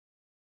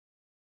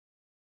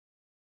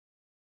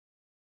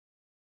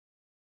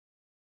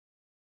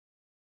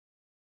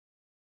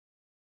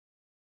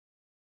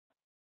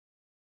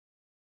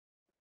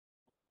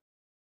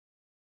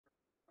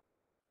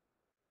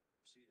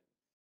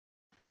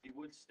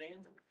you would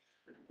stand.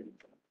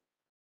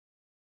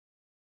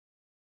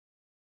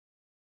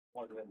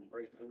 Want to go ahead and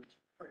pray first?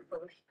 Pray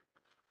first.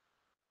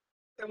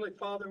 Heavenly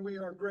Father, we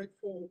are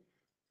grateful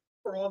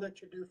for all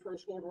that you do for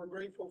us, Lord. We're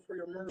grateful for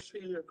your mercy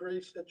and your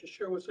grace that you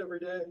show us every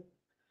day.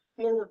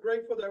 Lord, we're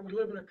grateful that we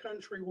live in a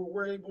country where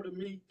we're able to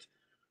meet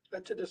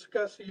to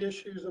discuss the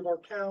issues of our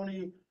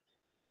county.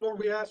 Lord,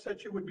 we ask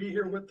that you would be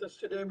here with us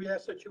today. We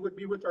ask that you would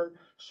be with our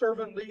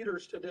servant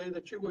leaders today,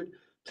 that you would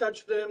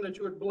touch them, that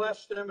you would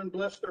bless them and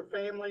bless their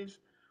families.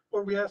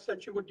 Lord, we ask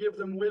that you would give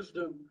them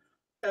wisdom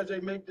as they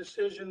make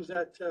decisions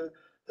that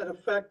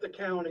affect the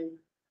county.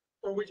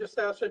 Lord, we just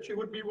ask that you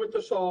would be with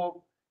us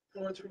all.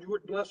 Lord, that you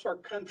would bless our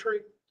country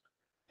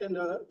and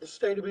the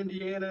state of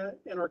Indiana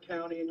and our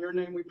county. In your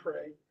name we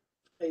pray.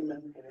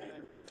 Amen.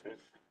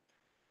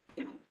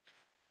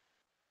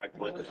 I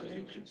pledge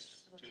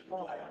allegiance to the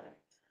flag of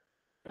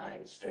the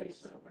United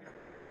States of America.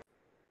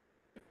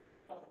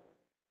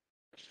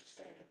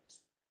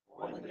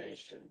 One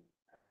nation.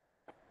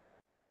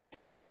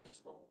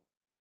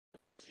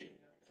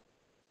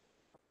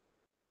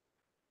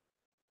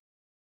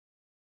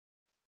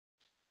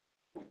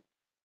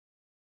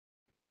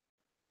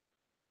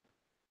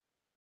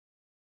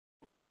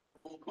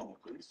 Roll call,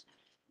 please.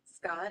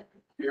 Scott,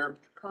 Here.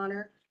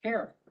 Connor,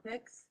 Here.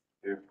 Hicks.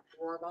 Here.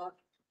 Rohrbach,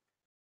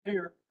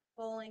 Here.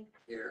 Poling,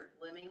 Here.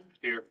 Lemming,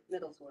 Here.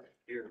 Middlesworth.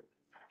 Here.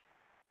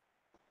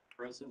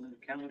 President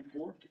accounted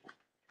for.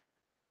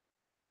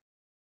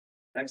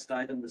 Next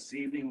item this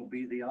evening will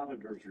be the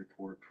auditor's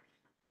report.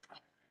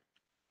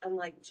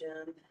 Unlike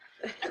Jim,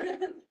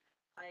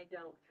 I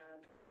don't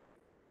have.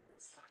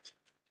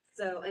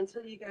 So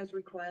until you guys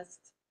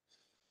request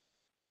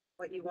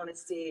what you want to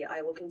see,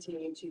 I will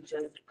continue to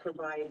just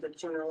provide the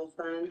general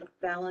fund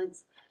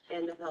balance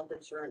and the health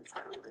insurance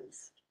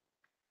balance.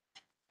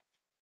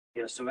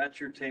 Yeah, so at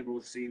your table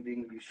this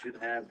evening, you should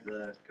have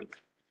the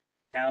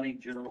county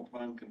general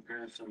fund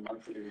comparison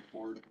monthly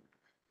report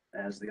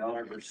as the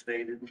auditor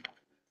stated.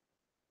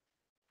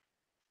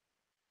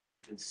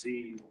 You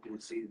can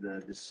see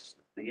the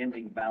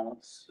ending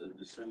balance of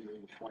December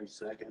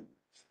 22nd.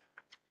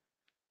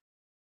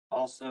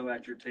 Also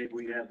at your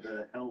table, you have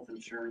the health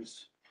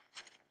insurance,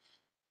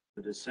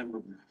 the December,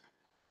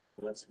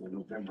 well, that's the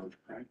November,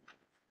 right?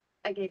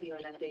 I gave you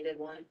an updated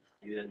one.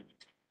 You had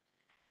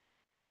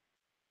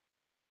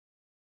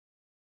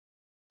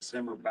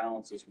December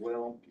balance as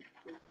well.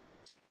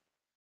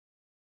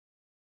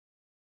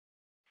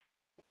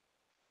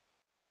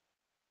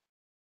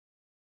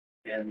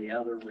 And the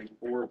other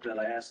report that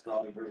I asked the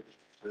auditor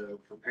to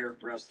prepare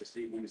for us this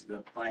evening is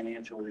the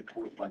financial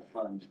report by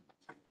fund.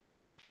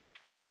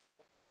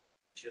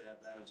 Should have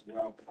that as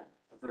well.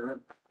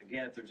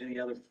 Again, if there's any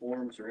other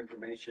forms or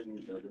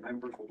information the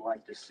members would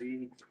like to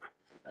see,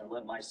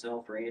 let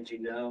myself or Angie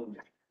know, and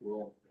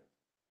we'll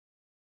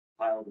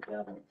file the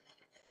bill.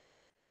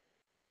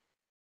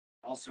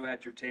 Also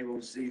at your table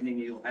this evening,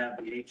 you'll have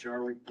the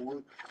HR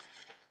report.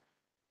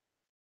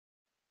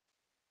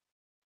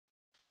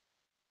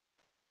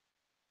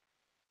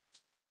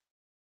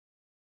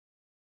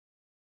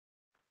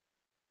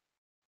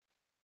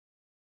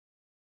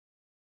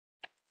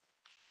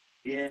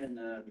 And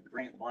the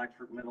Grant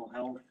Blackford Mental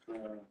Health,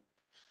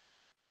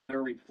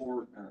 their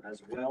report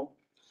as well,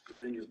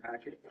 it's in your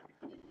packet.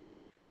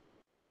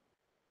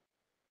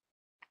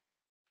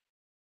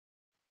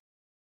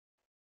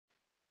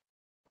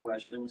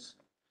 Questions,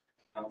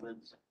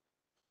 comments?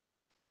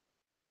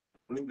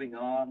 Moving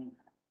on,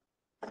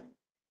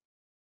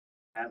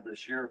 have the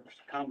sheriff's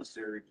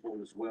commissary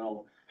report as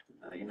well,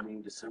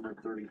 ending December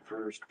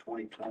 31st,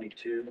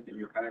 2022 in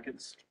your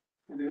packets.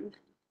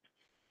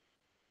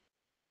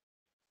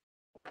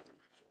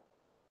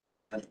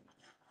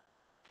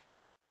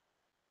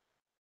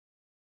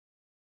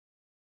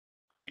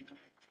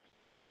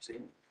 See?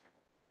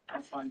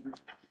 I'll find it.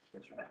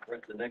 That's right. We're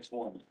at the next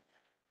one.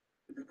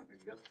 There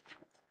you go.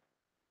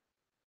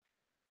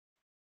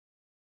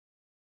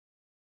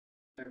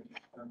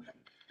 Okay.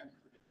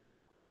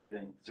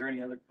 Is there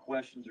any other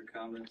questions or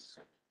comments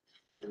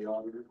for the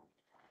auditor?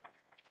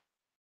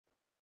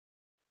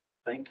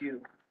 Thank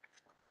you.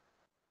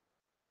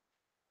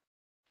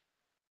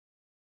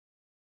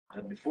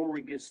 Before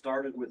we get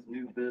started with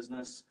new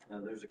business,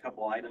 there's a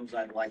couple items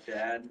I'd like to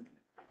add.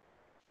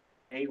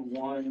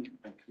 A1,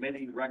 a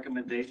committee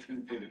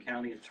recommendation for the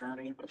county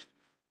attorney.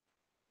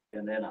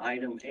 And then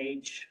item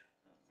H,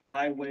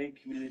 highway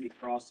community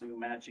crossing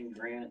matching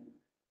grant.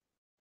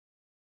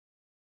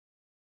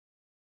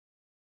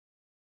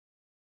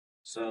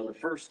 So the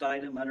first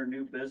item under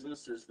new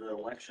business is the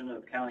election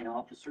of county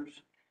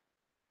officers.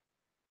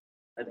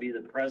 That'd be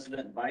the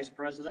president and vice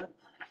president.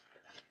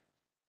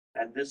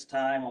 At this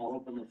time, I'll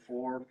open the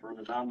floor for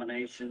the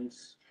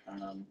nominations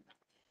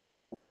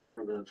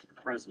for the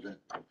president.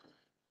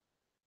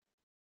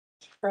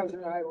 Mr.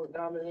 President, I would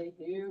nominate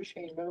you,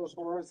 Shane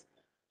Middlesworth,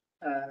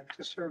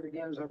 to serve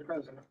again as our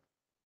president.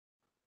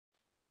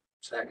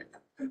 Second.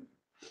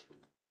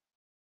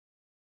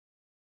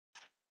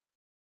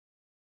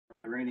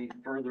 Are there any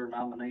further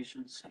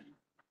nominations?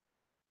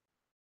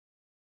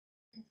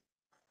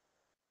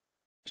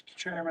 Mr.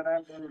 Chairman, I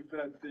move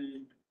that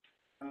the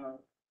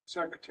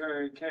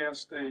secretary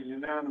cast a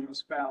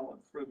unanimous ballot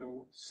for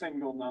the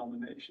single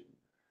nomination.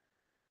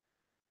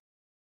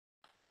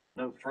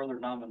 No further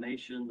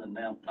nomination, the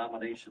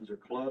nominations are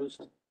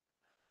closed.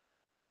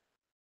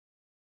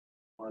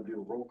 Want to do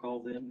a roll call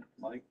then,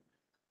 Mike?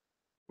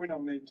 We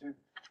don't need to.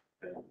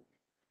 Okay.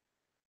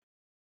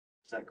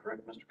 Is that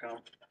correct, Mr. Connell?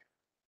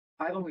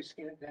 I've always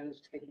seen it that as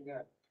taking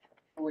a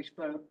voice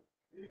vote.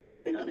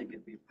 I think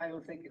it'd be, I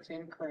don't think it's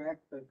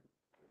incorrect, but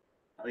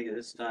I think at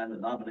this time the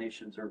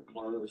nominations are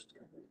closed.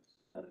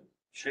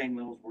 Shane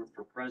Millsworth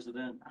for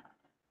president.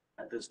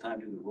 At this time,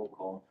 do the roll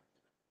call.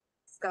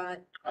 Scott,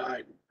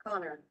 Aye.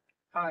 Connor,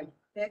 aye.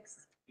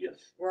 Hicks,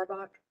 Yes.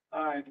 Rohrbach,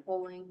 Aye.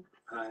 Poling,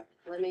 Aye.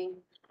 Lemming,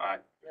 Aye.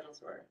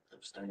 Middlesworth.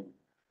 Abstain.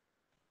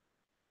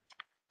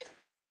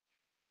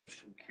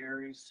 Motion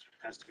carries,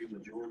 has to be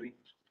majority.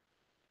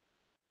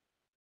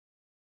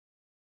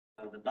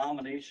 The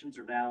nominations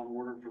are now in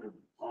order for the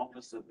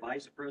office of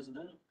vice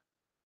president.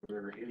 Are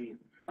there any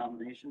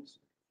nominations?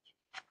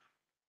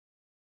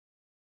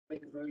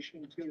 Make a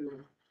motion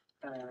to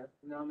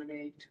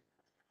nominate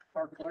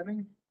Mark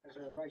Fleming as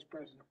our vice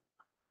president.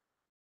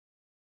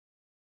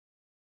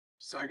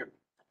 Second.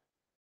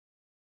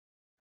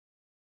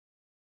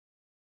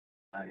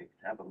 I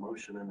have a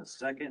motion and a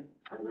second.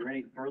 Are there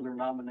any further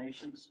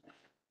nominations?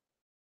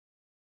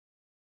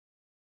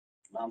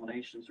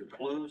 Nominations are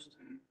closed.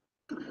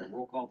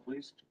 Roll call,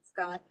 please.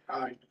 Scott,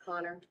 Aye.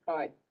 Connor,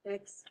 Aye.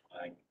 Hicks,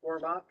 Aye.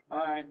 Rohrbach,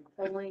 Aye.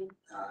 Poling,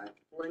 Aye.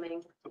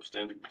 Lemming,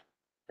 Abstaining.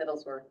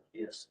 Middlesworth.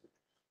 Yes.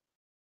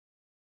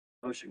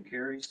 Motion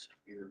carries.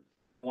 Your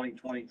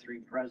 2023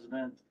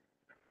 president,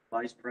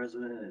 vice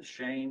president is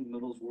Shane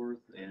Middlesworth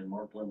and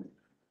Mark Lemon.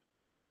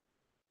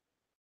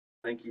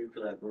 Thank you for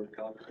that vote of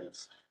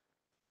confidence.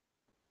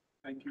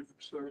 Thank you for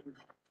serving.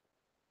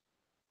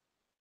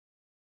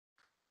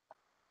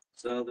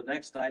 So the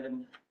next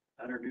item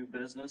under new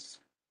business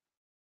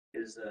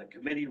is a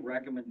committee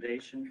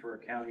recommendation for a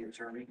county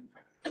attorney.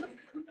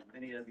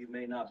 Many of you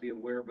may not be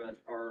aware, but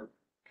our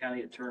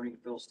county attorney,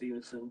 Phil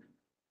Stevenson,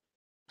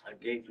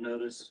 gave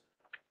notice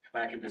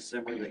back in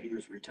December that he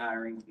was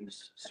retiring.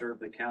 He's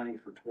served the county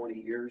for 20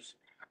 years.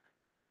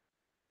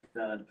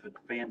 Done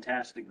a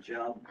fantastic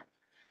job.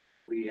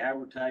 We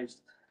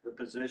advertised the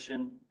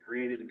position,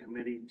 created a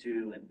committee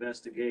to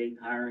investigate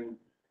hiring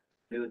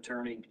new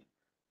attorney.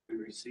 We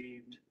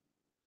received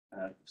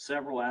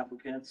several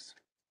applicants,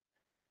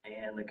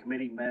 and the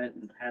committee met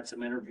and had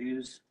some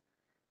interviews.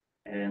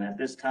 And at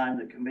this time,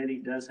 the committee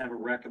does have a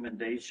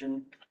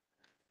recommendation.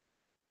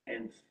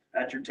 And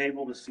at your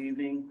table this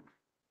evening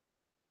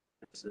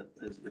is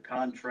the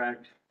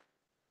contract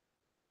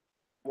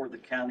for the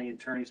county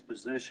attorney's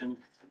position.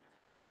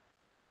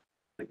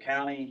 The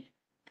county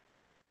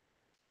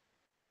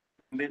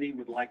committee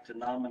would like to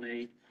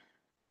nominate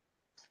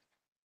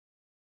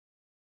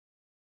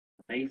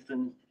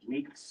Nathan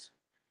Meeks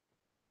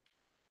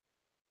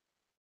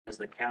as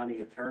the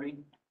county attorney.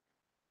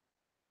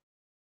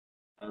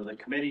 The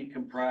committee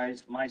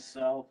comprised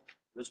myself,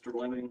 Mr.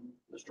 Lemming,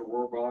 Mr.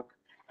 Rohrbach,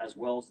 as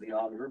well as the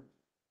auditor.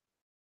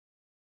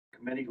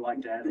 Committee would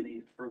like to add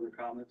any further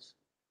comments?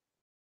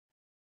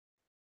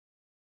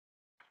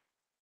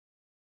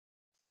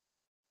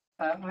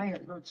 I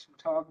have heard some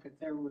talk that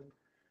there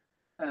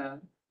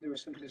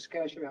was some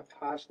discussion about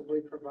possibly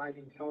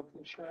providing health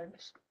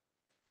insurance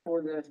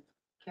for the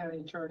county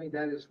attorney.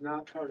 That is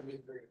not part of the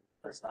agreement.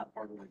 That's not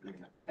part of the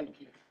agreement.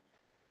 Thank you.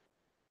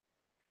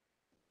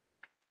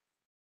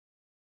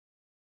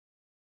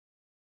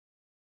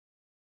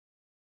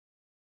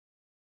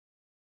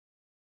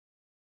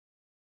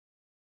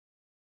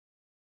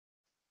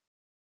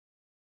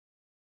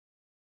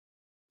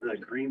 The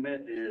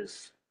agreement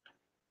is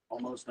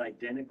almost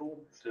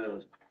identical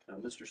to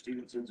Mr.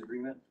 Stevenson's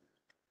agreement.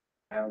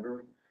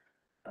 However,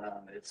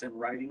 it's in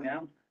writing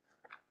now.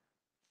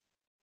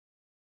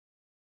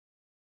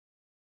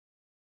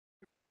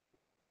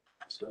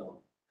 So,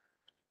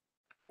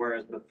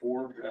 whereas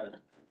before,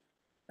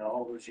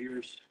 all those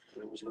years,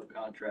 there was no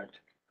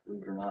contract,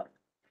 believe it or not.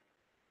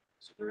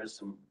 So there is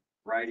some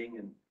writing,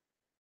 and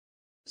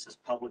this is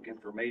public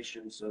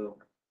information, so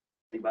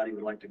anybody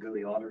would like to go to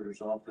the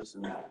auditor's office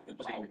and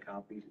obtain a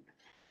copy,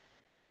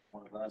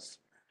 one of us.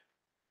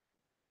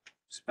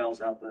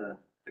 Spells out the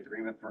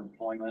agreement for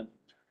employment,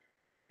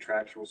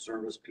 contractual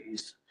service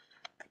piece,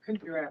 Who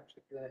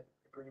drafted that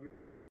agreement?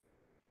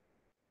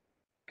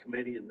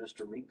 committee, and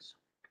Mr. Meeks.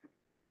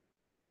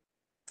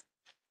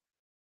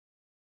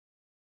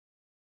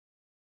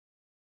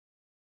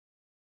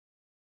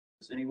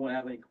 Does anyone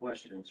have any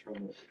questions from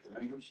the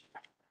members?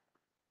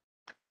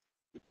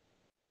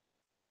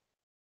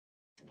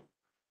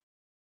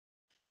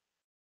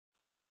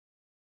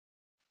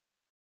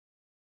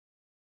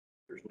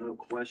 There's no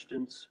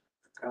questions,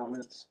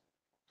 comments.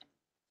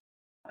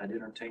 I'd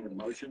entertain a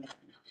motion.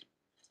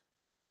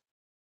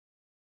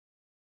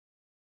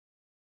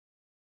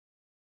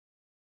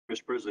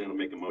 Mr. President, I'll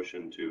make a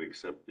motion to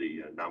accept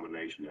the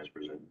nomination as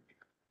presented.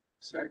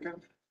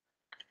 Second.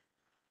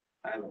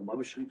 I have a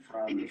motion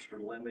from Mr.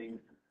 Lemming,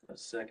 a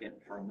second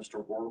from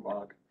Mr.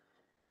 Rohrbach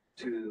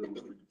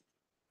to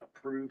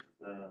approve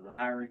the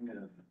hiring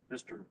of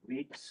Mr.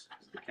 Meeks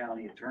as the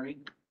county attorney.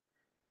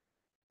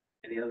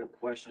 Any other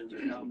questions or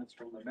comments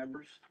from the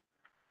members?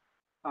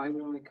 I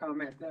will only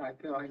comment that I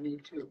feel I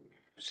need to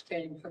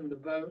abstain from the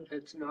vote.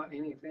 It's not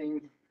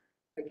anything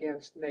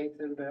against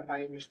Nathan, but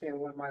I understand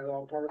one of my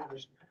law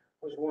partners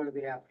was one of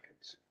the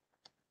applicants.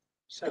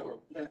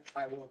 So that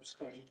I will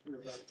abstain from the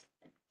vote.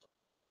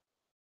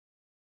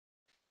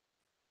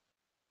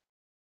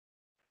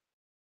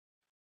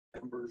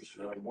 Members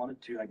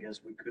wanted to, I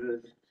guess we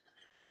could,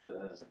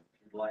 if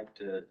you'd like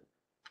to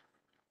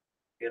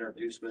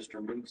introduce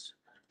Mr. Meeks.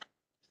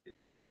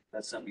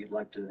 That's something you'd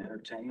like to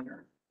entertain,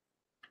 or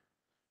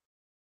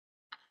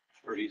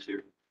Sure, he's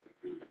here.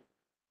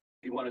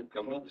 you want to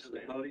come up to the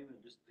podium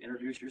and just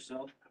introduce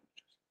yourself?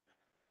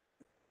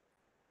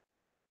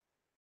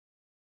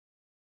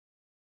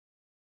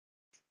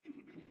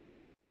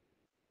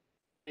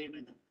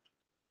 Evening.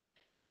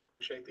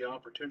 Appreciate the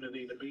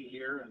opportunity to be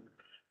here and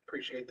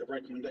appreciate the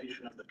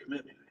recommendation of the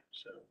committee.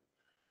 So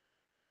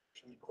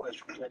if there's any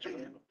questions that you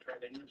have, I'll try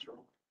to answer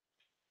them.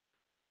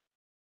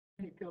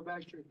 How do you feel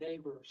about your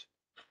neighbors?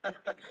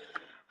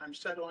 I'm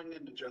settling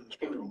into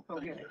Jonesboro.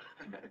 Thank Okay.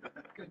 you.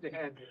 Good to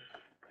have you.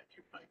 Thank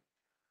you, Mike.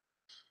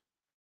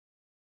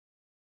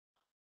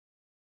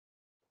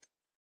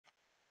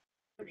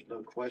 There's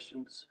no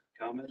questions,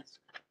 comments?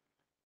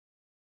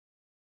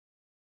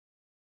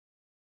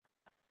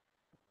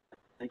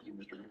 Thank you,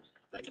 Mr. Meeks.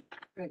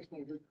 Thanks,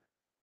 Nathan.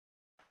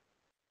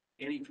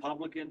 Any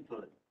public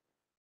input?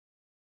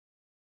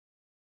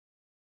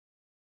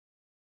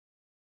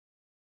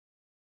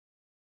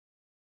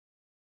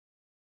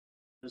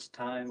 This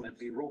time it'd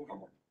be roll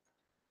call.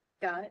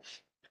 Scott,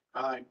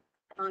 Aye.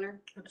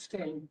 Connor,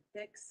 Abstain.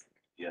 Hicks,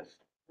 Yes.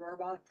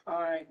 Rohrbach,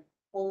 Aye.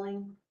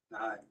 Poling,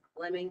 Aye.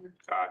 Lemming,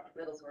 Aye.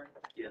 Middlesworth.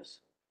 Yes.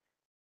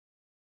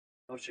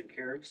 Motion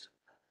carries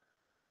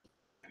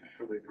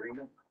for the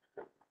agreement.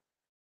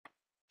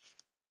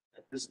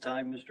 At this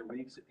time, Mr.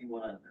 Meeks, if you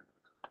want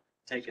to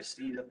take a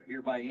seat up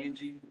here by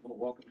Angie, well,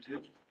 welcome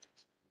to.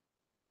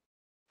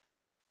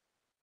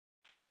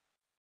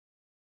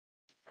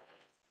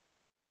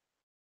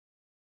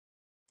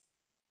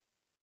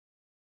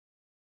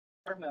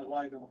 Turn that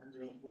light on.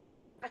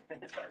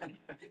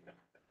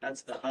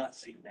 That's the hot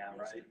seat now,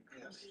 right?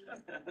 Yes.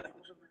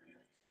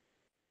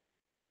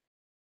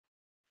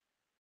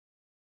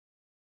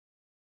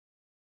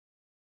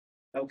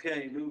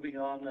 Okay, moving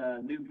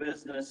on, new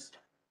business.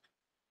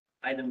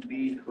 Item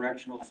B,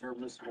 correctional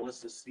service,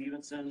 Melissa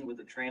Stevenson with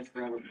the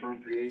transfer of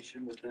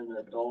appropriation within the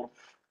adult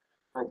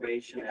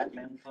probation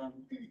admin fund.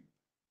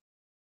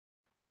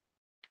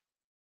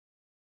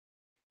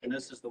 And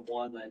this is the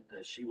one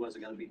that she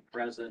wasn't gonna be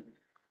present.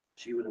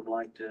 She would have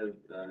liked to,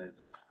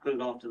 put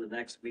it off to the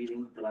next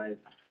meeting, but I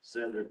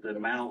said that the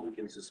amount, we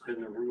can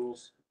suspend the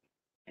rules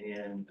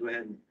and go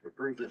ahead and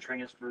approve the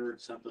transfer.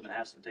 It's something that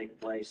has to take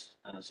place,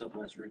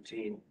 something that's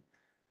routine.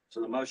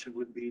 So the motion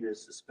would be to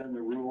suspend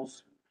the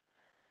rules,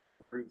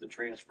 approve the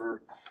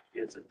transfer.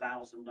 It's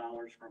 $1,000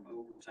 from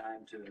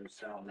overtime to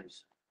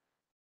salaries.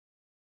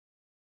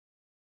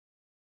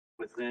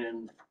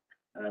 Within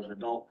the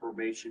adult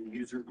probation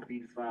user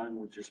fee fund,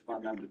 which is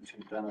fund number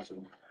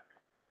 2000.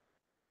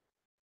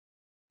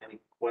 Any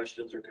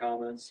questions or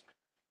comments?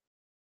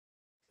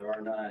 There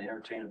are none.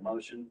 Entertain a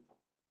motion.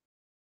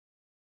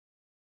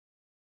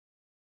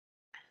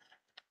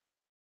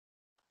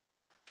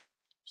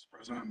 Mr.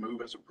 President, I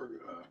move as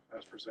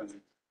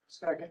presented.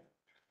 Second.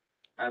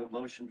 I have a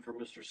motion from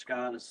Mr.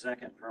 Scott, a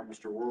second from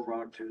Mr.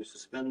 Rohrbach to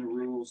suspend the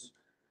rules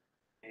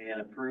and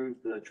approve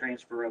the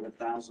transfer of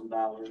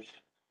 $1,000.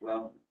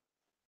 Well,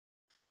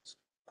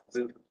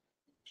 Mr.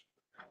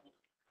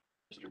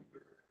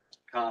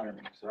 Connor,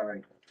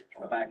 sorry,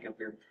 I'll back up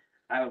here.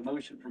 I have a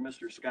motion from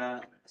Mr.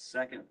 Scott, a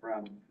second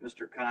from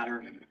Mr.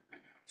 Connor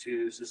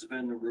to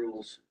suspend the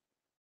rules.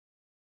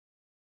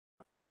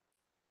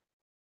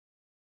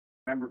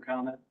 Member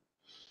comment?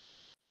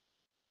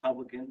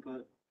 Public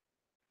input?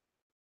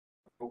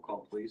 Roll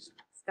call, please.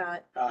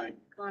 Scott, Aye.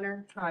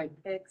 Connor, Aye.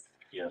 Hicks,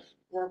 Yes.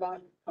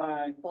 Rohrbach,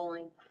 Aye.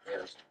 Poling,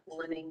 Yes.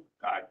 Lemming,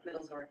 Aye.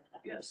 Middlesworth.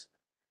 Yes.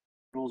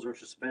 Rules are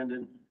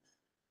suspended.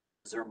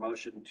 Is there a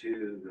motion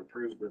to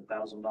approve the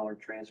 $1,000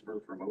 transfer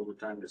from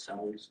overtime to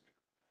salaries?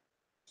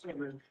 So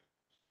moved.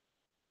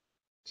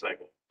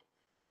 Second.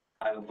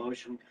 I have a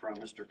motion from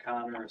Mr.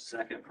 Connor, a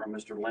second from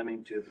Mr.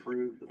 Lemming to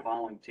approve the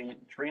following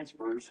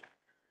transfers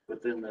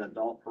within the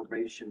adult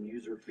probation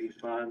user fee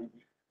fund,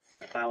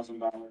 $1,000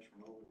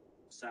 from over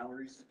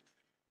salaries.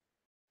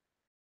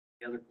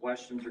 Any other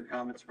questions or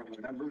comments from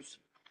the members?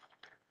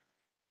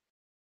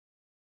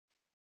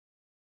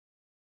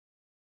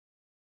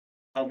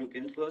 Public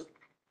input?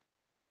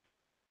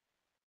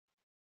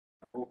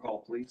 Roll call,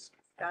 please.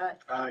 Scott,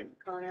 Aye.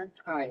 Connor,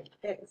 Aye.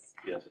 Hicks,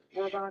 Yes.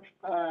 Rohrbach,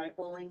 Aye.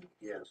 Poling,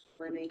 Yes.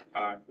 Lemming,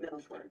 Aye.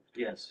 Middlesworth.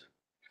 Yes.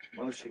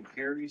 Motion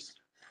carries.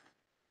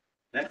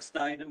 Next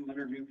item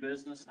under new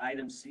business,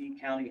 item C,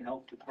 County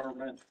Health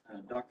Department,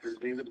 Dr.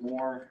 David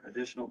Moore,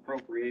 additional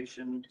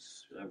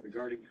appropriations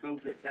regarding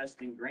COVID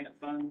testing grant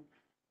fund.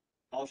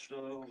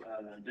 Also,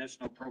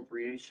 additional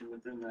appropriation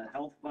within the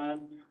health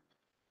fund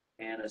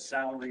and a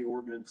salary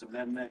ordinance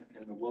amendment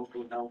in the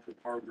local health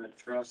department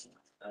trust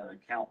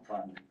account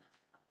fund.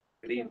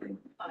 Good evening.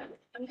 I'm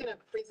going to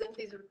present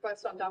these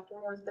requests on Dr.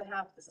 Moore's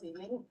behalf this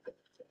evening,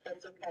 if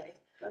that's okay.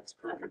 That's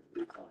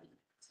perfectly fine.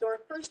 So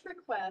our first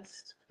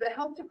request, the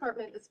health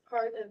department is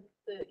part of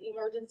the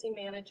emergency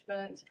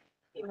management,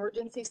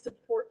 emergency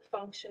support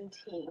function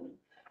team.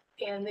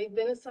 And they've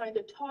been assigned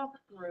a talk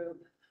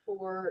group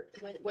for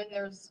when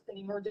there's an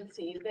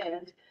emergency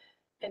event.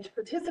 And to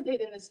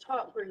participate in this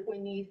talk group, we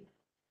need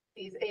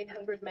these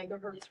 800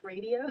 megahertz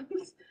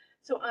radios.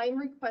 So I'm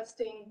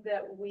requesting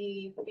that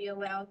we be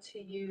allowed to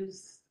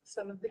use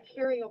some of the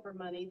carryover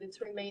money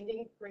that's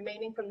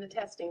remaining from the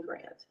testing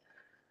grant.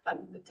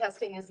 The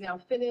testing is now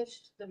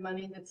finished. The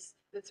money that's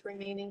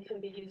remaining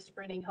can be used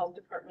for any health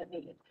department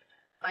need.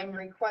 I'm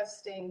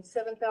requesting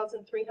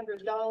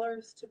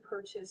 $7,300 to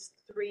purchase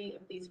 3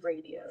 of these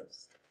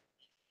radios.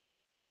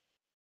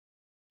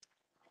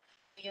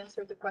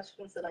 Answer the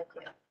questions that I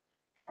can.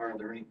 Are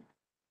there any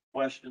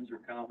questions or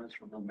comments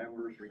from the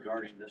members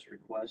regarding this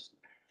request?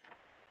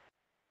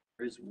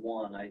 There is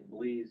one, I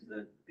believe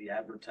that the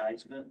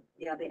advertisement.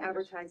 Yeah, the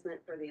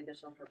advertisement for the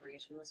additional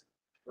appropriation was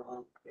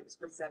wrong. It was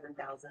for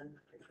 7,000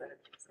 instead of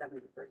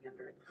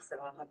 7,300. So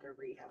I'll have to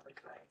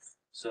re-advertise.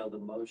 So the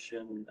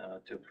motion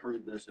to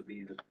approve this would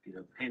be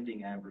the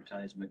pending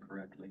advertisement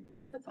correctly.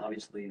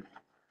 Obviously,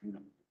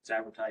 it's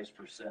advertised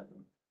for 7.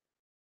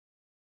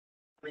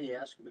 Let me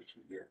ask what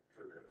you get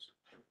for this.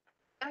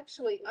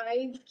 Actually,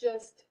 I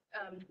just,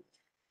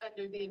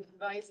 under the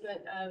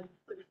advisement of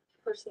the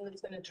person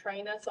that's going to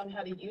train us on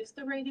how to use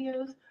the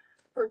radios,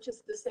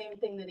 purchased the same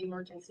thing that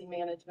emergency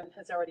management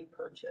has already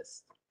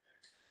purchased.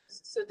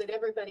 So that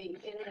everybody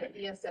in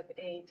the ESF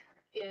 8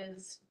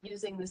 is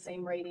using the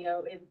same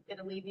radio. It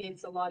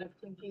alleviates a lot of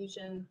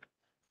confusion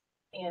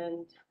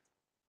and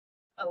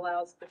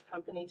allows the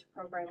company to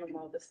program them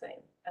all the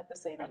same, at the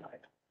same time.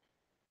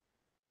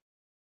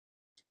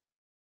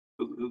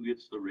 Who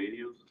gets the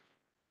radios?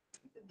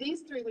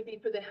 These 3 would be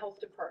for the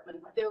health department.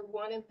 They're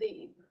one of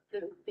the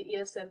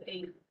ESF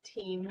 8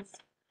 teams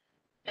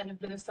and have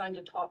been assigned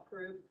a talk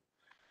group.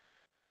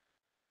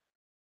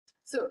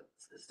 So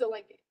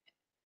like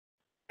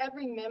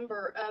every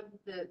member of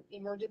the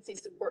emergency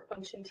support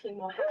function team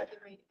will have the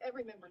radio.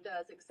 Every member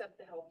does, except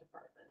the health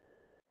department.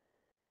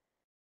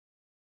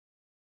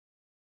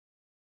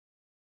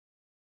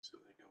 So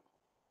they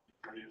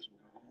go, radios will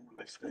go home, or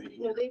they stay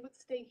No, they would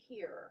stay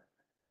here.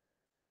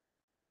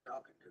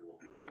 talking to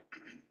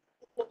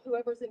them.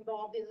 Whoever's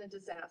involved in the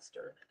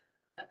disaster.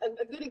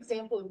 A good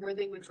example of where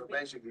they would So be.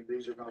 basically,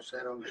 these are gonna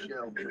sit on the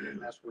shelf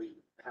unless we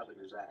have a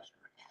disaster.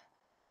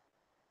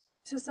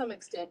 To some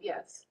extent,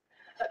 yes.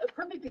 A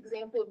perfect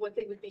example of what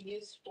they would be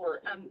used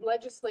for,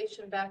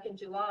 legislation back in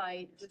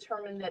July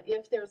determined that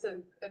if there's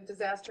a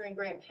disaster in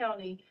Grant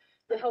County,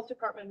 the health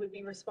department would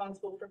be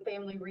responsible for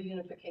family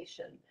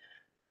reunification.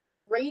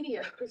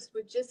 Radios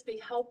would just be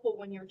helpful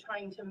when you're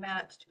trying to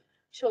match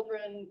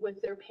children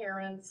with their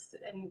parents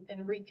and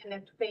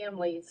reconnect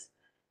families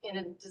in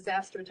a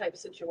disaster type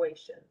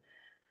situation.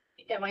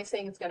 Am I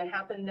saying it's going to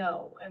happen?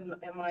 No.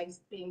 Am I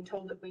being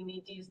told that we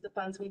need to use the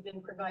funds we've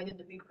been provided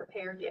to be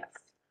prepared? Yes.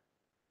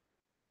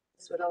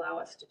 This would allow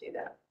us to do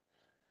that.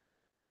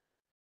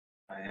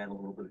 I had a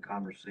little bit of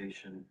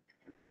conversation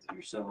with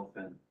yourself,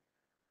 and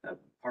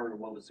part of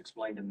what was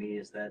explained to me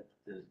is that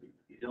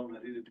you don't know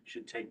who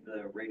should take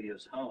the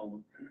radios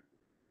home.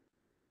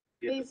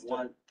 Based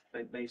on-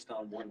 Based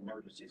on what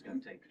emergency is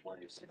going to take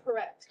place.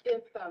 Correct.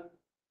 If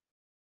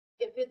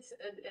it's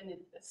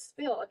a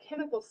spill, a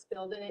chemical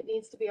spill, then it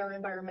needs to be our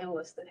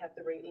environmentalists that have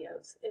the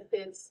radios. If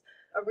it's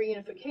a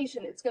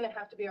reunification, it's going to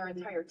have to be our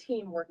entire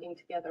team working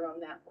together on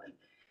that one.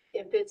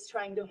 If it's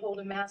trying to hold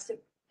a massive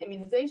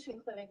immunization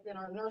clinic, then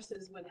our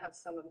nurses would have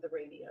some of the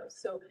radios.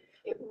 So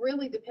it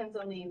really depends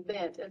on the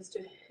event as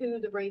to who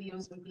the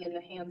radios would be in the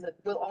hands of.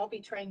 We'll all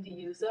be trained to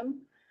use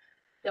them.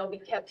 They'll be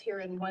kept here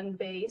in one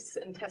base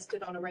and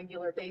tested on a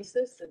regular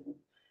basis, and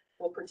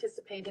we'll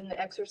participate in the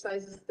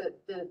exercises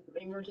that the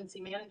emergency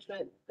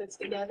management puts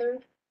together.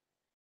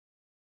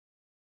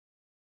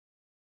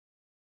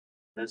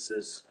 This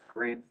is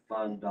grant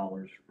fund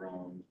dollars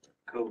from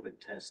COVID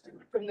testing.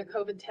 From the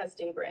COVID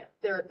testing grant.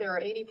 There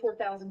are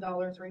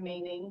 $84,000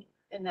 remaining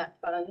in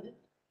that fund,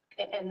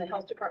 and the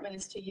health department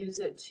is to use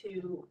it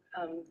to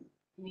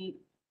meet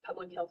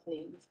public health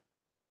needs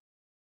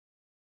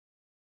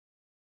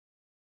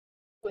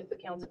with the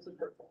council's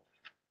approval.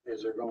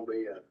 Is there gonna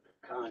be a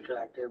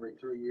contract every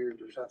 3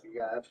 years or something? You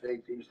gotta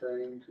update these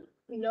things?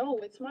 No,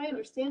 it's my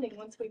understanding,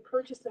 once we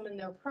purchase them and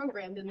they're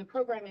programmed, and the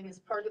programming is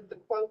part of the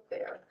quote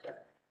there,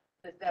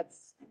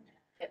 that's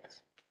it.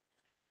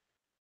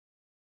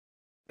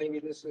 Maybe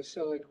this is a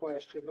silly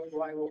question, but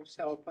why won't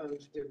cell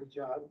phones do the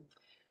job?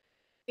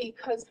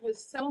 Because with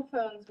cell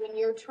phones, when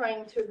you're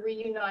trying to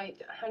reunite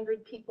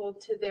 100 people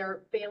to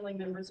their family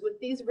members, with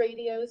these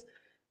radios,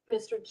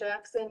 Mr.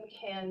 Jackson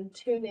can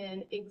tune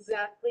in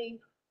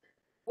exactly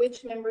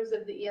which members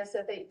of the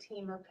ESF 8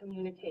 team are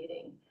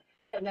communicating.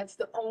 And that's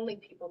the only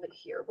people that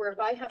hear, where if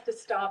I have to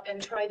stop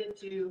and try to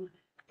do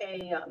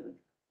a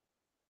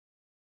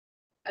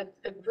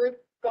group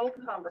phone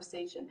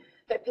conversation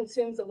that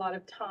consumes a lot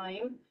of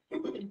time,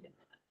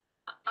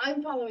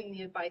 I'm following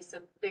the advice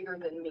of Bigger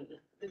Than Me,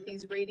 that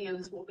these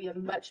radios will be a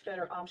much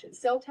better option.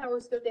 Cell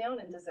towers go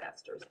down in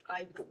disasters.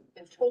 I've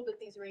been told that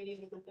these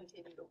radios will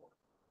continue to work.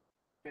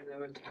 And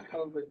then with the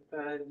COVID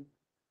fund,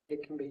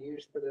 it can be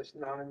used for this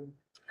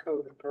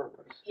non-COVID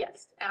purpose.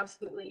 Yes,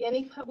 absolutely.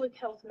 Any public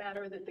health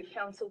matter that the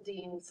council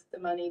deems the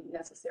money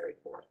necessary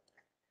for.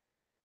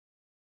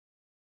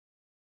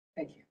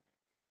 Thank you.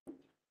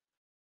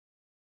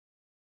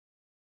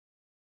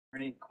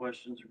 Any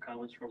questions or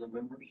comments from the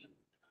members?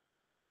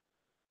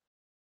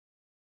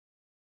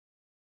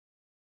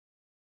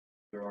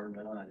 There are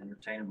none. I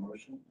entertain a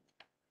motion.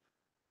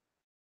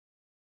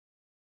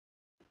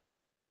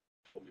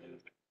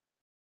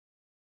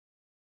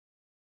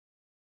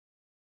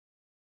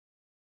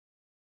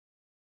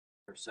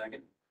 For a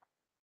second,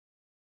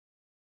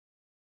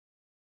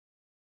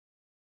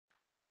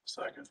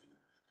 Second.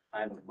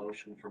 I have a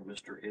motion from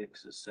Mr.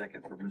 Hicks, a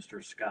second from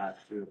Mr. Scott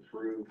to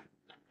approve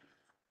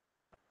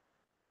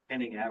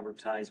pending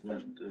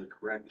advertisement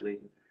correctly,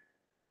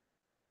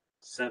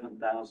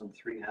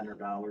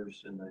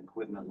 $7,300 in the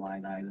equipment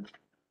line item,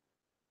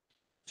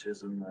 which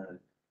is in the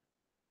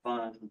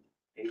fund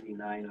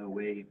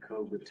 8908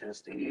 COVID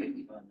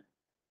testing fund.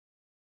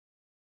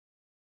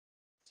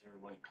 Is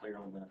everyone clear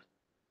on that?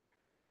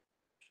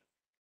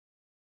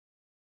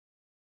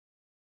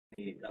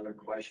 Any other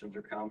questions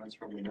or comments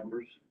from the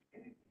members?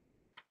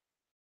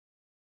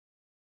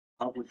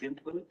 Public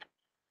input?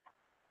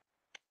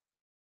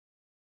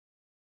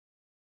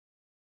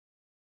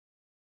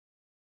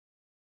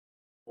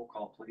 Roll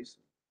call, please.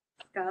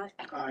 Scott,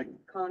 Aye.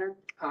 Connor,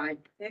 Aye.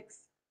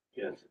 Hicks,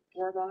 Yes.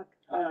 Warbach,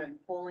 Aye.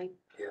 Foley,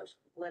 Yes.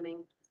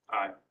 Fleming,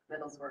 Aye.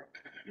 Middlesworth.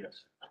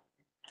 Yes.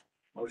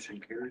 Motion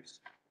carries.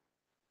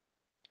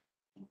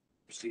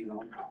 Proceed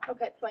on.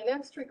 Okay, my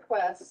next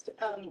request,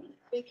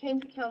 we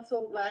came to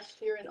council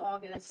last year in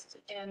August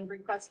and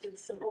requested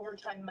some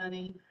overtime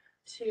money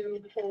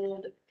to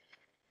hold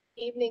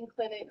evening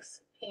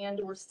clinics and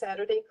or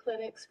Saturday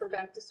clinics for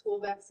back to school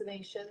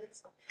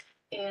vaccinations.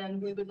 And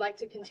we would like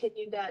to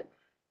continue that.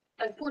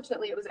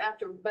 Unfortunately, it was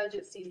after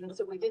budget season,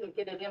 so we didn't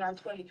get it in our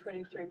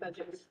 2023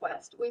 budget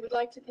request. We would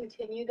like to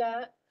continue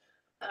that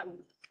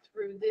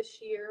through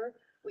this year.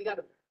 We got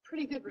a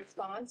pretty good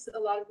response. A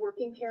lot of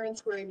working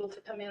parents were able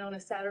to come in on a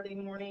Saturday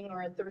morning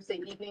or a Thursday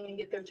evening and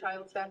get their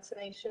child's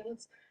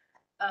vaccinations.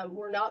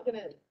 We're not going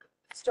to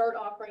start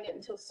offering it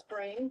until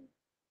spring,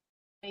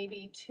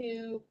 maybe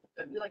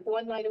like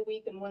one night a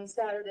week and one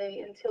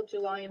Saturday until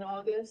July and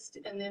August.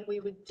 And then we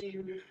would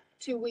do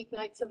 2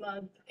 weeknights a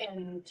month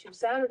and 2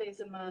 Saturdays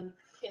a month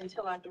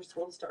until after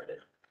school started.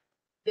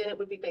 Then it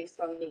would be based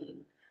on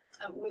need.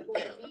 We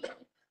need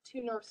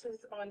 2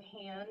 nurses on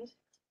hand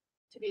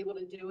to be able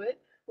to do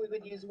it. We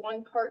would use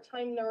 1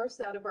 part-time nurse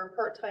out of our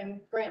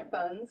part-time grant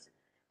funds.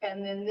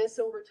 And then this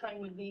overtime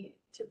would be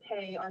to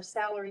pay our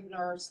salaried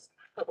nurse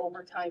for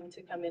overtime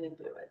to come in and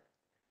do it.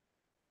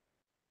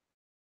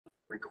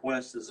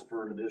 Request is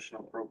for an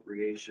additional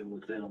appropriation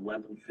within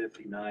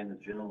 1159, the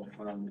general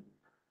fund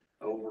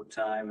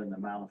overtime in the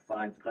amount of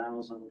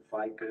 5,000,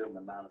 FICA in the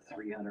amount of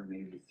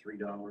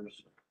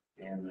 $383,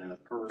 and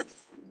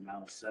PERS in the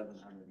amount of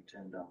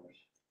 $710.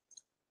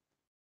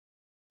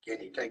 Can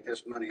you take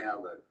this money out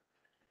of the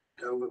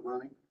COVID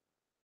money?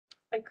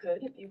 I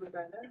could, if you would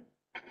rather.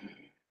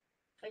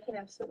 I can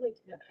absolutely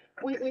do that.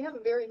 We have a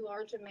very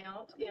large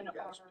amount in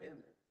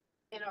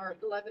our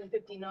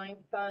 1159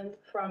 fund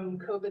from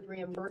COVID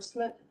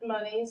reimbursement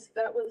monies.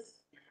 That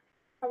was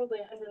probably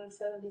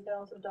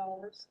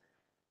 $170,000.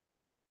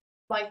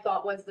 My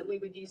thought was that we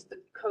would use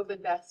the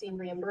COVID vaccine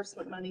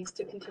reimbursement monies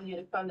to continue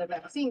to fund a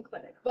vaccine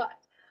clinic,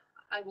 but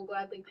I will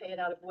gladly pay it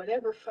out of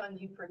whatever fund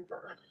you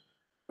prefer.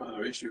 Well,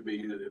 our issue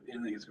being that if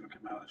anything is gonna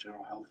come out of the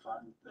general health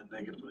fund, that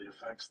negatively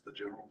affects the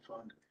general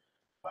fund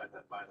by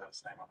that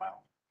same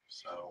amount.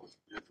 So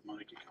if the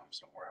money can come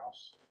somewhere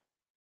else.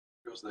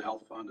 Because the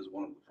health fund is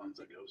one of the funds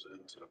that goes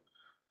into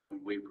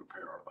when we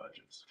prepare our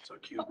budgets. So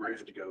Q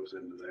Bridge goes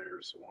into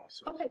there, so on.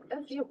 So Okay,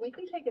 that's, yeah, we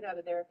can take it out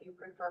of there if you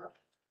prefer.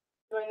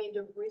 Do I need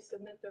to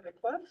resubmit the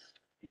request?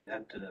 You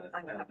have to.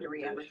 I'm gonna have to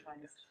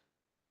re-advertise.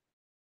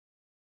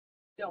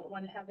 Don't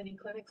want to have any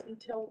clinics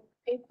until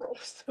April,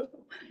 so.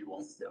 You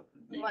won't. So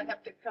we might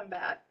have to come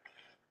back.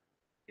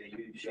 Yeah,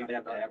 you'd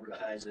have to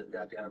advertise it, and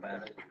come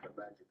back.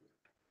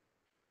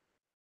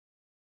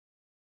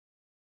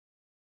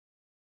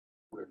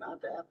 We're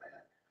not that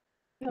bad.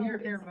 You're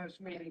here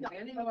most meetings Not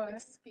anyway. public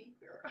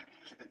speaker.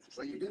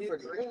 Well, you do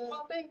pretty good.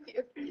 Well, thank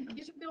you.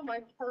 You should feel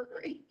my heart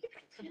rate.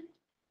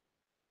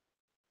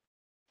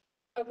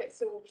 Okay,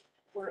 so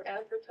we're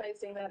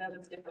advertising that out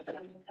of different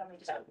funding coming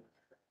down.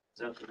 Is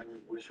that the number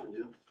we should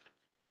do?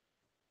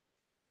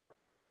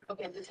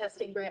 Okay, the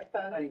testing grant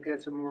I fund. think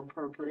that's a more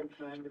appropriate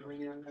time to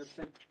bring in. That's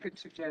a good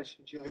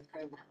suggestion, Joe.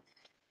 Thank you.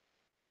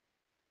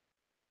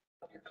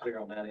 You're clear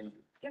on that, Amy?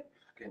 Yep.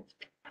 Okay.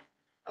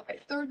 Okay,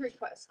 third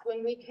request.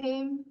 When we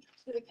came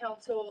to the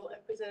council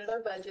and presented our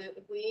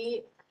budget,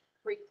 we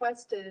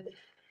requested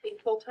a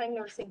full-time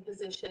nursing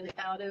position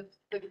out of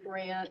the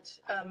grant,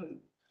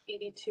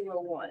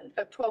 8201,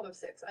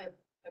 1206. I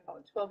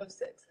apologize,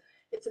 1206.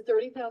 It's a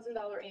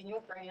 $30,000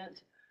 annual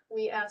grant.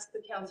 We asked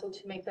the council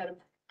to make that a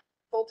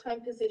full-time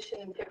position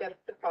and pick up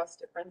the cost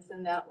difference,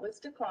 and that was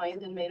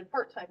declined and made a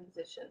part-time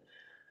position.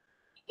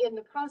 In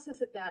the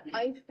process of that,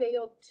 I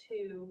failed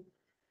to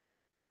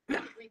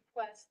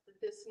request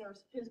that this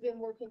nurse, who's been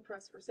working for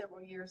us for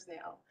several years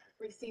now,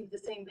 receive the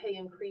same pay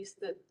increase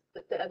that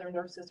the other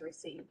nurses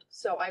received.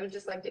 So I would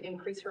just like to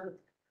increase her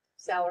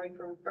salary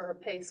from, or her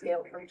pay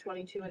scale from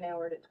 22 an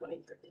hour to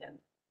 23.10.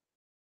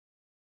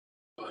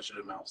 Budget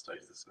amount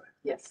stays the same.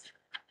 Yes.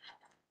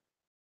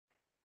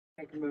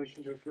 Make a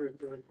motion to approve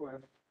the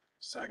request.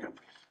 Second.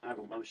 I have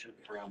a motion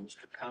from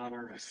Mr.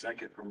 Connor, a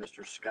second from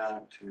Mr.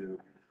 Scott to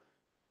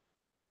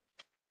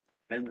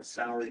amend the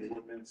salary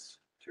ordinance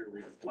to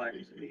reflect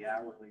the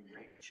hourly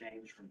rate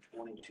change from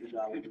 $22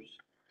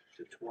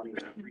 to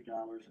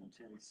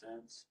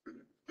 $23.10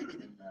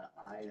 in the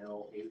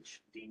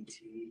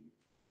ILHDTA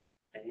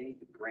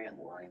grant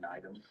line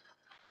item.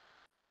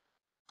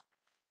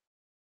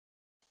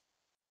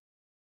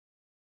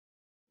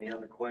 Any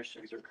other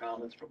questions or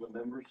comments from the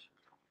members?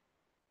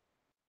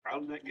 How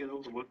did that get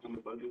overlooked in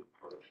the budget?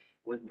 Or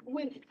When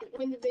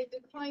they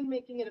declined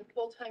making it a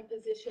full-time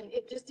position,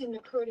 it just didn't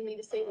occur to me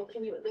to say, well,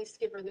 can you at least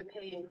give her the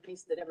pay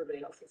increase that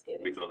everybody else is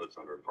getting? because it's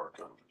under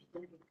part-time?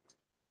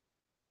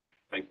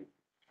 Thank you.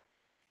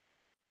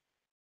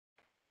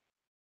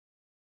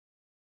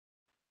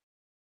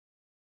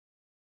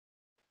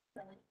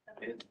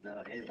 And,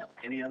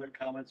 any other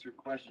comments or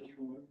questions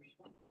from members?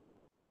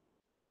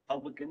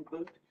 Public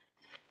input?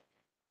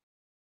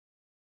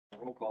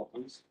 Roll call,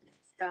 please.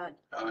 Scott,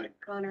 Aye.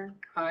 Connor,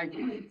 Aye.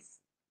 Hicks,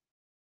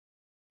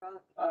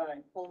 Rock,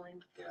 Aye.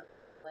 Poland, Yeah.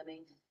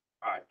 Lemming.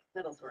 Aye.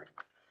 Middlesworth.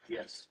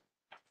 Yes.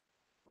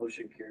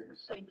 Motion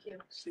carries. Thank you.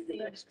 See you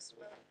next.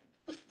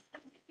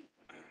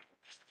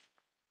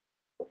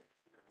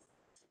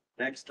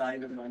 Next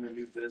item under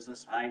new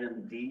business,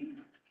 item D,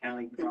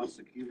 County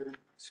Prosecutor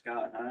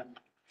Scott Hunt,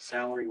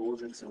 salary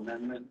ordinance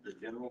amendment, the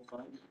general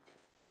fund.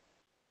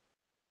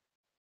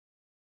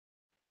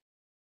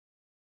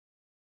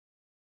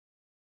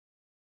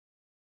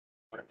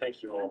 I want to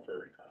thank you all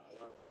for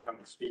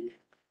coming to speak.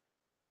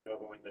 I've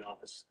only been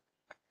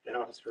in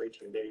office for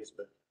 18 days,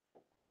 but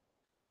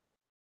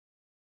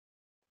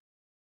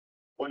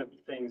one of the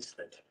things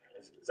that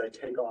as I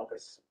take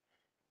office,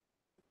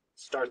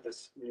 start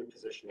this new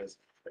position is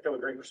I feel a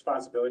great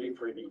responsibility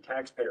for the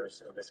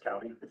taxpayers of this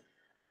county.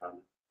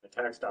 The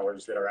tax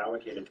dollars that are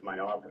allocated to my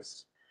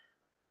office.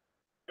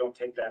 Don't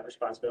take that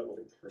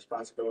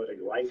responsibility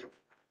lightly.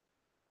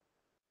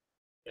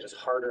 It is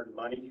hard-earned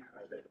money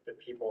that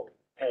people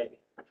pay.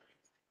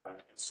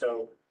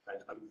 So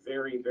I'm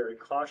very, very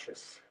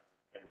cautious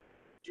and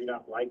do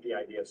not like the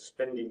idea of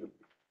spending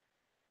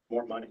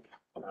more money.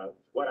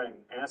 What I'm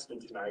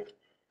asking tonight,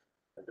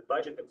 the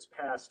budget that was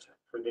passed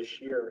for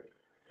this year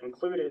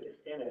included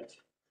in it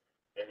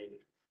a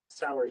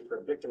salary for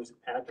a victims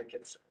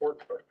advocate support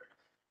clerk.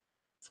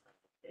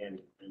 And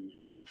the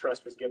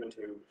trust was given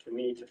to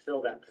me to fill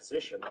that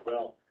position.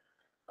 Well,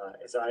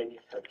 as I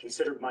have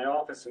considered my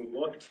office and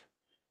looked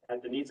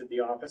at the needs of the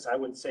office, I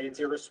would say it's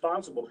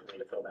irresponsible for me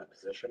to fill that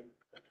position.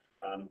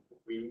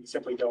 We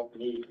simply don't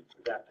need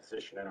that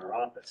position in our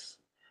office.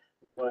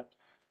 What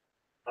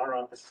our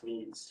office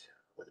needs,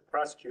 what the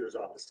prosecutor's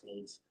office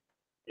needs,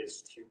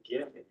 is to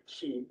get and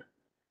keep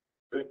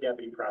good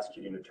deputy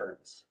prosecuting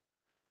attorneys.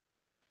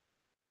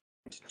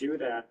 To do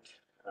that,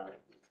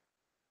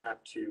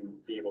 have to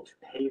be able to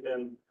pay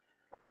them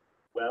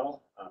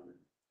well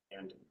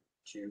and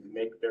to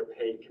make their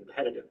pay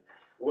competitive.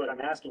 What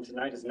I'm asking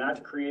tonight is not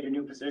to create a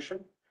new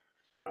position.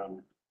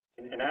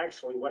 And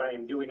actually what I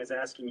am doing is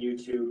asking you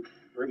to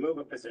remove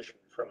a position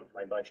from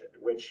my budget,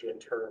 which in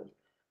turn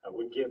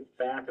would give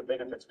back a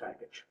benefits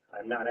package.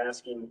 I'm not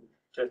asking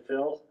to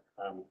fill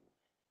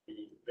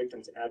the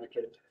victims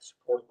advocate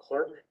support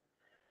clerk,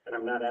 and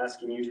I'm not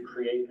asking you to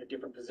create a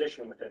different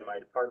position within my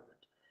department.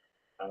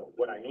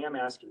 What I am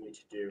asking you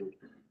to do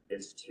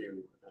is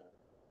to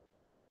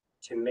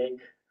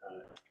make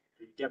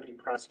the deputy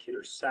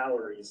prosecutor's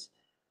salaries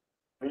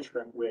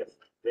commensurate with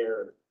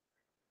their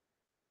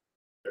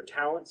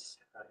talents,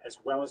 as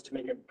well as to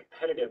make it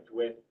competitive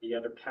with the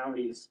other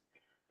counties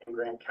in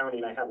Grant County.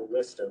 And I have a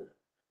list of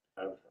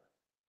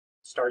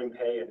starting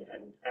pay and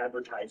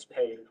advertised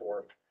pay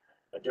for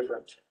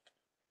different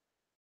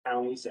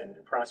counties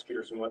and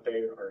prosecutors and what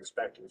they are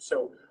expecting.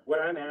 So what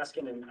I'm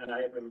asking, and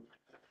I have been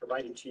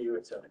providing to you,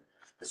 it's a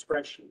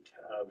spreadsheet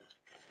of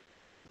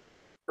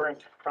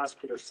current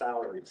prosecutor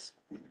salaries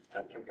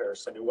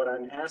comparison. And what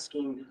I'm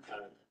asking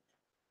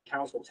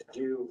council to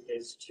do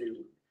is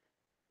to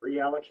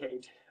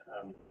reallocate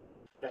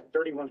that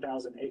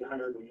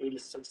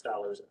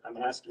 $31,886. I'm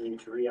asking you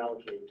to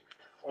reallocate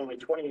only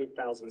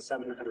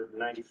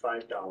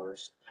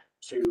 $28,795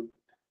 to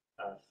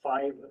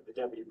 5 of the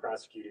deputy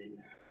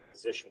prosecuting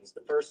positions.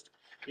 The first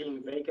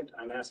being vacant,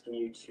 I'm asking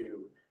you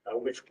to,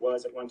 which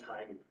was at one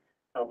time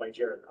held by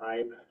Jared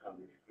Ibe.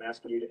 I'm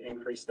asking you to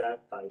increase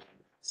that by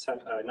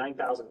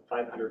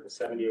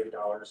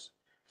 $9,578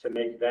 to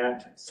make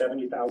that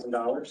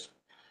 $70,000.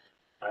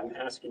 I'm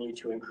asking you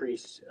to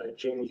increase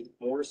Jamie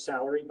Moore's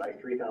salary by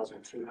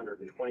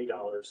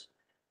 $3,220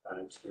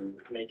 to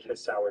make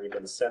his salary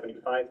then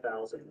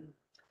 $75,000.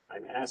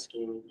 I'm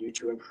asking you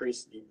to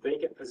increase the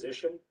vacant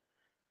position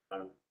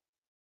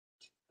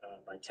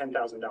by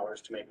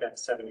 $10,000 to make that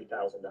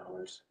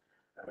 $70,000.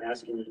 I'm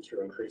asking you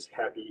to increase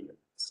Happy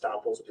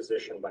Stoppel's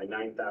position by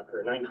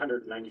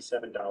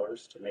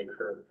 $997 to make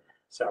her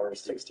salary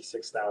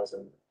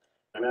 $66,000.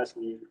 I'm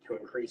asking you to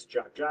increase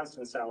Jock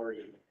Johnston's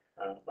salary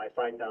by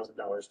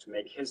 $5,000 to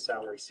make his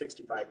salary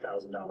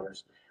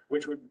 $65,000,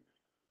 which would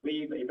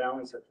leave a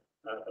balance of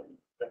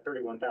that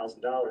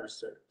 $31,000.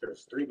 So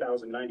there's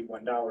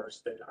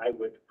 $3,091 that I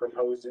would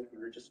propose if we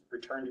were just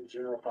returned to the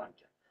general fund.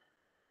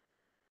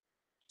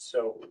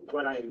 So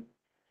what I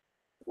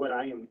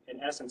am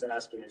in essence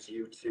asking is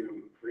you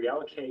to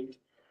reallocate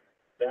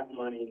that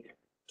money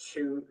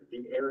to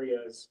the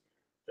areas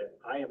that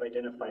I have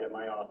identified in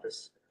my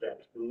office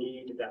that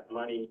need that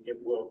money. It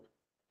will,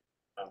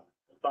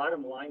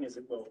 bottom line is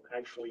it will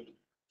actually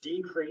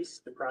decrease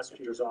the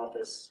prosecutor's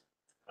office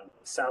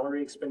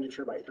salary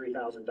expenditure by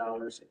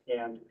 $3,000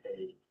 and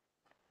a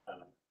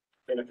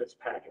benefits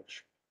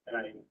package.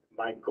 And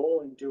my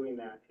goal in doing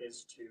that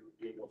is to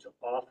be able to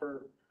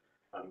offer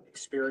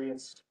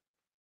experienced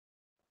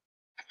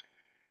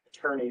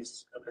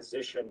attorneys a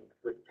position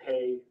with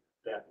pay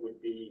that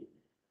would be,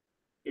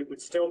 it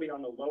would still be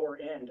on the lower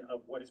end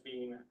of what is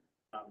being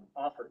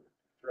offered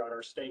throughout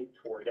our state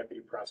for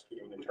deputy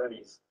prosecuting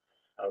attorneys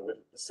with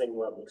the same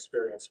level of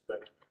experience,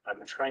 but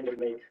I'm trying to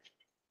make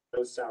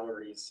those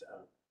salaries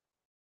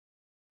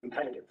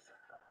competitive.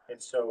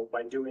 And so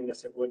by doing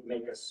this, it would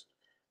make us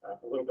a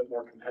little bit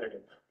more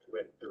competitive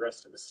with the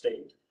rest of the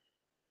state.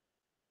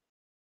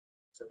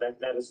 So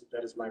that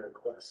is my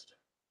request.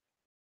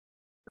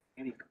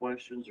 Any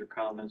questions or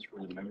comments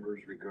from the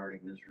members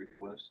regarding this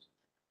request?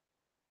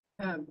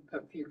 A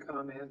few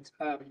comments.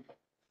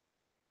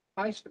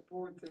 I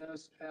support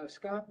this.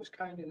 Scott was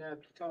kind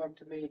enough to talk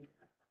to me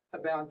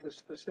about the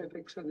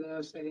specifics of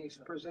this, and he's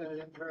presented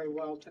it very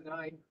well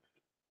tonight.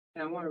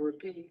 And I want to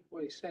repeat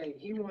what he's saying.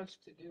 He wants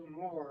to do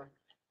more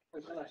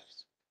with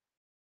less.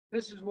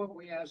 This is what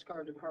we ask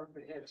our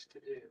department heads to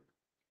do.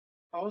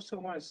 I also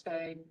want to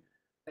say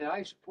that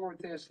I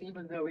support this,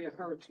 even though it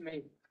hurts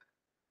me.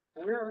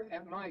 We're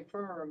at my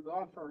firm,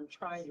 law firm,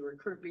 trying to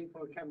recruit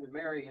people to come to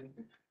Marion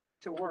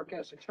to work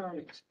as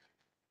attorneys.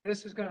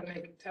 This is going to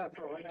make it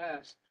tougher on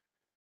us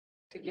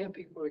to get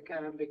people to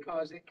come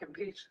because it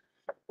competes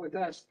with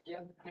us to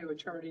get new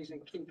attorneys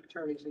and keep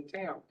attorneys in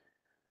town.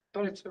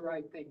 But it's the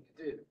right thing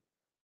to do.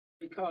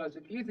 Because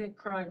if you think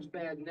crime's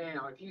bad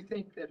now, if you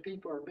think that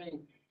people are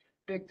being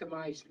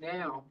victimized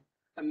now,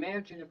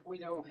 imagine if we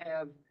don't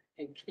have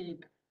and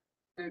keep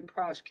good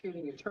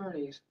prosecuting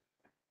attorneys,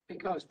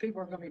 because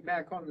people are going to be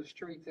back on the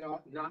street that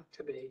ought not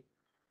to be.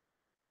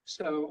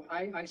 So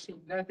I see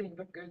nothing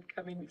but good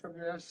coming from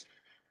this.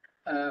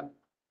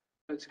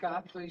 But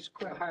Scott, please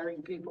quit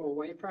hiring people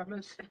away from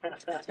us.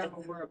 Tell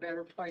them we're a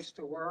better place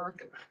to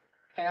work,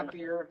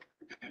 happier,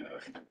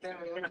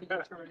 better looking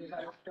attorneys.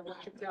 I don't care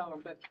what you tell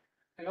them, but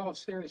in all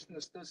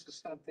seriousness, this is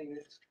something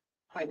that's,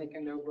 I think, a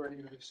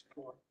no-brainer to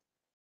support.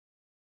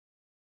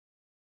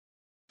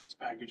 This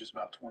package is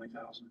about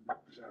 20,000,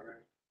 is that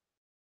right?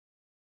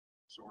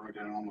 So we're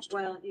getting almost.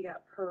 Well, you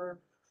got per,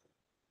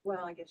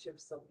 well, I guess you're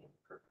still paying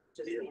per,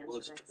 just the It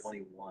was insurance.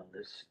 21,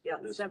 this. Yeah,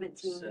 this was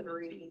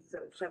 17.3, so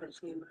 17.5,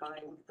 something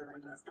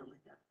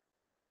like that.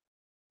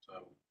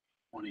 So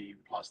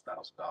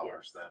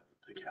 $20,000+ that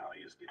the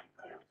county is getting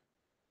back.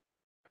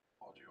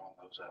 Applaud you on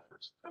those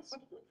efforts.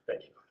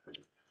 Thank you.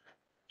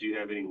 Do you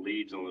have any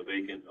leads on the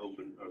vacant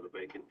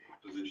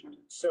positions?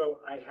 So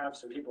I have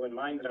some people in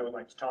mind that I would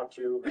like to talk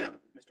to.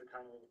 Mr.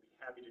 Connell will be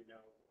happy to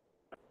know.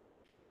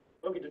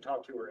 Looking to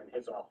talk to her in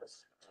his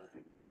office.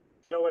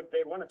 So if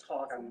they want to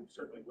talk, I'm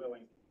certainly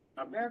willing.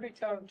 Better be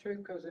telling the truth,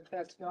 because if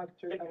that's not the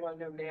truth, I want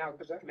to know now,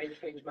 because that may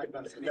change my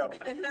vote. No. I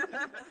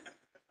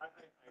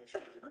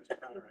assure you, Mr.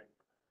 Connor,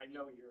 I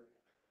know your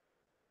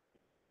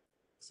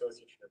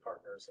associates, your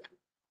partners, and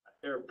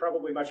they're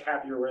probably much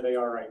happier where they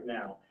are right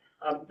now.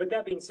 But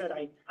that being said,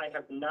 I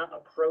have not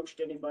approached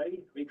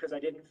anybody because I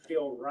didn't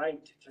feel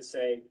right to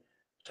say,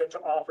 to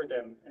offer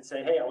them and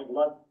say, hey, I would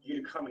love you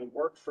to come and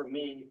work for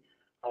me.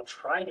 I'll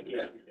try to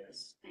get you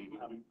this.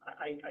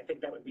 I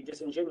think that would be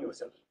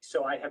disingenuous.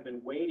 So I have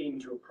been waiting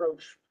to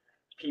approach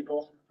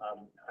people.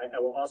 I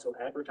will also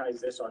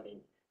advertise this on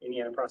the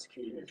Indiana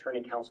Prosecuting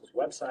Attorney Council's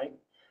website.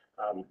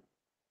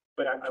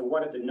 But I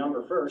wanted the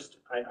number first.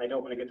 I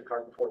don't want to get the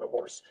cart before the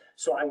horse.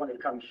 So I wanted to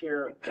come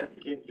here,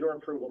 get your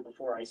approval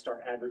before I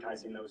start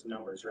advertising those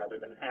numbers, rather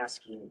than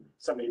asking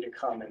somebody to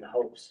come in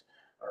hopes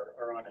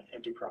or on an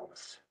empty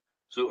promise.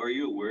 So are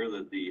you aware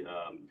that the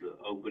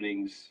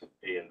openings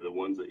and the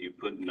ones that you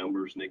put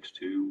numbers next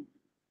to,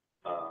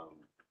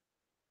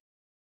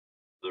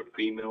 The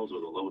females are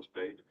the lowest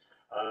paid?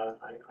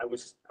 I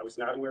was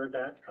not aware of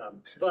that,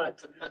 but,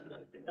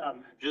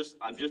 Just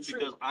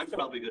because I'm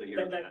probably gonna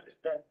hear that.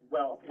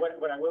 well,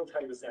 what I will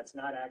tell you is that's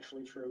not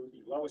actually true.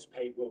 The lowest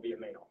paid will be a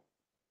male.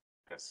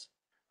 Yes.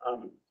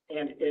 And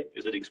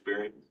Is it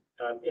experience?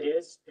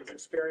 it's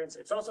experience.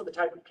 It's also the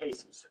type of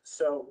cases.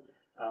 So,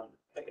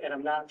 and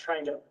I'm not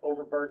trying to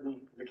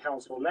overburden the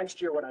council.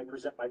 Next year, when I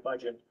present my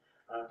budget,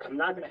 I'm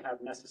not going to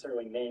have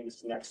necessarily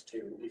names next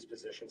to these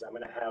positions. I'm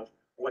going to have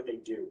what they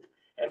do.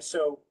 And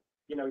so,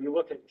 you know, you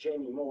look at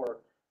Jamie Moore,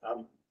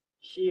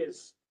 he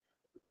is,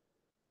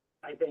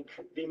 I think,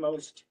 the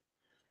most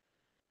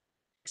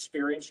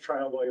experienced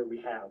trial lawyer we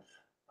have.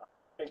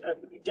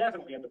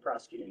 Definitely of the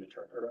prosecuting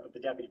attorney, or of the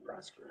deputy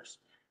prosecutors.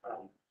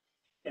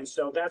 And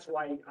so that's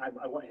why I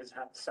want his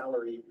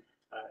salary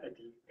at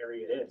the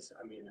area it is.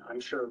 I mean, I'm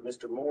sure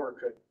Mr. Moore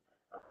could,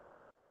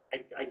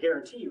 I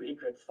guarantee you, he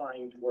could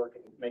find work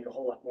and make a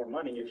whole lot more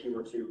money if he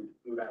were to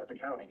move out of the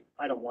county.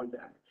 I don't want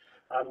that.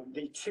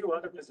 The two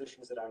other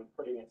positions that I'm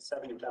putting at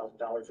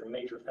 $70,000 are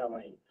major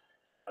felony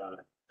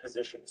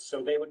positions.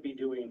 So they would be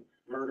doing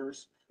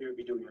murders, they would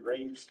be doing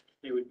rapes,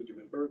 they would be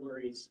doing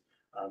burglaries,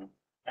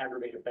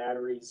 aggravated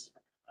batteries,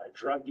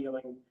 drug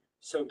dealing.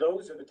 So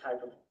those are the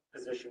type of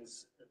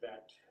positions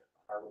that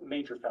are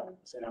major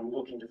felonies, and I'm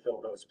looking to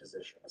fill those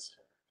positions.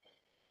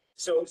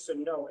 So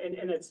no, and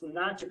it's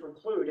not to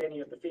preclude any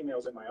of the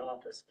females in my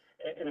office.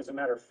 And as a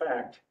matter of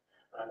fact,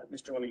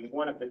 Mr. Lemming,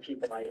 one of the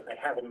people I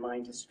have in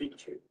mind to speak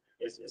to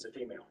is a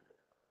female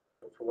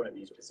for one of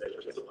these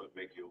positions. Just to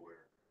make you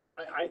aware.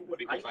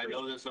 Because I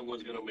know that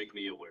someone's gonna make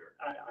me aware.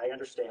 I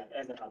understand,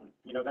 and,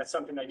 you know, that's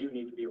something I do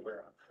need to be aware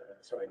of,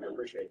 so I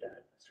appreciate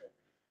that.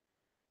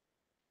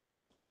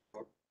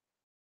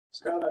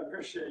 Scott, I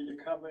appreciate you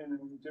coming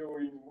and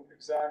doing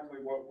exactly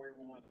what we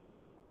want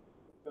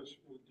us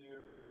to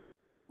do.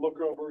 Look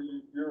over,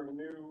 you're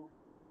new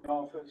in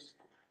office,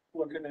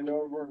 looking it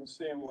over and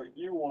seeing what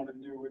you want to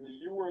do with it.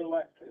 You were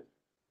elected.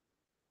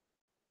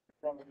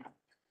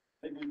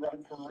 Maybe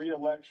run for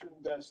re-election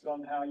based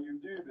on how you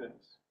do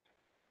this.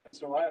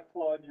 So I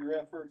applaud your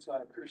efforts.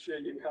 I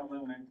appreciate you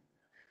coming and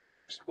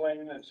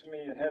explaining it to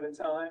me ahead of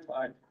time.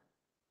 I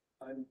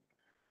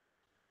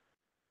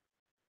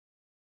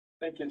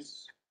think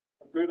it's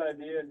a good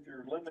idea if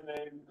you're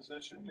eliminating the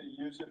position to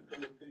use it for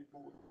the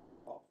people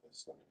in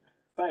office. So,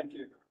 thank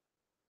you.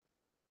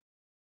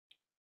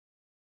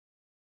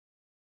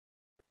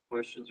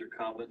 Questions or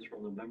comments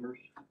from the members?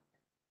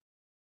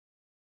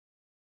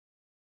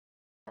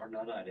 Or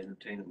not, I'd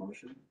entertain a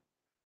motion.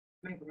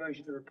 Make a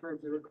motion to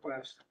approve the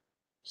request.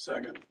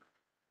 Second.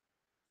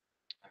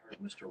 I heard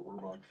Mr.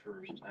 Rohrbach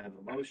first. I have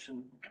a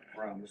motion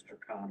from Mr.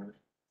 Connor,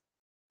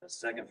 a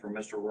second from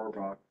Mr.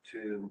 Rohrbach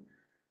to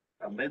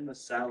amend the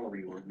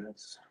salary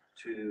ordinance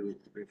to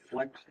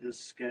reflect this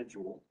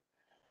schedule.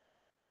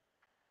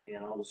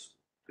 And I'll just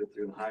go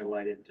through and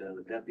highlight it.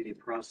 The deputy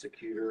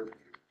prosecutor,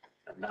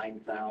 a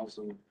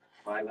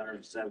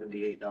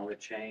 $9,578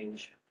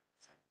 change.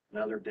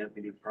 Another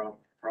deputy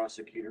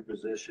prosecutor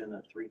position,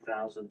 a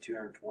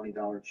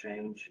 $3,220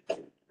 change.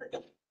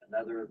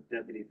 Another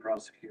deputy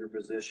prosecutor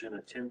position,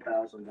 a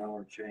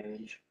 $10,000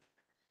 change.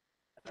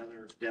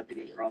 Another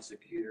deputy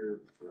prosecutor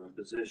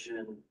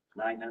position,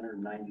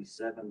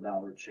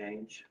 $997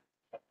 change.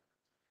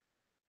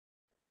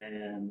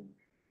 And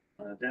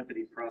a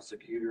deputy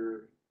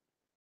prosecutor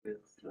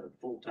with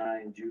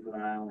full-time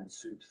juvenile and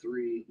suit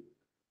 3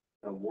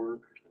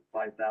 work,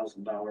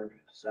 $5,000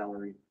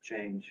 salary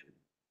change.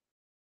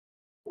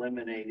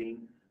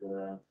 Eliminating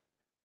the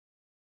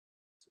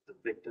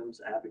victims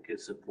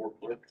advocate support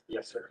clerk.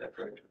 Yes, sir. Is that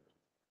correct?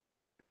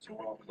 So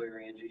we're all clear,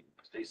 Angie,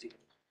 Stacy?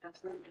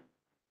 Absolutely.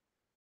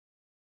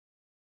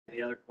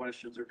 Any other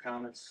questions or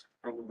comments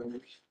from the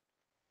members?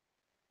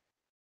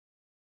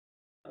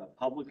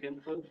 Public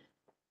input?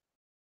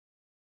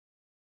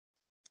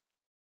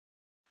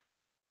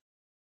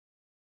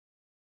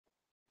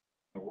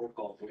 A roll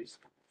call, please.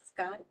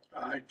 Scott,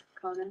 Aye.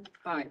 Conan,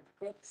 Aye.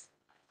 Hicks,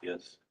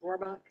 Yes.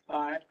 Rohrbach,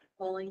 Aye.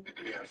 Poling,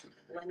 Yes.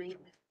 Lemming.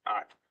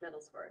 Aye.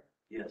 Middlesworth.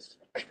 Yes.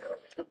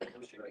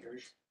 Motion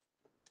carries.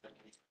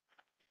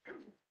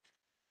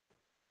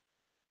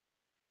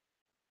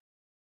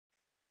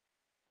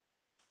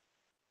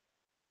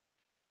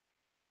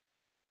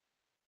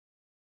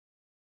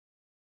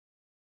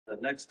 The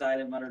next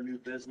item under new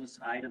business,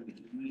 item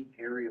E,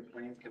 Area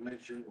Plan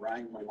Commission,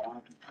 Ryan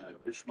Malott,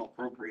 additional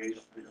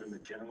appropriations in the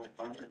general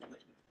fund.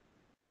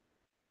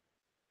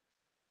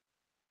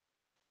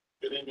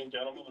 Good evening,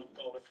 gentlemen. I'm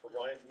calling for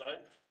Ryan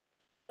tonight.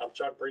 I'm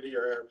Chuck Brady,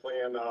 your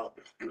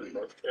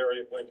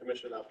Area Plan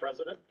Commission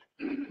president.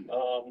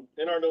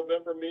 In our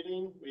November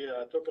meeting, we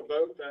took a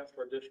vote to ask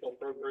for additional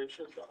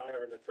appropriations to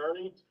hire an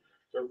attorney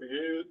to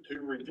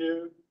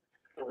review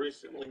a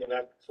recently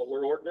enacted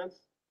solar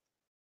ordinance.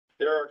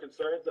 There are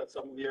concerns that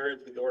some of the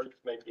areas of the ordinance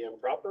may be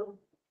improper.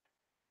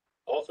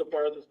 Also,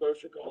 part of this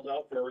motion calls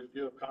out for a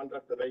review of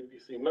conduct of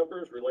APC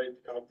members related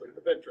to conflict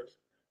of interest.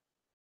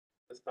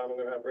 This time I'm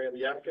going to have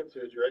Randy Atkins,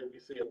 who is your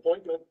APC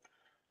appointment,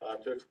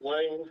 to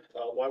explain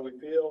why we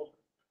feel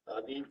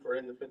need for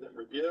independent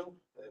review,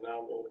 and I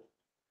will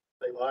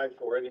stay live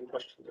for any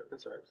questions or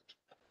concerns.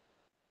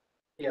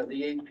 Yeah,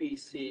 the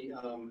APC,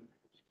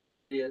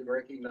 did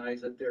recognize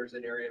that there's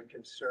an area of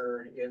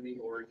concern in the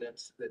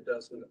ordinance that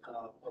doesn't,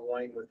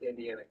 align with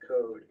Indiana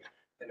code.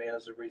 And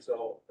as a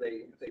result,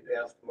 they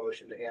passed the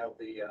motion to have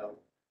the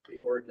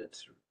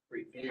ordinance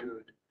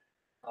reviewed.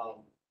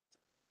 Al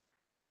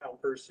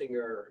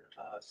Persinger,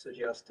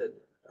 suggested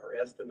or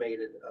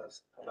estimated,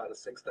 about a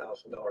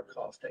 $6,000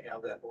 cost to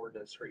have that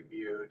ordinance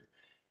reviewed.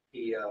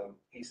 He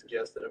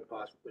suggested it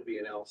possibly be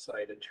an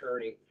outside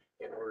attorney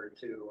in order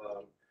to,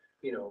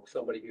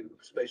 somebody who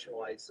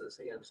specializes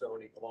in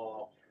zoning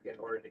law in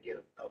order to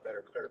get a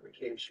better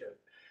clarification.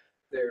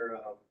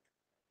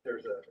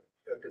 There's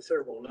a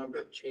considerable number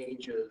of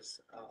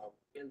changes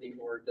in the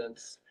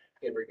ordinance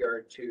in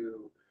regard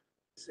to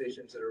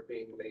decisions that are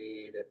being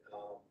made,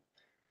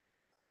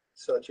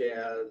 such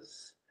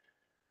as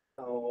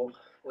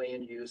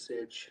land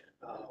usage,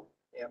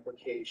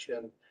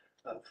 application,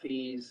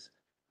 fees,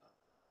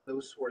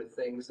 those sort of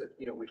things that,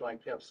 we'd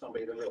like to have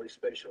somebody that really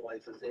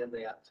specializes in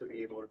that to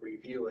be able to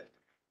review it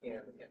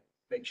and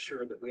make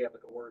sure that we have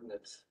an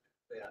ordinance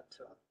that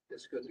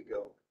is good to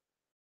go.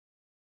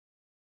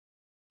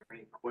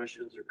 Any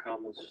questions or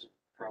comments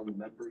from the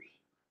members?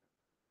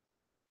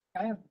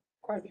 I have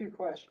quite a few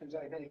questions,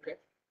 I think.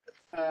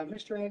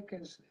 Mr.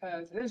 Atkins,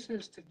 this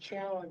is to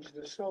challenge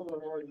the solar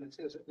ordinance,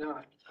 is it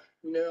not?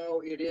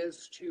 No, it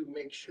is to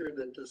make sure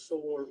that the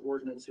solar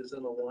ordinance is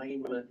in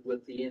alignment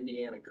with the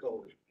Indiana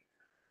code.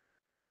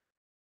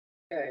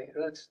 Okay,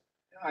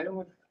 I don't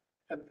want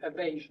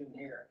evasion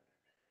here.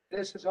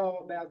 This is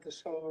all about the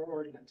solar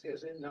ordinance,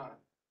 is it not?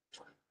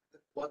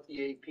 What the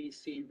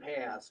APC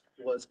passed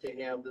was to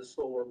have the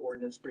solar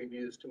ordinance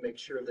reviews to make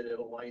sure that it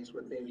aligns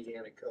with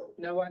Indiana code.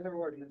 No other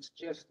ordinance,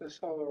 just the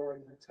solar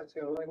ordinance. That's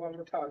the only one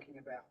we're talking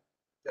about.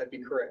 That'd be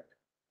correct.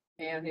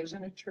 And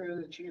isn't it true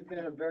that you've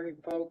been a very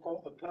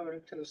vocal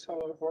opponent to the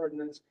solar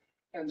ordinance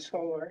and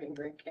solar in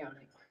Grant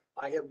County?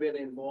 I have been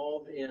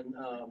involved in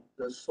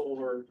the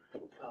solar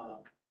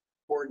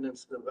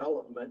ordinance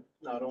development,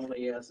 not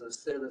only as a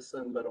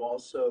citizen, but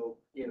also,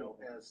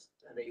 as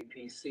an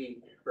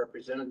APC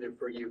representative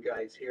for you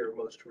guys here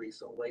most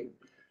recently.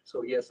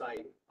 So yes,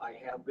 I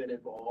have been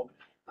involved.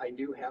 I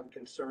do have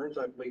concerns.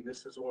 I believe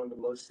this is one of the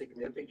most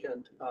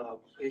significant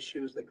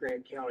issues that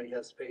Grant County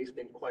has faced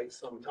in quite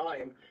some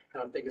time.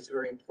 And I think it's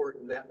very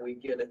important that we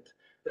get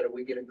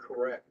it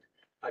correct.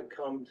 I've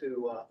come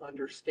to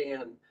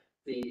understand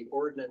the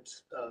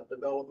ordinance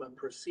development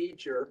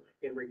procedure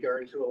in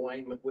regard to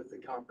alignment with the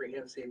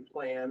comprehensive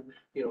plan,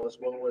 as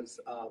well as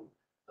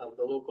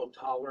the local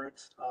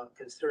tolerance,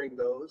 considering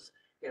those.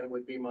 And it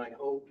would be my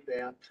hope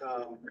that,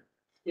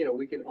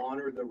 we can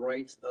honor the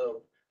rights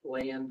of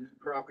land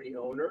property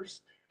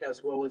owners,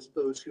 as well as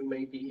those who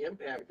may be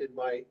impacted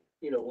by,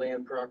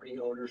 land property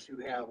owners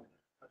who have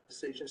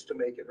decisions to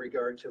make in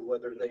regard to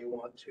whether they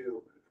want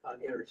to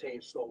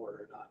entertain solar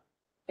or not.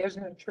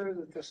 Isn't it true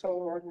that the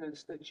solar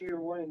ordinance that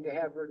you're wanting to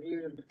have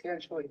reviewed and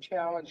potentially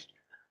challenged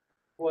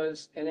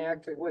was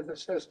enacted with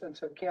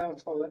assistance of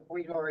counsel that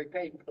we'd already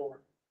paid for?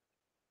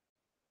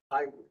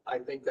 I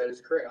think that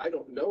is correct. I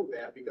don't know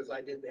that because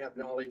I didn't have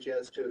knowledge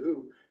as to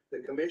who. The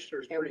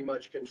commissioners pretty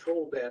much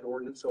controlled that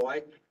ordinance, so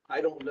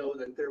I don't know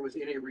that there was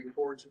any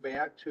reports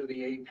back to the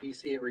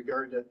APC in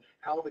regard to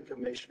how the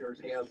commissioners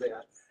have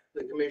that.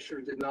 The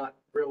commissioners did not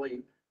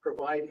really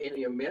provide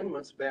any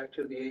amendments back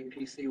to the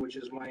APC, which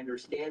is my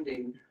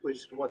understanding, which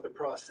is what the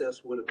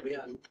process would have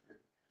been.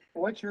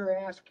 What you're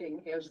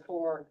asking is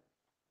for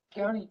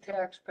county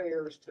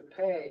taxpayers to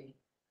pay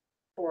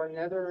for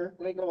another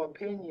legal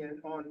opinion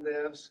on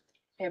this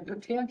and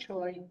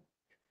potentially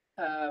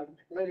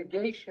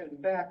litigation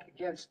back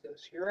against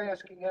us. You're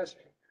asking us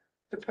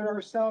to put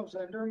ourselves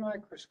under a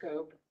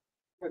microscope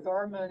with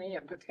our money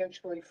and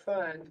potentially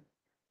fund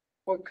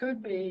what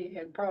could be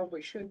and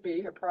probably should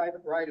be a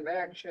private right of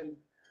action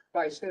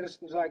by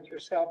citizens like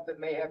yourself that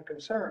may have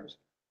concerns.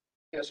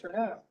 Yes or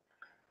no?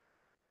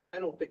 I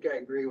don't think I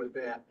agree with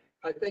that.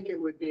 I think it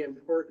would be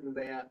important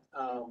that,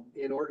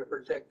 in order to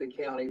protect the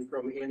county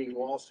from any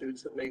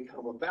lawsuits that may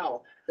come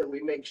about, that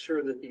we make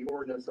sure that the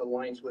ordinance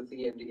aligns with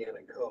the Indiana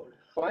code.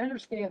 Well, I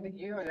understand that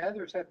you and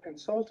others have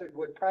consulted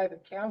with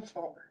private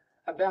counsel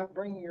about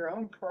bringing your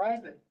own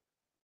private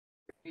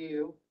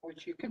view,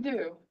 which you can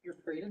do, you're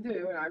free to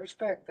do, and I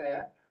respect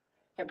that,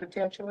 and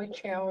potentially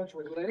challenge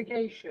with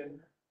litigation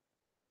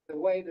the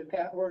way that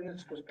that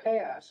ordinance was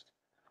passed,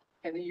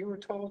 and that you were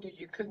told that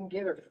you couldn't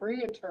get a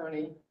free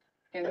attorney,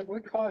 and it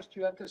would cost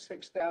you up to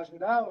 $6,000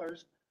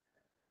 to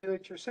do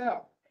it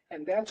yourself.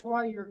 And that's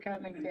why you're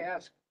coming to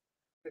ask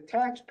the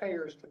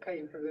taxpayers to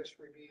pay for this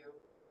review,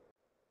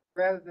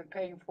 rather than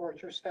paying for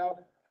it yourself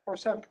or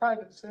some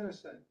private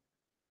citizen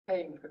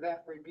paying for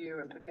that review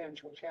and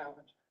potential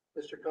challenge.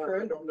 Mr.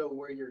 Conner, I don't know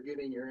where you're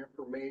getting your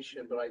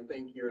information, but I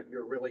think you're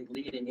really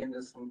leading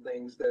into some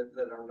things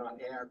that are not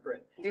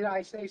accurate. Did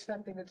I say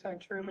something that's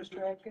untrue,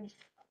 Mr. Atkins?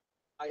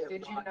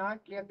 Did you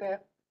not get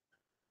that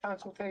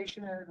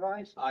consultation and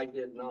advice? I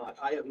did not.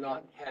 I have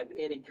not had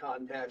any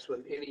contacts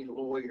with any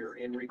lawyer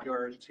in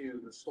regard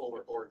to the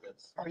solar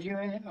ordinance. Are you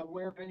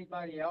aware of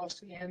anybody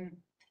else in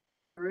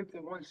the group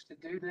that wants to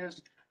do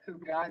this, who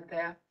got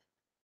that?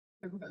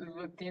 Who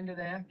looked into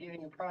that,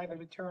 getting a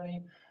private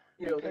attorney,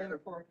 You know, paying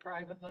for it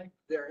privately?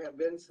 there have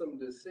been some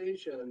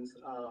decisions,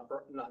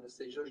 or not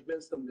decisions, there's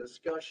been some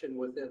discussion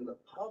within the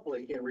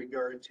public in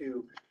regard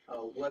to,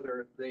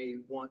 whether they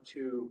want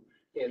to,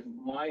 in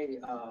my,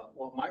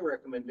 what my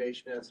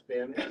recommendation has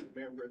been as a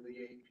member of the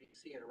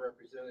APC and a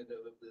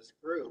representative of this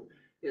group,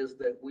 is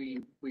that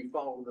we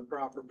follow the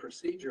proper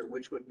procedure,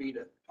 which would be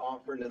to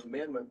offer an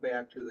amendment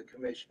back to the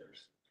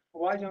commissioners.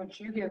 Why don't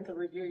you get the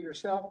review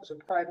yourself as a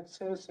private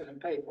citizen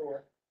and pay for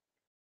it?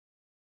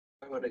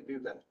 Why would I do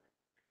that?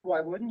 Why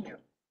wouldn't you?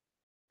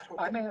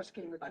 I'm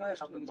asking the I don't have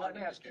the questions, money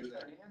I'm to asking do for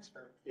that. an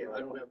answer. Yeah, I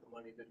don't have the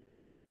money to.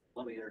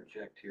 Let me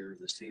interject here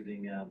this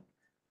evening.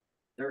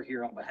 They're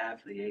here on behalf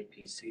of the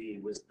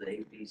APC. Was the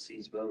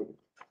APC's vote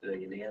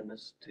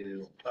unanimous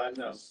to?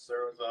 No,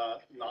 there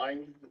was, 9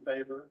 in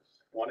favor,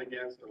 1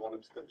 against, and 1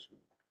 abstention.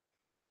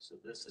 So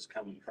this is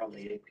coming from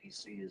the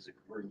APC as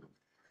a group.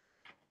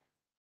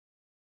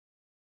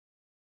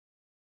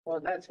 Well,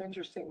 that's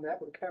interesting.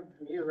 That would come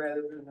from you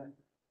rather than the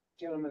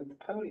gentleman at the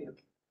podium.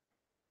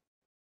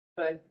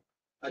 But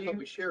I do thought you-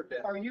 we shared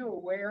that. are you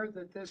aware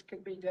that this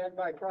could be done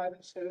by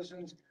private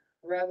citizens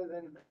rather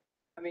than,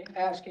 I mean,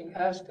 asking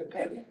us to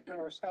pay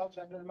ourselves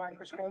under the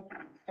microscope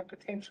and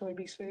potentially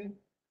be sued?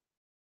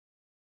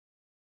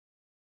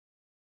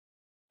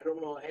 I don't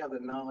know, I have the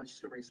knowledge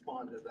to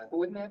respond to that.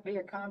 Wouldn't that be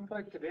a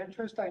conflict of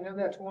interest? I know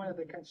that's one of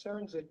the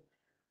concerns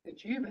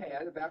that you've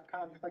had about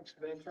conflicts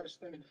of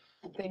interest and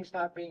things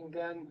not being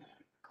done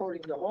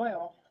according to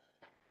oil.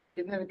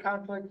 Isn't it a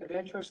conflict of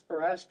interest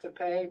for us to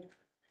pay,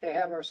 to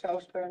have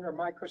ourselves put under a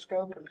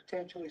microscope and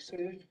potentially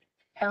sued?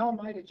 How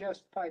am I to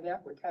justify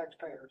that with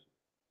taxpayers?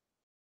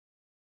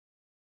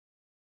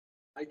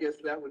 I guess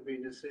that would be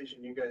a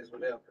decision you guys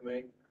would have to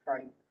make.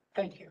 Right,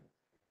 thank you.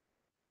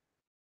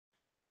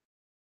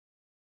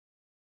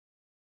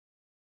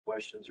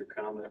 Questions or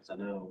comments? I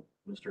know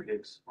Mr.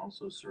 Hicks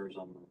also serves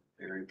on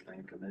the Area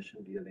Plan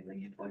Commission. Do you have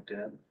anything you'd like to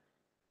add?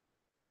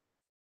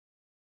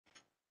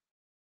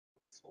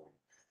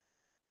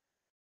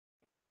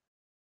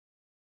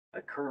 I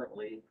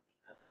currently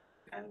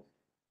have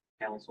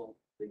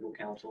legal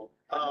counsel.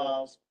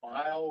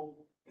 Kyle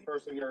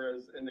Persinger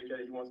has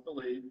indicated he wants to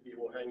leave. He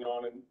will hang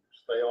on and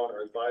stay on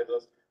or advise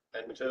us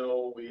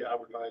until we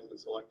advertise and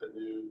select a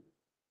new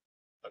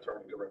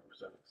attorney to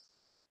represent us.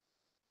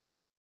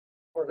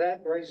 Well,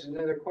 that raises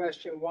another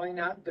question. Why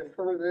not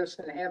defer this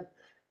and have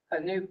a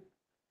new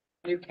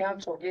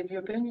council give you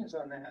opinions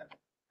on that?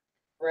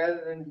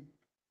 Rather than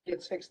get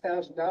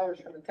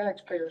 $6,000 from the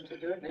taxpayers to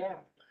do it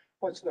now.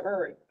 What's the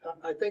hurry?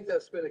 I think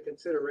that's been a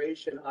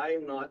consideration.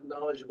 I'm not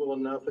knowledgeable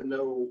enough to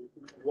know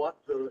what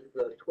the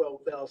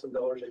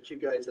 $12,000 that you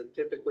guys have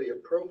typically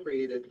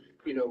appropriated,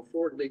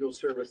 for legal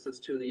services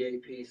to the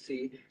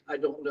APC. I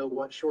don't know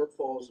what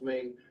shortfalls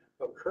may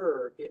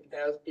occur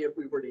if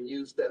we were to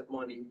use that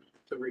money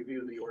to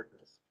review the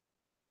ordinance.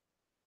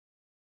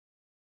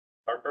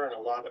 Our current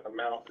allotted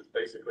amount is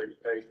basically to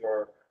pay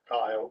for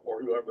Kyle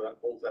or whoever that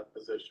holds that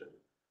position.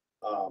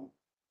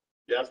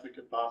 Yes, we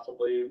could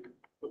possibly,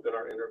 within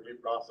our interview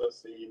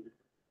process, see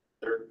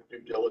their due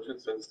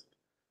diligence. Since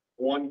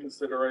one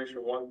consideration,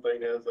 one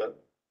thing is that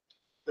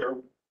there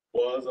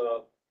was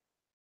a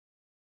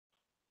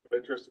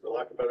interest, for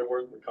lack of better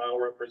words, in Kyle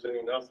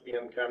representing us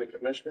and county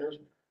commissioners.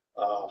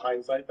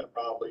 Hindsight, that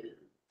probably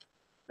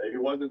maybe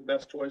wasn't the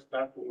best choice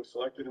back when we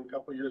selected him a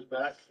couple of years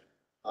back.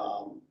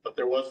 But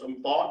there was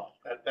some thought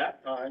at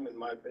that time, in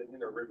my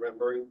opinion, or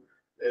remembering,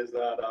 is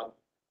that,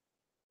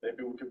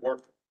 maybe we could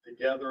work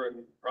together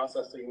in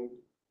processing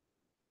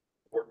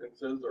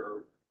ordinances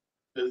or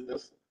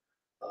business.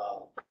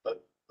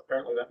 But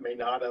apparently that may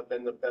not have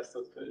been the best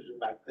decision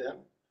back then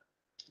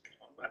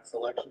on that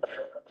selection.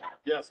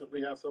 Yes, if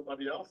we have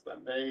somebody else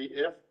that may,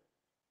 if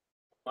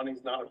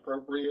money's not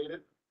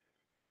appropriated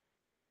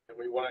and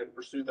we want to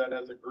pursue that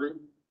as a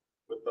group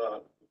with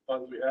the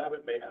funds we have,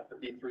 it may have to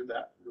be through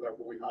that,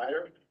 whoever we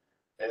hire.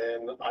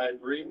 And I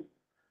agree,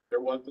 there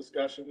was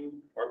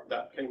discussion or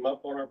that came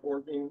up on our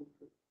board meeting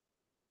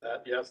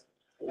that yes,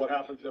 what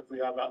happens if we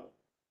have that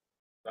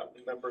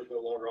member's no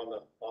longer on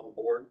the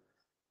board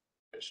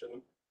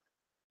commission?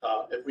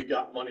 If we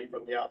got money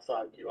from the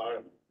outside,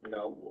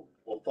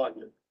 we'll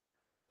fund it.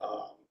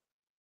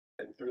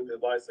 And through the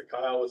advice of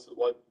Kyle, this is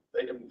what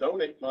they can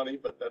donate money,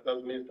 but that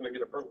doesn't mean it's gonna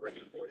get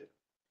appropriated for you.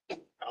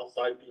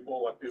 Outside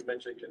people, like you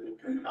mentioned,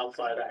 can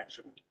outside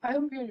action. I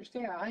hope you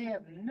understand, I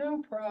have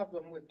no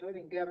problem with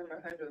putting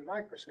government under the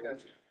microscope.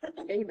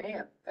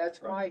 Amen.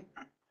 That's my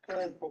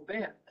political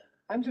bent.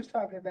 I'm just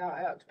talking about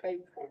how it's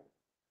paid for.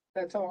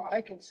 That's all.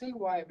 I can see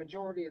why a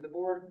majority of the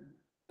board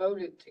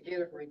voted to get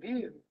it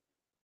reviewed.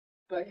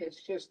 But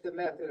it's just the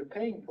method of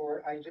paying for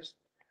it.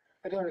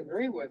 I don't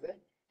agree with it.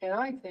 And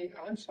I think,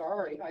 I'm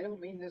sorry, I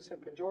don't mean this in a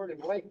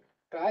pejorative way,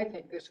 but I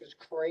think this is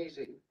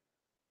crazy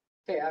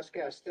to ask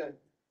us to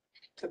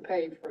to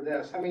pay for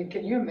this. I mean,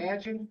 can you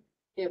imagine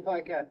if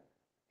like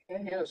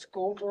in a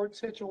school board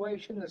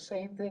situation, the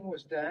same thing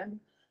was done?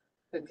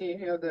 That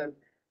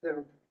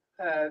the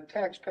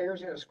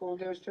taxpayers in a school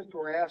district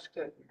were asked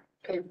to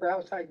pay for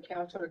outside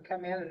counsel to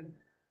come in and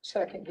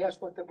second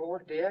guess what the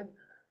board did?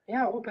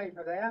 Yeah, we'll pay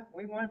for that.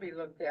 We want to be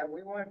looked at.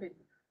 We want to be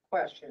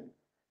questioned.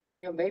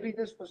 Maybe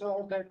this was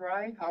all done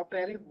right. I'll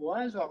bet it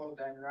was all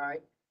done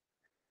right.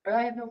 But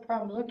I have no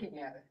problem looking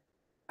at it.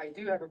 I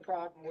do have a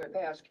problem with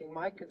asking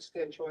my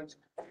constituents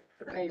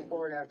to pay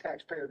for it out of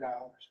taxpayer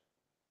dollars.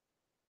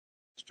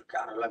 Mr.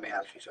 Connor, let me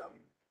ask you something.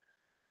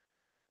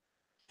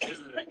 Is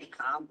it a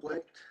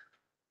conflict?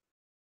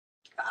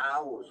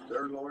 Kyle was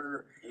their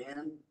lawyer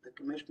and the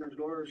commissioner's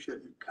lawyer.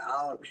 Shouldn't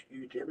Kyle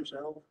excuse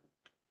himself?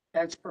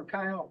 That's for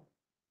Kyle.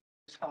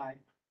 It's high.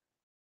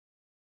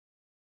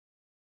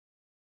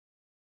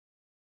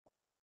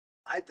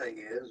 My thing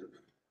is, if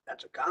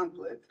that's a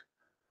conflict,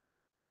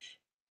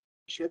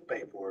 should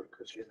pay for it,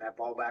 because shouldn't that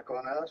fall back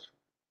on us?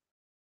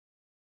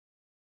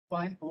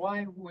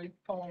 Why would it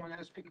fall on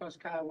us? Because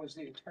Kyle was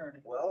the attorney.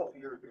 Well,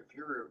 if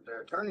you're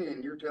the attorney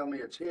and you're telling me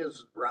it's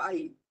his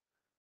right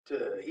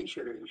he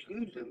should have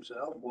excused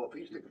himself, well, if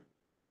he's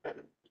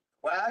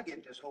well, I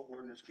get this whole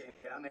ordinance came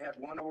down, they had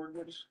one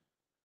ordinance,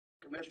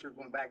 commissioners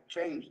went back and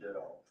changed it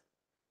all.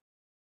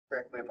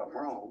 Correct me if I'm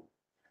wrong,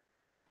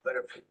 but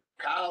if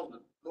Kyle's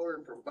the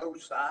lawyer for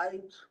both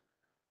sides,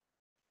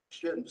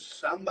 shouldn't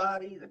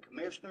somebody, the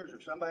commissioners or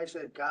somebody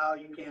said, Kyle,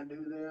 you can't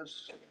do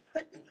this?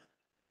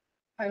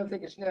 I don't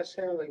think it's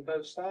necessarily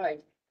both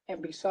sides.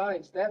 And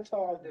besides, that's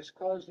all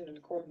disclosed in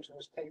accordance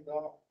with state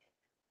law.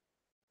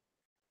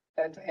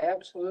 That's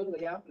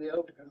absolutely out in the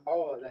open,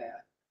 all of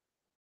that.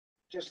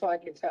 Just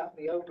like it's out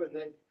in the open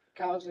that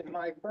Kyle's in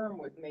my firm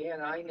with me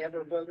and I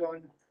never vote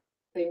on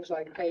things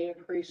like pay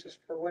increases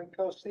for when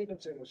Phil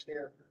Stevenson was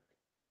here.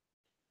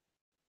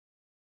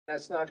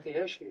 That's not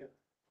the issue.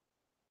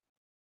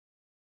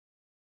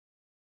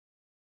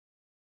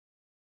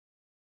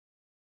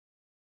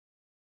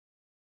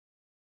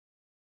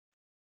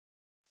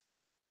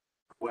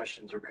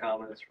 Questions or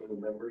comments from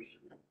the members?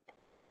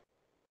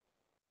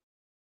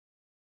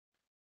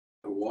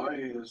 Why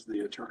is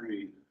the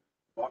attorney,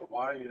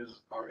 why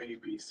is our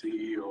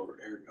APC or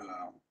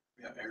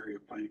Area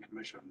Planning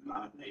Commission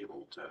not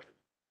able to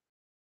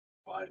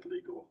provide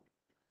legal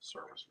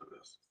service for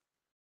this?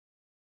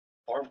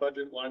 Our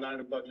budget, line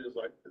item budget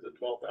is it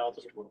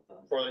 12,000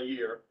 for the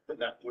year, and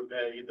that would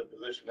pay the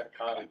position that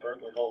Kyle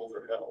currently holds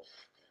or held.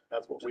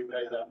 That's what we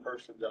pay that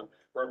person to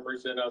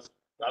represent us,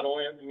 not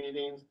only at the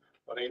meetings,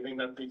 but anything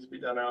that needs to be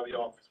done out of the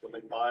office, when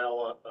they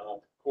file,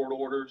 court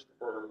orders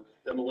for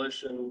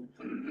demolition,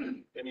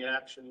 any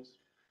actions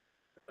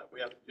that we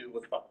have to do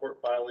with court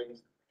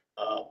filings,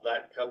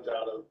 that comes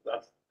out of,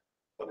 that's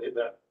when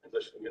that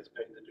position gets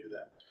paid to do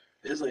that.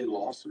 Is a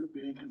lawsuit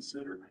being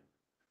considered?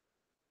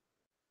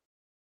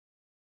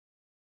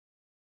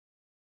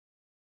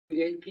 The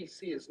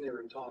APC has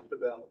never talked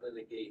about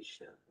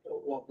litigation.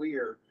 What we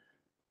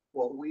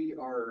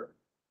are,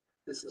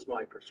 this is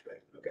my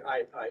perspective. Okay,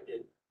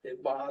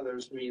 it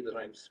bothers me that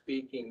I'm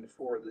speaking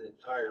for the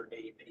entire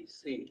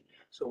APC.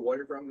 So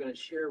whatever I'm going to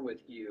share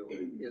with you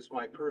is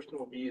my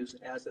personal views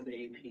as an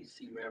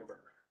APC member.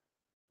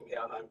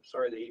 Yeah, I'm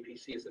sorry the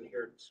APC isn't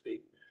here to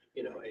speak,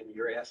 and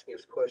you're asking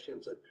us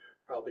questions that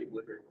probably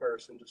would require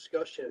some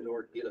discussion in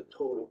order to get a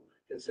total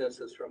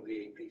consensus from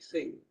the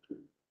APC.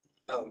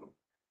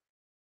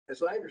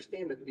 As I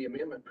understand it, the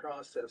amendment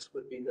process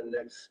would be the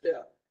next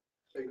step.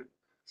 So you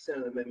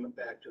send an amendment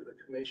back to the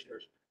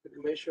commissioners. The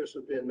commissioners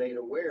have been made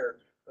aware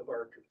of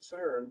our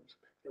concerns,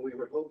 and we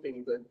were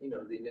hoping that,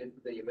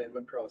 the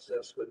amendment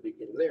process would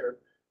begin there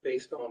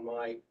based on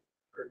my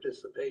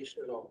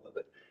participation in all of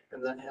it,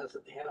 and that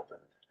hasn't happened.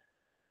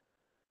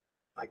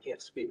 I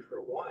can't speak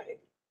for why,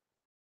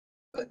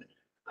 but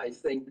I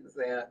think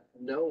that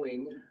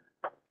knowing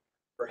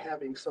or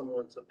having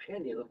someone's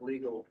opinion, a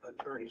legal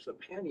attorney's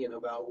opinion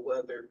about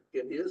whether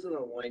it is in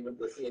alignment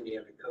with the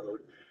Indiana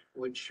Code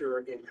would sure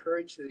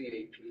encourage the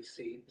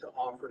APC to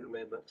offer an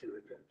amendment to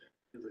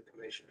the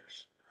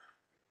commissioners.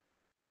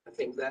 I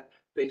think that,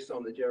 based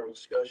on the general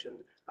discussion,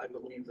 I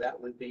believe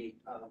that would be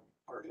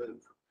our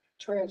move.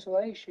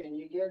 Translation,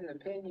 you get an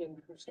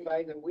opinion from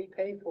somebody that we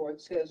pay for.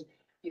 It says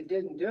you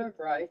didn't do it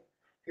right.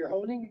 You're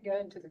holding a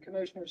gun to the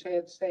commissioner's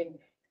head saying,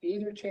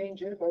 either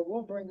change it or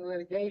we'll bring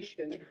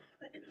litigation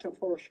to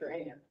force your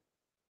hand.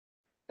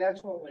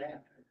 That's what would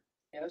happen.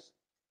 Yes?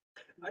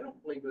 I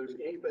don't believe there's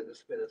anybody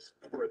that's been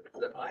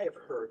that I have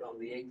heard on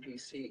the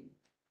APC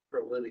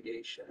for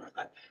litigation.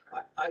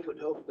 I would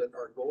hope that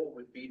our goal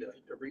would be to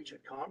reach a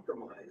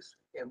compromise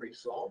and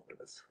resolve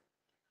this.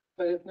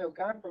 But if no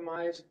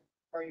compromise,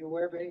 are you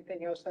aware of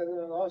anything else other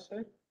than a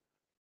lawsuit?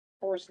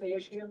 Force the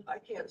issue? I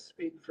can't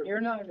speak for.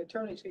 You're not an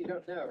attorney, so you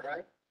don't know,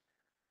 right?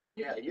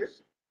 Yeah,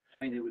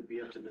 I mean, it would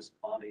be up to this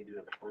body to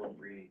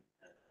appropriate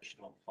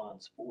additional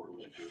funds for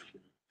litigation.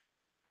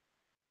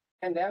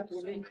 And that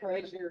would be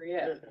crazier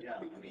yet. Yeah,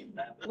 I mean,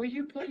 that would. Will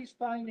you please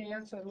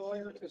finance a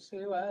lawyer to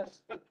sue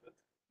us?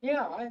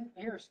 Yeah,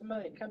 here's some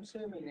money. Come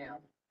sue me now.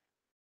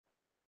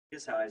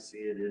 Here's how I see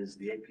it is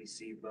the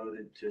APC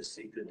voted to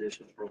seek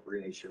additional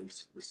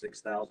appropriations, the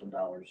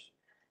 $6,000.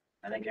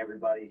 I think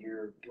everybody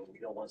here, we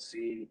don't want to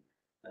see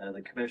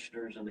the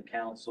commissioners and the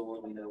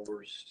council, and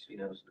we're,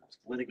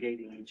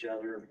 litigating each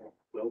other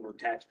over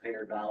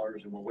taxpayer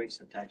dollars, and we're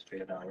wasting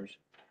taxpayer dollars.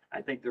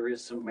 I think there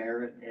is some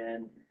merit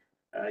in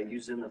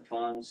using the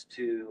funds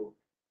to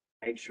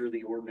make sure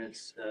the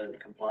ordinance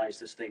complies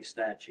to state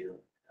statute.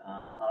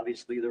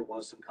 Obviously, there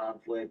was some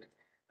conflict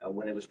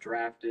when it was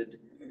drafted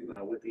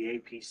with the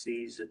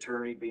APC's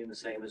attorney being the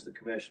same as the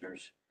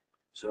commissioners.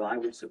 So I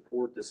would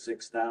support the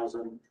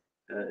 6,000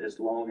 as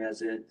long as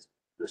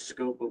the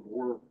scope of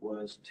work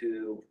was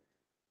to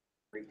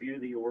review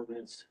the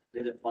ordinance.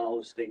 Did it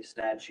follow state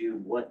statute?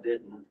 What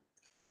didn't?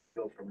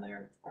 Go from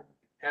there.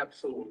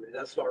 Absolutely,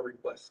 that's our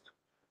request.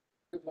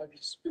 I'd like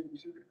to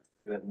speak to.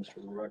 Go ahead,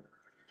 Mr. LaRock.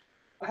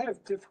 I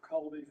have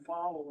difficulty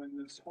following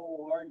this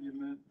whole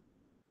argument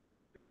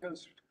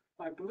because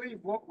I believe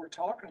what we're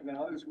talking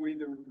about is we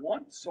either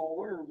want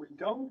solar or we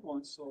don't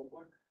want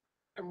solar.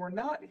 And we're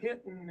not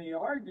hitting the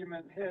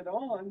argument head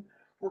on.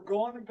 We're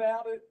going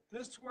about it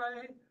this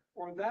way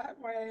or that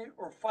way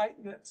or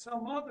fighting it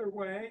some other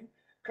way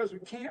because we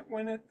can't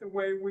win it the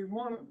way we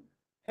want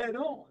to head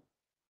on.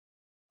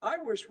 I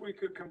wish we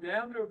could come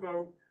down to a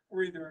vote.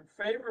 We're either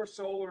in favor of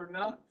solar or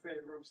not in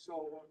favor of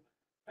solar.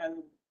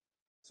 And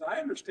as I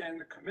understand,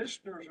 the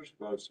commissioners are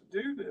supposed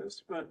to do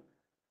this, but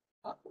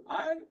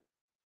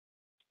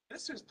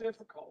this is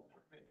difficult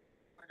for me.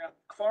 I got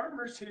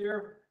farmers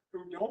here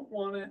who don't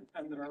want it,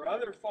 and there are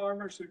other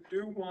farmers who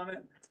do want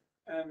it.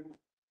 And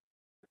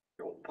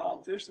the old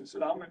politician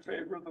said, I'm in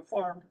favor of the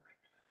farmer.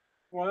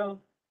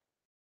 Well,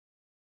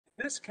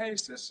 in this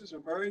case, this is a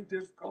very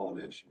difficult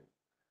issue.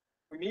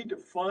 We need to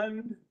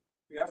fund,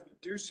 we have to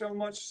do so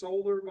much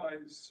solar by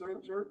a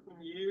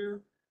certain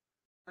year.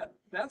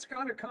 That's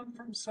got to come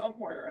from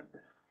somewhere.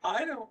 And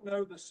I don't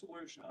know the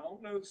solution. I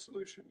don't know the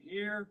solution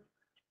here.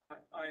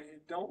 I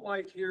don't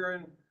like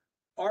hearing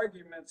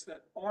arguments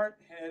that aren't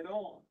head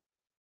on.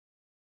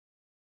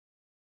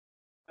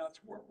 That's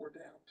what we're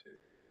down to.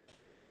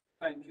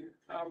 Thank you.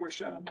 I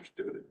wish I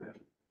understood it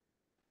better.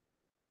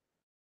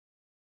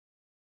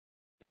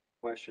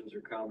 Questions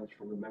or comments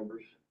from the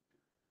members?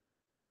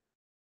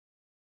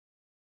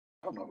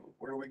 I don't know,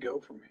 where do we go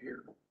from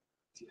here?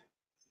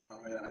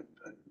 I mean,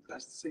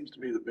 that seems to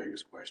be the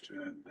biggest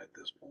question at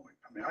this point.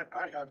 I mean,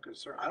 I have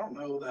concern. I don't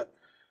know that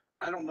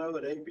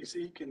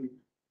APC can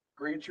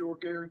grant you a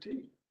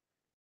guarantee.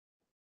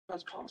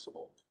 That's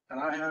possible. And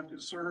I have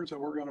concerns that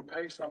we're gonna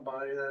pay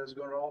somebody that is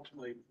gonna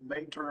ultimately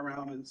may turn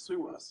around and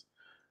sue us.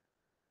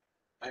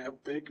 I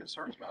have big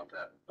concerns about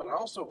that, but I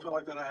also feel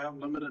like that I have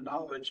limited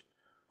knowledge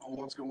on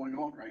what's going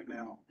on right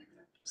now.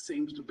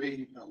 Seems to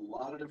be a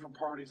lot of different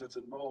parties that's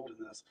involved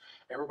in this.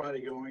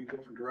 Everybody going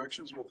different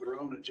directions with their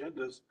own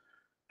agendas.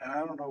 And I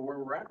don't know where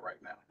we're at right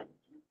now.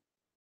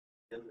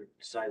 The other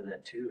side of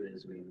that too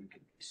is we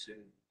could be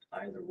sued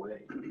either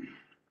way. I mean,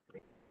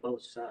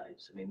 both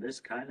sides. I mean, this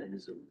kind of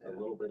is a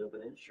little bit of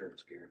an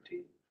insurance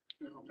guarantee.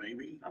 You know,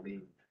 maybe. I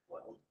mean,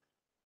 well,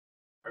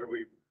 I don't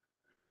know.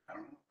 I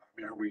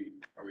mean, are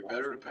we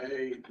better to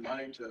pay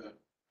money to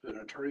an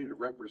attorney to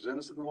represent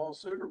us in the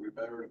lawsuit, or are we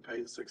better to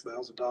pay the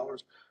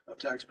 $6,000 of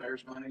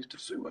taxpayers' money to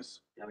sue us?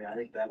 I mean, I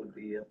think that would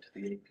be up to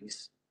the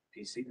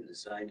APC to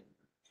decide.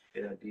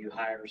 Do you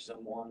hire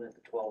someone at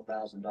the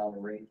 $12,000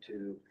 rate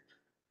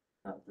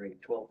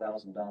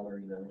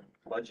 $12,000,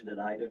 budgeted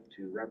item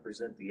to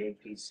represent the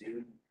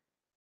APC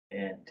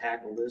and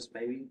tackle this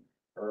maybe?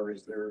 Or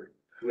is there,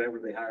 whoever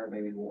they hire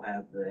maybe won't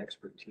have the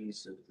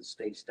expertise of the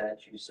state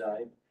statute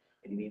side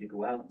and you need to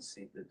go out and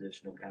seek the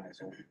additional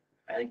counsel?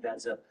 I think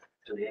that's up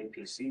to the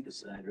APC to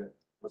decide.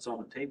 What's on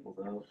the table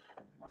though.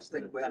 I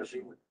think we ought to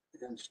be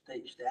within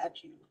state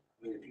statute.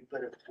 I mean, if you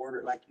put it, word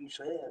it like you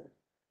said.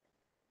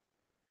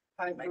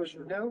 There's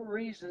no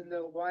reason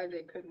though why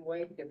they couldn't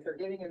wait. If they're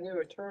getting a new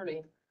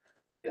attorney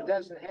that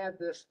doesn't have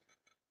this,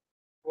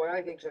 what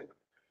I think is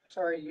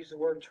sorry to use the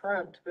word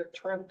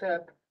trumped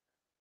up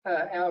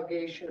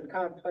allegation of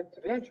conflict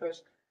of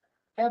interest,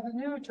 have the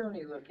new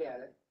attorney look at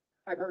it.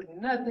 I've heard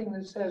nothing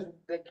that says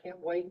they can't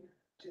wait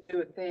to do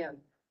it then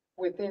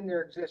within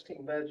their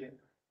existing budget.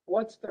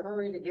 What's the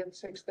hurry to get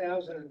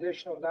 $6,000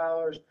 additional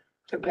dollars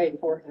to pay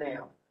for it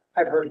now?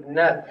 I've heard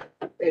nothing.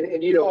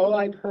 And you know, all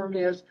I've heard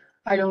is,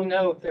 I don't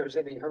know if there's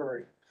any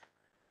hurry.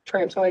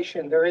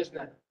 Translation, there is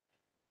none.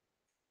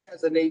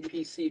 As an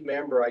APC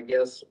member, I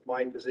guess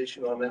my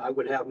position on that, I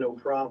would have no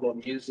problem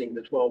using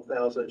the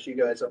 12,000 you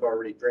guys have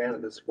already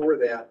granted us for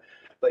that.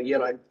 But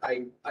yet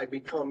I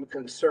become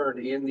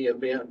concerned in the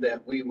event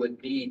that we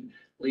would need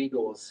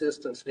legal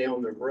assistance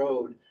down the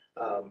road.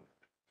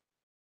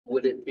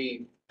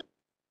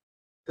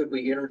 Could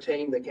we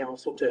entertain the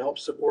council to help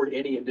support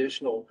any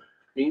additional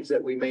needs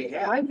that we may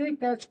have? I think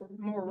that's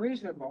more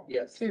reasonable.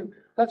 Yes.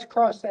 Let's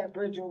cross that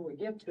bridge when we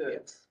get to it.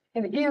 Yes.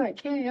 And again, I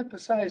can't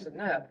emphasize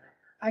enough,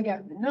 I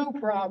got no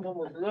problem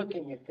with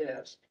looking at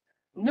this.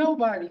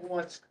 Nobody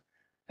wants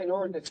an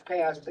ordinance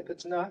passed if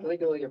it's not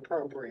legally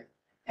appropriate.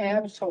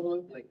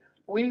 Absolutely.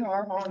 We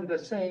are on the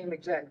same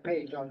exact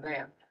page on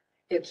that.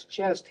 It's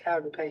just how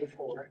to pay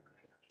for it.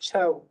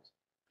 So,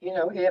 you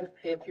know,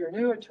 if your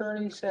new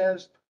attorney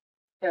says,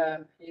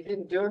 you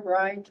didn't do it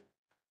right,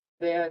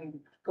 then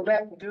go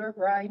back and do it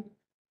right.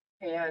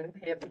 And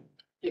if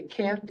you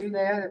can't do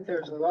that, if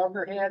there's a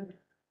loggerhead,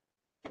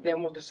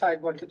 then we'll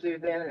decide what to do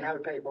then and how to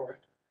pay for it.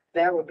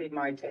 That would be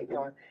my take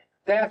on it.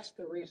 That's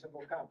the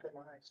reasonable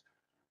compromise.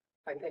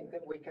 I think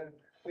that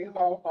we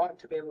all ought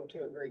to be able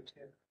to agree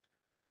to.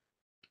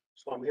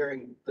 So I'm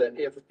hearing that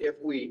if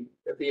the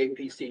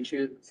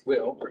APC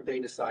will, or they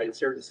decide it's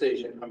their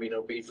decision, I mean,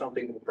 it'll be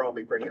something we'll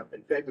probably bring up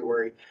in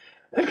February.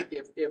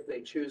 If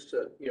they choose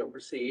to,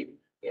 proceed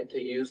and to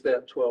use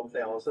that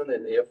 12,000,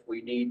 and if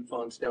we need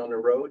funds down the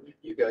road,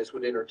 you guys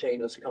would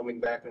entertain us coming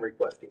back and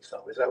requesting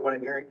some. Is that what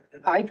I'm hearing?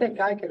 I think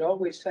I could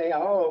always say,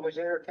 I'll always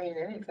entertain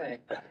anything.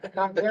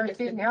 Not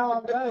guaranteeing how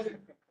I'll vote,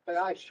 but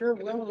I sure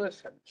will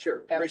listen.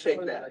 Sure, appreciate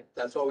Absolutely. that.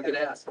 That's all we could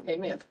ask.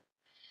 Amen.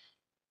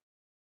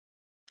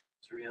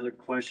 Is there any other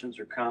questions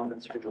or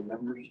comments from the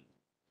members?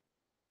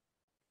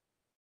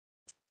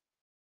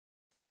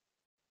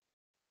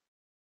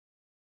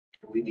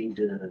 Do we need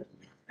to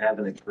have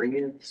an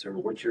agreement, or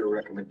what's your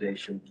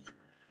recommendation?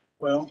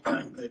 Well,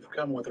 they've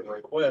come with a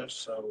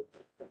request, so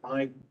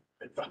my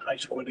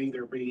advice would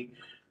either be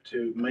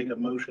to make a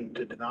motion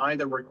to deny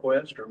the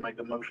request or make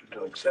a motion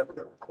to accept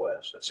the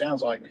request. It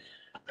sounds like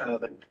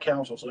the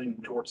council's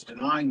leaning towards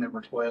denying the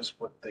request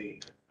with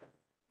the,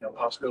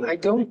 possibility. I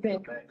don't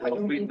think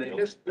you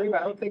disagree,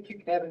 but I don't think you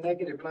can have a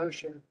negative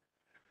motion.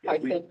 I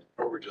think,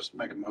 Or we just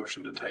make a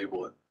motion to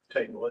table it.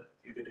 Table it,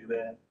 you could do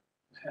that.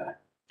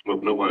 Well,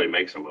 if nobody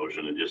makes a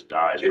motion, it just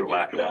dies for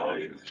lack of a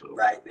motion, so.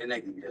 Right, then they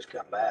can just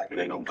come back.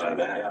 They don't come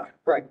back.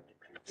 right.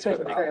 So,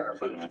 They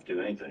don't have to do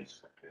anything.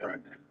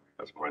 Right.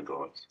 That's my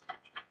thoughts.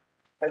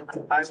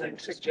 I would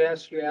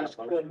suggest you ask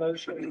for a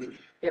motion,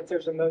 if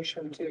there's a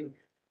motion to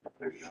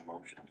There's no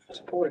motion.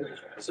 support it.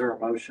 Is there a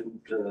motion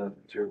to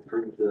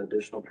approve the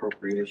additional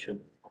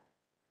appropriation?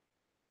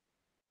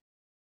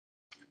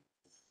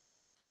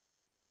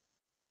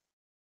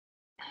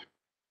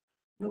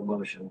 No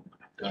motion.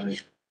 Done.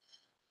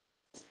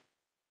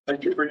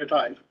 Thank you for your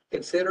time.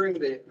 Considering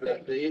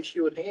the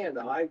issue at hand,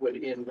 I would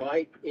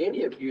invite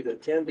any of you to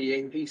attend the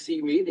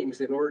APC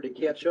meetings in order to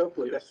catch up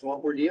with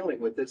what we're dealing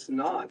with. It's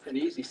not an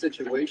easy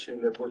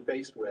situation that we're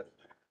faced with.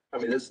 I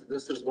mean, this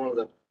is one of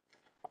the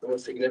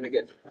most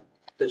significant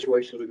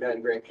situations we've had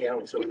in Grant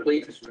County, so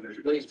please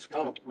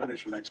come.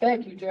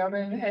 Thank you,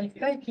 gentlemen, and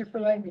thank you for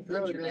letting me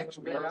grill you a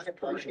little bit. I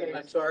appreciate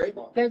I'm it. sorry,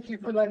 Thank you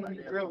for letting me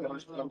grill you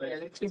a little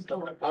bit. It's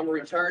important. I'm a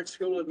retired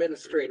school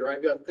administrator.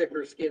 I've got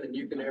thicker skin than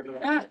you can ever.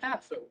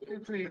 So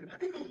Good for you.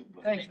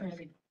 Thanks,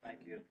 Randy. Thank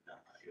you.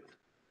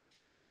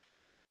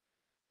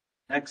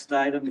 Next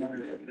item, under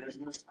new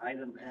business,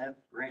 item F,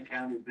 Grant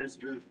County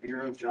Visitors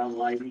Bureau, John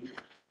Lighty,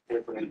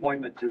 with an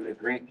appointment to the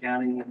Grant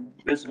County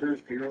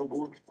Visitors Bureau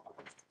Board.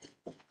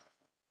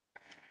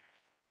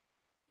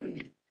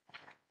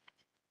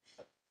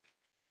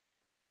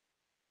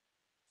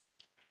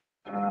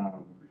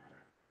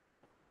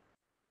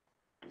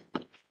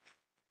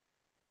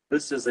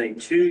 This is a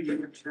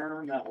 2-year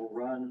term that will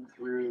run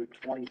through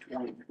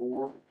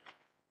 2024.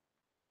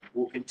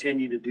 We'll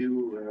continue to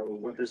do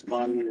what this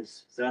body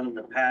has done in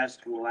the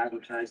past. We'll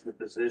advertise the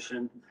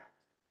position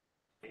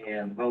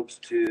and hopes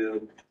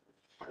to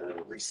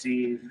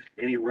receive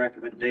any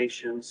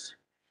recommendations,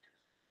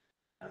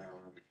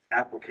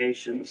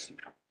 applications.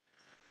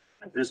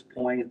 At this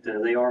point,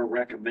 they are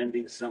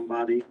recommending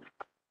somebody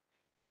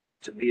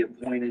to be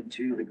appointed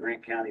to the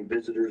Grant County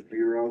Visitors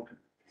Bureau.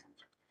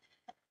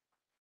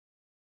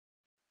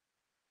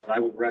 I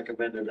would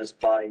recommend to this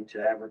body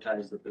to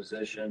advertise the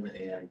position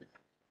and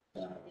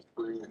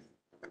approve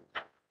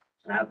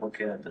an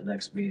applicant at the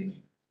next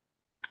meeting.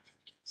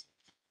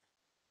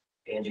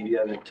 Angie, do you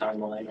have a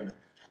timeline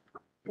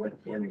or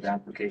when the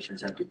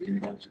applications have to be in?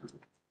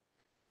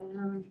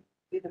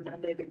 Be the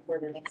Monday before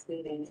the next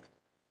meeting.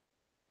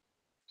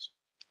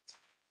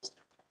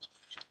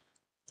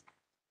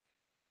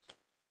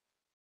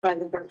 By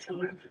the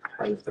 13th.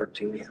 By the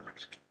 13th.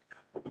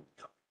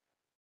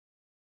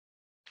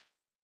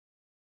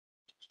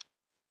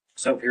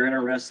 So if you're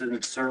interested in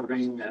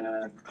serving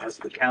as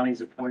the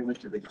county's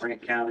appointment to the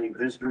Grant County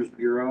Visitors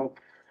Bureau,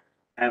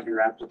 have your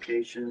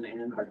application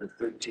in by the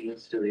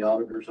 13th to the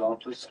auditor's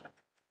office.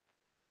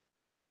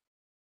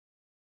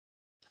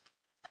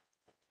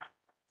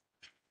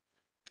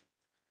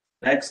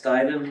 Next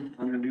item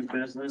under new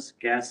business,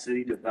 Gas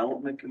City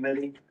Development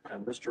Committee,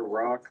 Mr.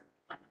 Rock.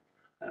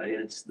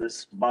 It's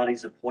this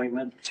body's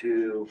appointment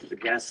to the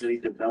Gas City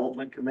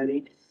Development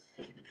Committee.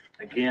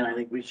 Again, I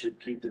think we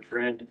should keep the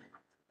trend.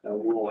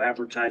 We'll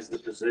advertise the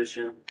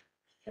position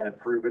and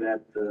approve it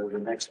at the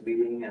next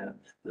meeting.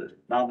 The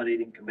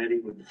nominating committee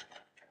would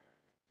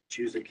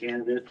choose a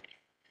candidate.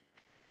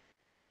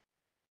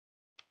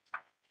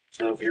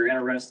 So if you're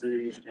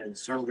interested in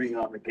serving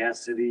on the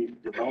Gas City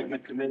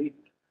Development Committee,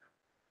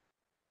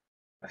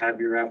 have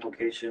your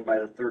application by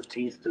the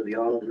 13th to the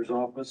auditor's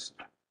office.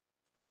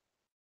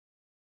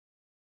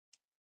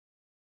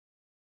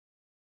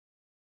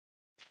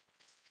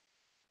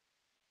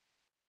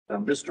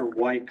 Mr.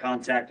 White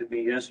contacted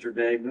me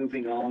yesterday,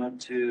 moving on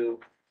to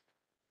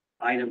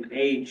item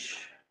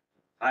H,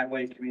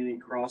 Highway Community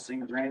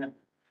Crossing Grant.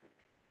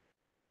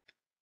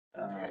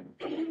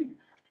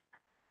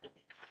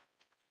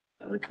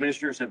 The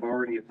commissioners have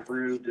already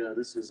approved,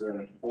 this is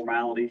a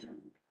formality.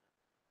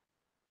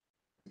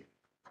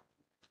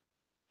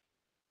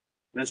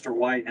 Mr.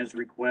 White has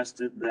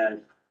requested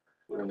that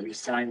we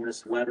sign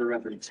this letter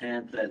of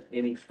intent, that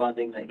any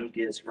funding that he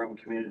gets from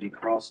Community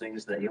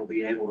Crossings, that he'll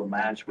be able to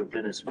match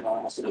within his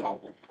funds. So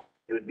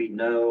it would be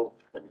no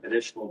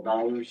additional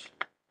dollars.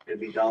 It'd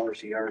be dollars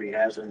he already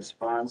has in his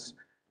funds,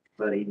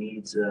 but he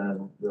needs,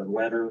 the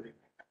letter,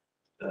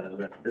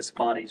 that this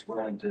body's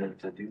willing to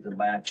do the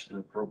match, the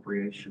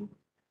appropriation.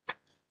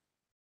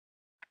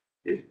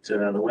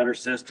 The letter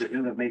says, to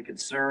whom it may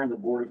concern, the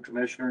Board of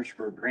Commissioners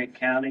for Grant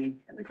County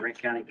and the Grant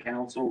County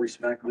Council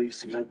respectfully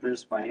submit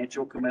this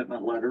financial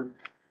commitment letter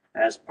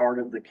as part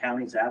of the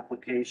county's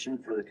application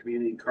for the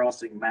Community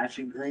Crossing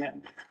Matching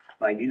Grant.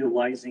 By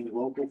utilizing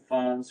local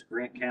funds,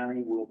 Grant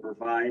County will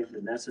provide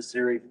the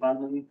necessary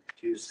funding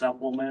to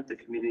supplement the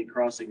Community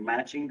Crossing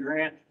Matching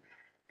Grant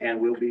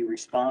and will be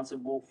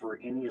responsible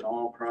for any and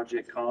all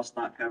project costs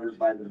not covered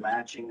by the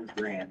matching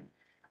grant.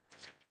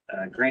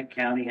 Grant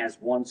County has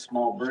one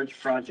small bridge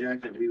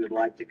project that we would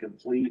like to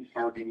complete,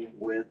 partnering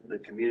with the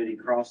Community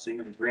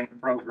Crossing Grant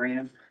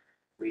Program.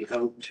 We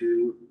hope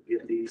to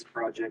get these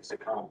projects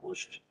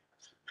accomplished.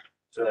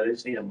 So I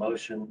just need a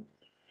motion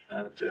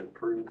to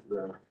approve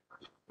the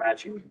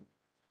matching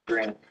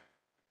grant.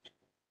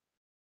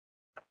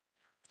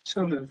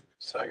 So moved.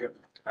 Second.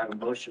 I have a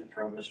motion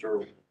from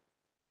Mr.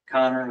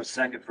 Connor and a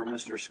second from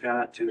Mr.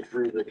 Scott to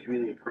approve the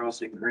Community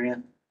Crossing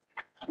Grant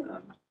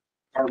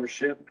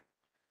partnership.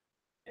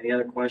 Any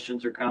other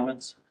questions or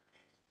comments?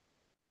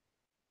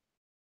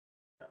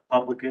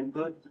 Public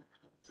input?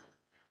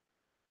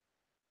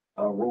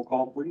 Roll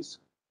call, please.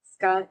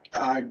 Scott,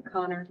 Aye.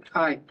 Connor,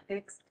 Aye.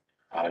 Hicks,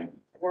 Aye.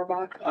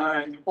 Rohrbach,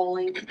 Aye.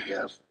 Poling,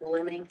 Yes.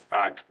 Lemming,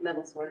 Aye.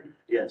 Middlesworth.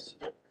 Yes.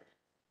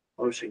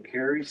 Motion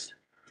carries.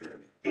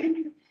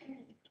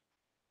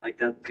 Like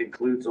that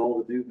concludes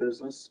all the new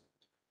business.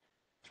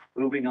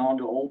 Moving on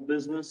to old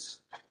business.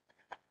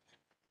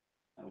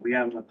 We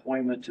have an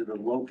appointment to the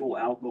local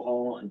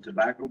alcohol and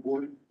tobacco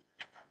board.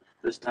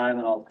 This time,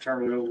 and I'll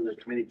turn it over to the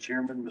committee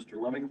chairman,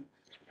 Mr. Lemming.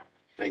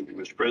 Thank you,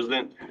 Mr.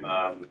 President.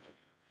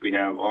 We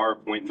have our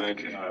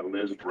appointment,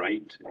 Liz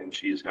Wright, and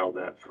she's held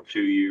that for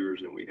 2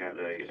 years, and we had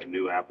a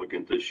new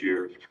applicant this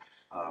year,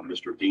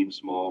 Mr. Dean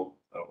Small.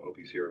 I don't know if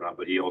he's here or not,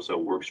 but he also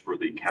works for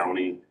the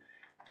county.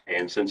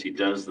 And since he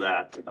does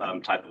that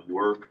type of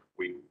work,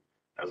 we,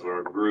 as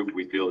our group,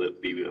 we feel that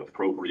it'd be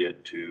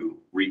appropriate to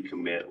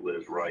recommit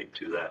Liz Wright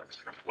to that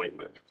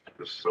appointment,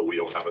 just so we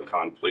don't have a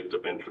conflict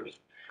of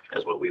interest,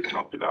 as what we've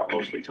talked about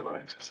mostly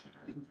tonight. So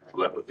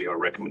that would be our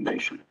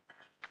recommendation.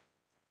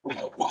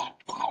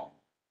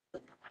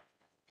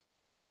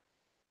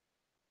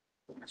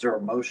 Is there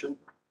a motion?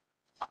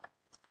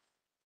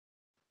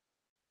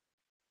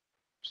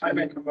 I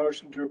make a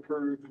motion to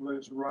approve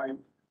Liz Wright.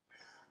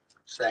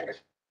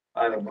 Second.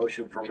 I have a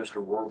motion from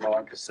Mr.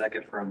 Rohrbach, a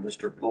second from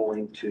Mr.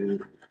 Poling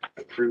to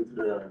approve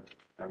the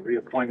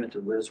reappointment to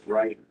Liz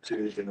Wright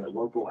to the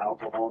local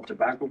alcohol and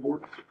tobacco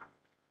board.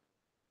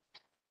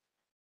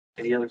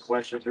 Any other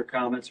questions or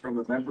comments from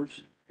the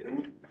members?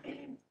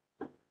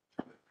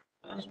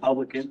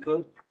 Public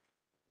input?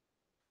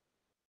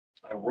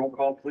 Roll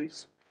call,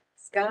 please.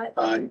 Scott,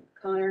 Aye.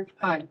 Connor,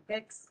 Aye.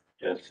 Hicks,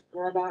 Yes.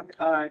 Rohrbach,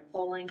 Aye.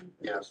 Poling,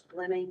 Yes.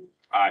 Lemming,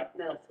 Aye.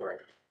 Middlesworth.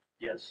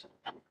 Yes.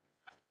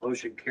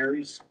 Motion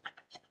carries.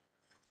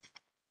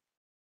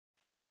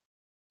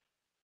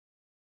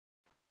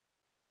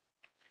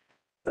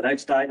 The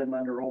next item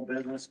under old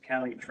business,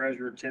 County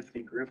Treasurer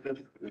Tiffany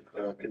Griffith,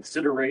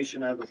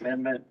 consideration of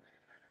amendment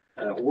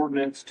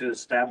ordinance to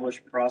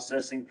establish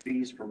processing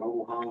fees for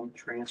mobile home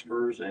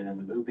transfers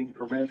and moving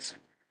permits.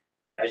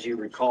 As you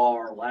recall,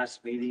 our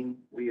last meeting,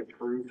 we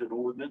approved an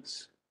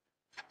ordinance.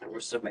 There were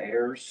some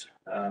errors,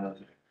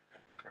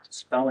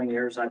 spelling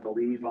errors, I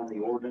believe, on the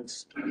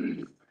ordinance.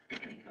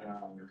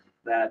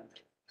 That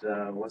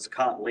was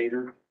caught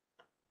later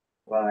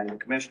by the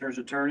commissioner's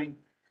attorney.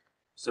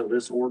 So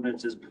this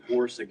ordinance is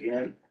before us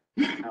again.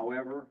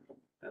 However,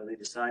 they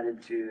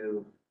decided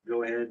to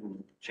go ahead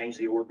and change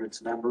the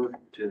ordinance number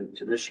to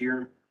this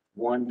year,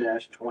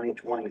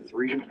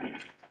 1-2023.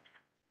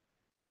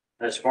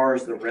 As far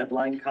as the red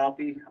line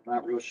copy, I'm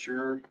not real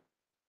sure.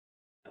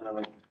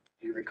 Do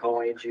you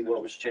recall, Angie,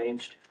 what was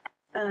changed?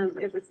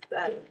 It was,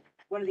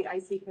 one of the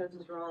IC codes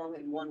was wrong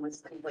and one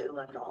was completely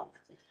left off.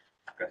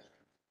 Okay.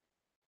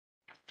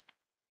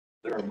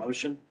 Is there a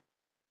motion?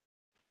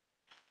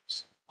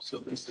 So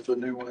this is the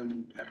new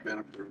one and been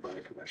approved by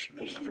the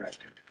commissioners. Correct.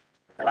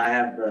 And I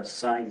have the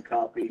signed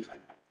copy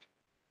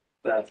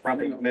from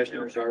the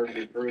commissioners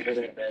already approved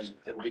it, and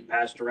it'll be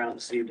passed around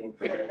this evening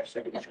for their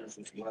signatures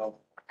as well.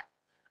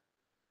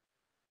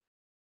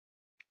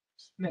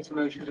 Make a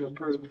motion to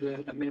approve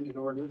the amended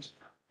ordinance.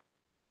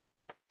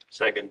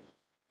 Second.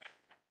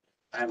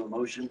 I have a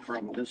motion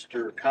from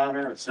Mr.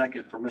 Connor, a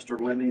second from Mr.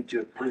 Lemmy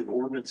to approve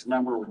ordinance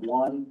number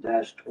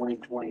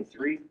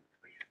 1-2023.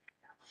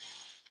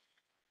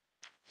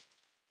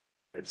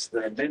 It's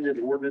the amended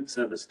ordinance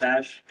of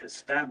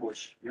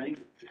establishment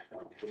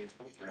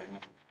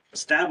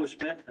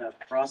of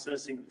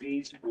processing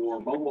fees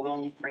for mobile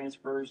home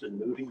transfers and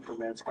moving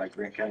permits by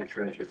Grant County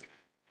Treasurer.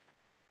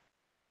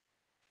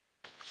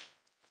 Are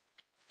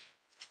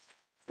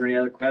there any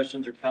other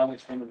questions or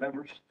comments from the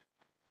members?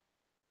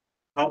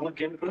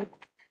 Public input?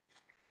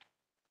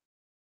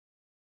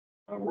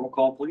 Roll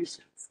call, please.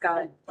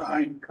 Scott.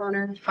 Aye.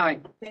 Connor. Aye.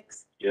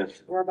 Hicks.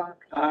 Yes. Rohrbach.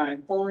 Aye.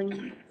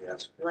 Poling.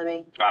 Yes.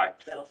 Lemming. Aye.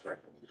 Middleton.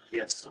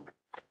 Yes.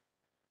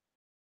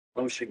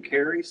 Motion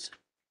carries.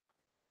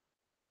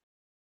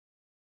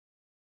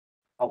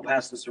 I'll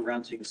pass this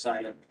around so you can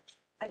sign it.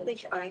 I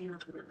think I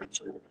have.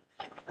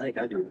 I think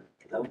I do.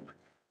 No?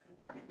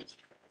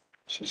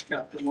 She's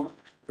got the one.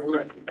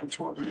 Right, which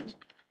one? I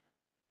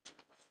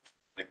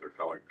think they're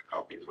colored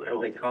copies.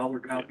 Are they color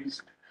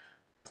copies?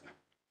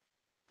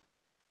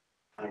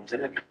 I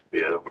did.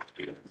 Yeah.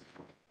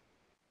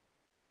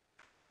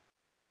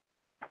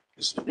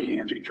 This is the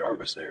Angie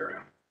Jarvis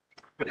area.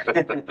 All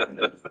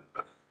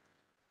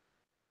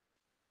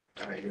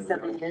right, here we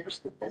 7 go.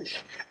 years.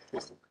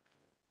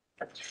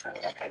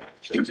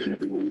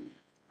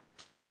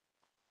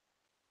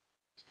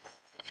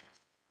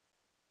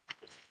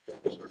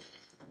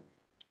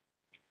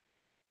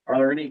 Are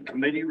there any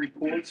committee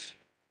reports?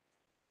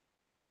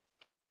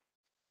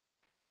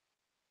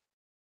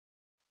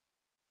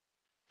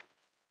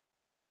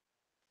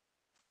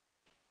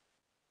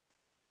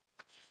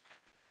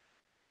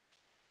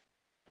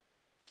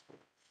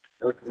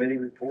 No committee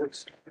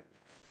reports?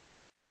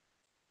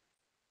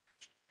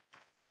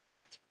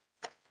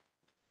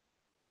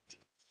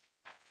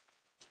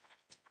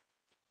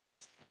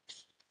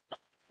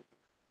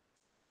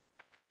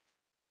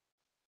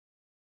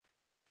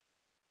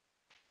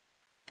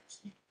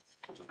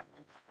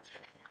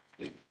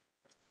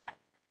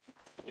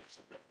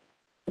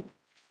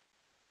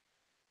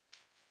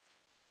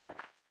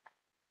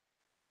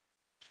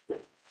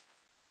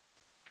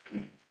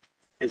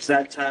 It's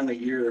that time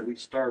of year that we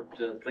start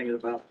thinking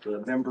about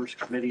the members'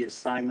 committee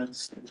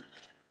assignments.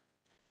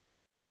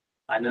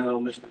 I know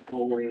Mr.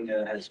 Poling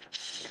has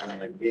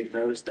gave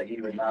notice that he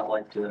would not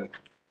like to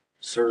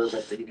serve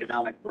at the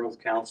Economic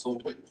Growth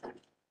Council.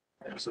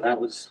 And so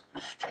that was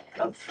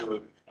up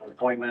for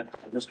appointment.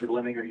 Mr.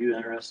 Lemming, are you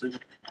interested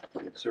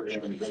in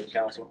serving on the Growth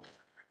Council?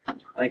 I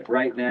think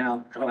right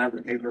now, I don't have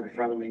the paper in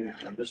front of me.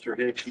 Mr.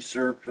 Hicks, you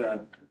served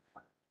on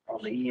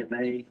the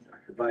EMA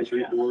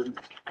Advisory Board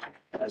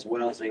as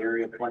well as the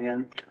area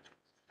plan.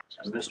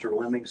 And Mr.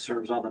 Lemming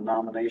serves on the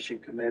nomination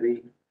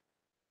committee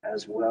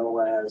as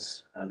well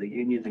as the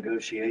union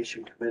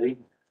negotiation committee.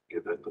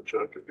 Give that to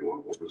Chuck if you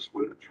want, we'll just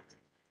switch.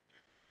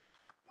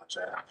 What's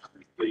that?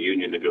 The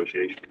union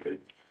negotiation committee.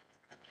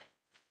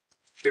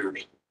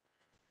 Cheers.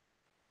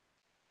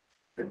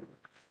 And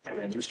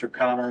then Mr.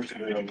 Connors,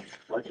 the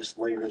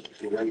legislative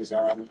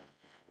liaison,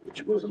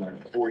 which was a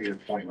 4-year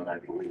appointment, I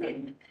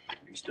believe.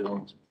 You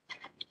still?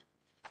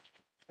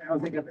 I don't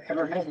think I've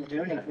ever had to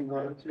do anything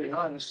on it, to be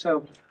honest,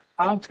 so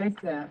I'll take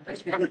that.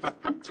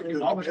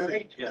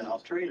 Yeah, I'll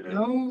trade it.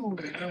 No,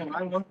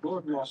 I want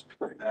boardwalk.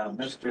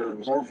 Mr.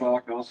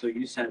 Rohrbach, also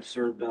you have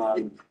served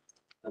on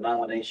the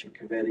nomination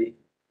committee.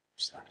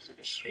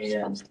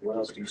 And what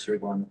else do you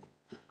serve on?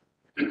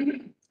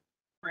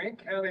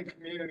 Grant County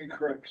Community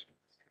Corrections.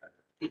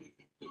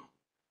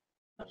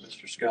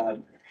 Mr. Scott,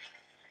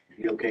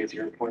 you okay with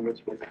your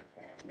appointments with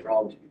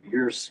Rob?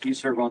 You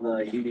serve on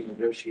the union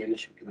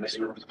negotiation I committee.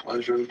 serve with the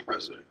pleasure of the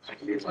president.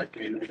 If he'd like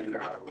me to be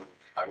there,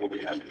 I will be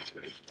happy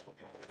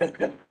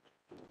to.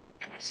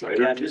 So,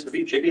 yeah, just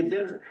be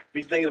dinner.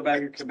 Be thinking about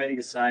your committee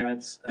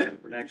assignments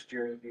for next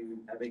year. If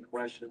you have any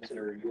questions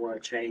or you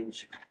want to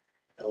change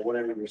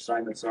whatever your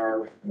assignments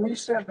are, We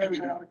sent those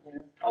out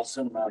again. I'll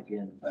send them out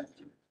again.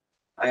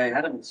 I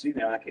haven't seen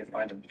them. I can't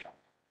find them.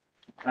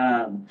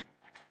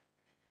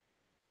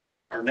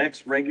 Our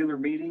next regular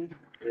meeting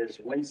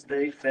is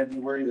Wednesday,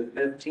 February the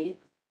 15th.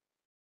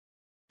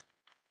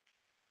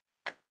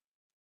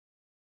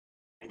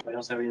 Anybody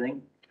else have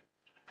anything?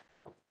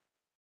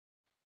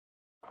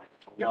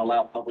 Y'all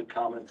allow public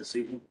comment this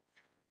evening?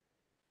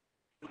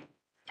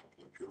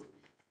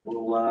 We'll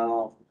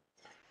allow,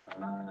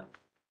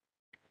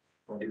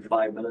 we'll do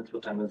 5 minutes.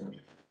 What time is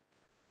it?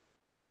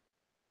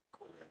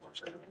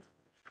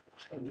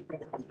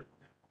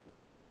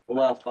 We'll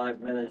allow 5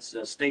 minutes.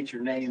 State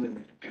your name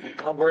and.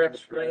 I'm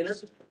Rex Strainer.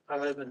 I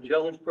live in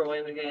Jonesboro,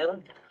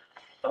 Indiana.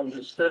 I'm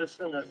the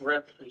citizen that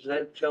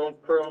represents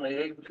Jonesboro on the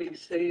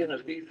APC and the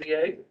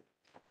VPA.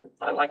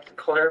 I'd like to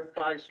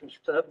clarify some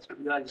stuff that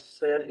you guys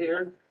said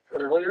here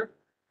earlier.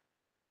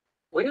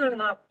 We are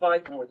not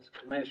fighting with the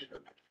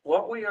commissioner.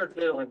 What we are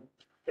doing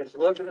is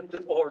looking at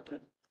the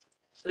ordinance,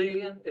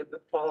 seeing if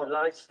it follows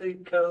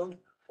IC code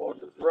or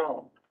if it's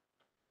wrong.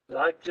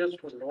 I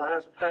just was the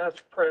last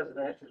past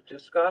president who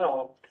just got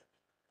off.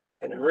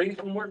 And the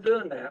reason we're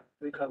doing that,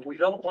 because we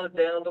don't want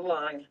down the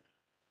line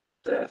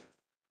that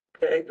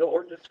Okay, the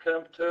ordinance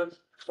comes to us,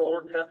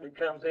 solar company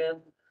comes in.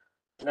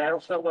 Now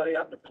somebody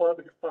out in the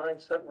public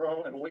finds something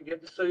wrong and we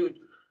get sued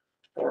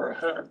for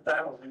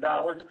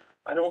 $100,000.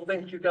 I don't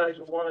think you guys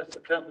will want us to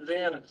come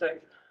in and say,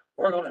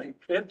 we're gonna need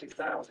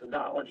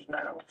 $50,000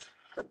 now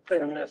to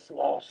defend this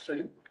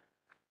lawsuit.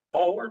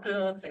 All we're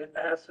doing is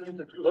asking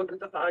to look at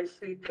the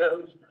IC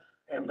codes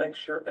and make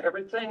sure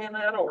everything in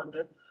that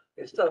ordinance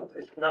is up.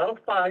 It's not a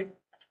fight,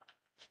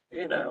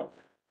 you know,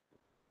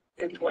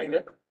 between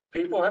it.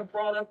 People have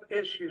brought up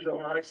issues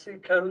on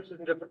IC codes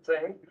and different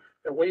things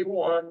that we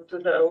want to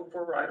know if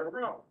we're right or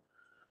wrong.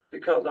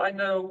 Because I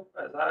know,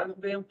 as I was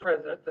being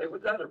president, there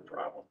was other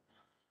problems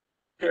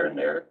here and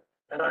there,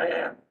 and I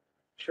asked,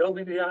 show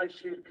me the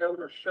IC code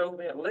or show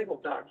me a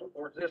legal document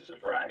where this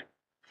is right.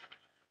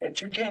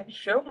 And you can't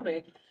show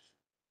me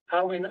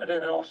how we, and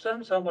then all of a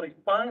sudden somebody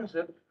finds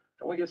it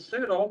and we get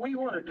sued. All we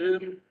want to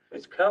do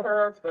is cover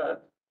our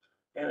butt,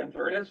 and if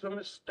there is a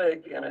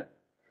mistake in it,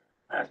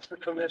 ask the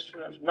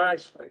commissioners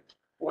nicely,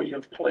 will you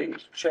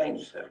please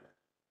change it?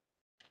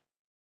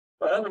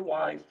 But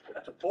otherwise,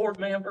 as a board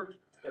member,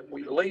 if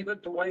we leave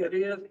it the way it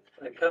is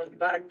and it comes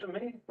back to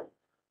me,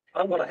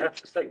 I'm gonna have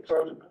to say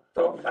throw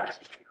it back.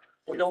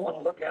 We don't want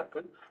to look at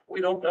it, we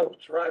don't know if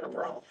it's right or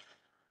wrong.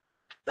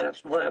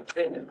 That's my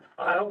opinion.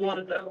 I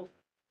want to know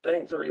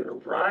things are either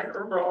right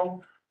or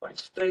wrong by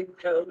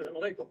state code and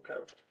legal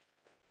code.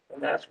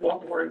 And that's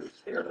what we're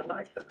here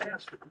tonight to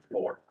ask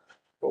for.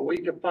 But we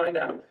can find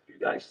out if you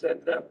guys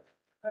said no.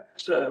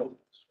 So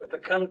if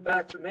it comes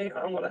back to me,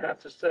 I'm gonna have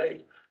to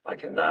say, I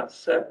cannot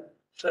accept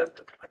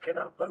it. I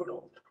cannot vote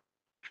on it.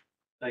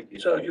 Thank you.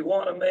 So you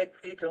want to make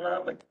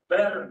economic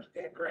better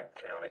in Grant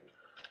County,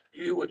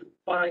 you would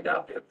find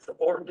out if the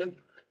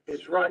ordinance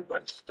is right by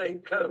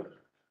state code.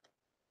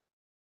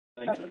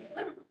 Thank you.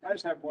 I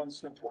just have one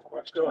simple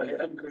question. Go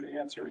ahead. You could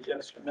answer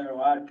yes or no.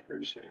 I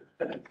appreciate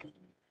it.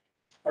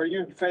 Are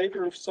you in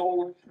favor of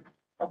solar?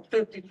 I'm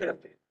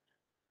 50-50.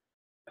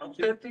 I'm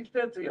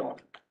 50-50 on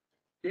it.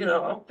 You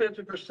know, I'm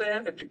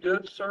 50% if you do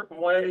it a certain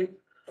way,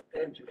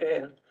 and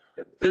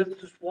if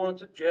business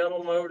wants it,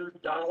 General Motors,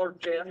 Dollar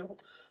General,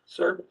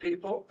 certain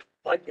people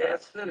like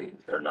Gas City,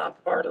 they're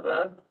not part of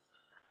that.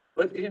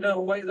 But you know,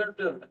 the way they're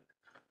doing it,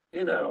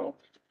 you know,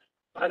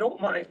 I don't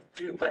mind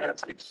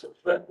Humatics,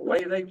 but the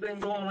way they've been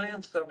going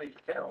in some of these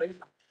counties,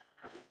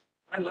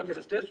 I look at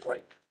it this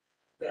way.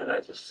 And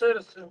as a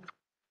citizen,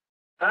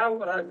 how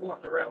would I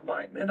want around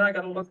mine? Then I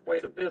gotta look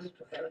way to business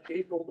and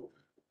people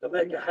to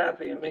make a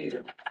happy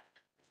meeting.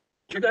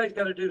 You guys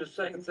gotta do the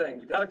same thing.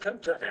 You gotta come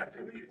to a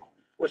happy meeting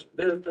with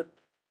business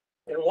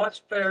and what's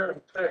fair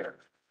and fair.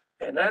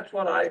 And that's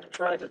what I've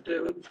tried to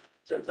do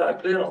since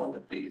I've been on the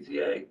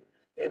BZA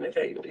and the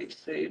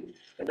APC.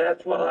 And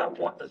that's what I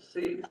want to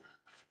see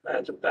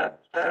as a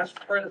past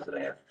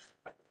president,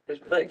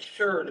 is make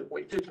sure that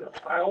we do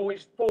that. I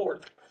always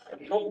forward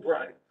and told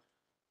Brian,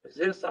 is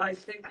this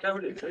IC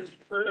code, is this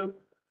true?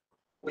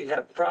 We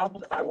have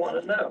problems, I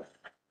want to know.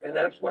 And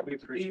that's what the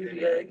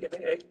BZA and the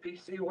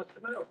APC want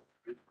to know.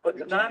 But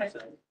tonight,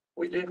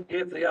 we didn't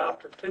give the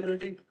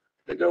opportunity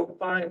to go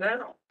find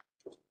out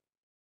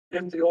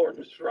if the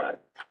ordinance is right.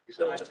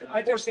 So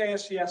I just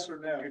asked yes or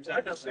no.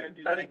 I just, as a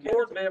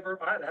board member,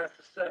 I'd have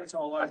to say, That's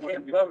all I I want to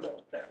can't do. vote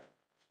on that.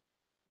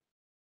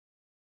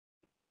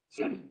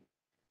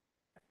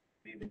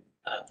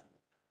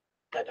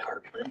 Ed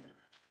Hartman,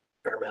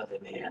 Fairmount,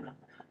 Indiana.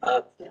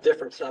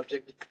 Different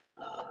subject,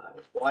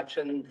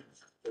 watching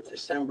the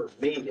December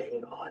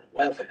meeting on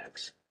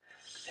WebEx,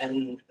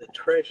 and the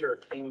treasurer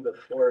came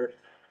before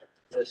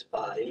this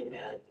body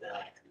and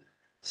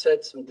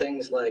said some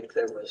things like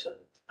there was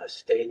a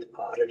state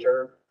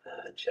auditor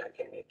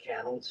checking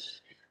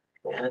accounts,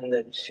 and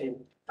that she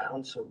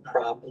found some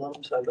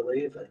problems, I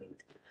believe, and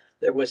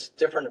there was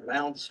different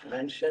amounts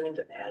mentioned,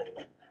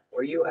 and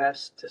were you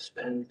asked to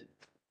spend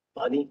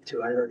money,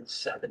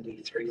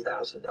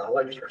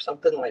 $273,000 or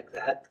something like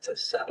that, to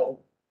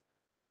settle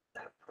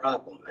that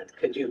problem? And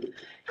could you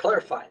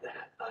clarify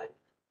that?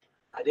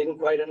 I didn't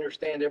quite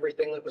understand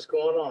everything that was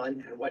going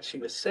on, and what she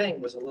was saying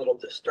was a little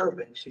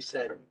disturbing. She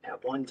said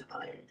at one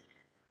time,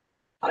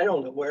 I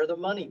don't know where the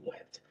money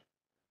went.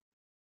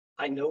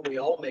 I know we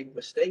all make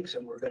mistakes,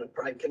 and we're gonna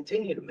probably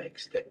continue to make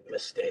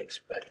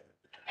mistakes, but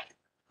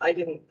I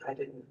didn't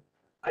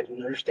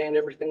understand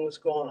everything was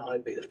going on.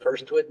 I'd be the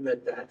first to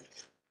admit that.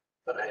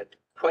 But I had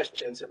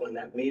questions, and when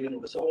that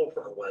meeting was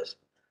over was,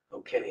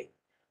 okay,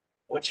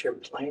 what's your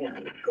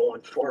plan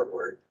going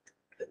forward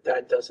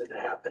that doesn't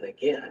happen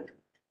again?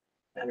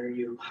 And are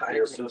you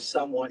hiring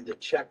someone to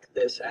check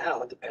this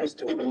out as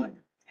to what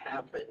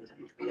happened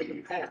in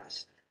the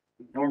past?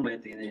 Normally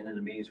at the end of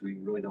the meetings, we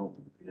really don't,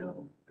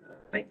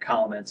 make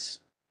comments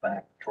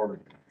back toward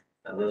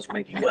those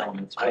making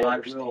comments. But I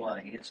will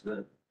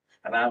answer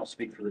and I don't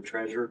speak for the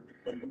treasurer.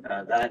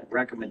 That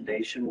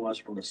recommendation was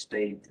from the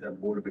state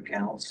Board of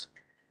Accounts.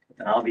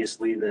 And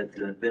obviously that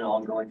had been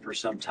ongoing for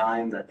some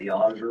time, that the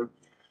auditor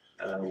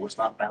was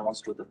not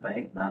balanced with the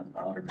bank,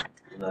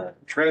 the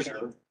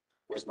treasurer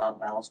was not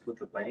balanced with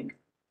the bank.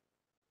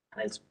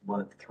 And it's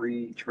what,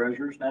 3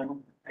 treasurers now,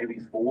 maybe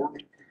 4?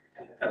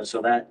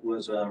 So that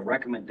was a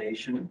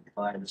recommendation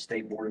by the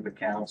State Board of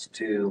Accounts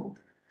to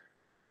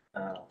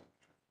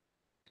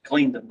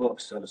clean the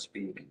books, so to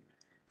speak.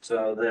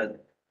 So that,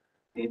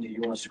 Angie,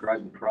 you want to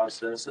describe the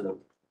process of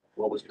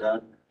what was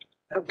done?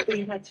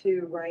 We had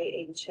to write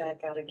a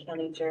check out of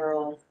county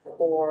general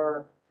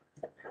for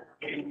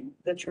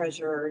the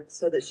treasurer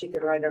so that she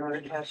could write it on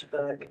her cash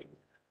book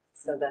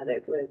so that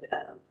it would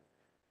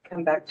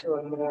come back to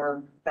a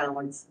more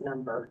balanced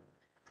number.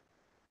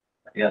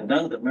 Yeah,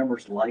 none of the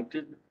members liked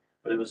it,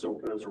 but it was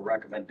a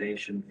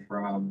recommendation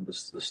from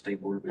the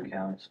State Board of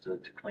Accounts to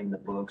clean the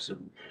books,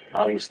 and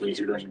obviously it's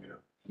been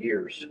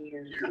years.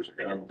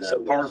 And So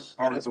part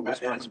And of it's, it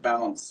was and it's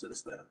balanced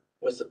since then.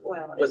 Well,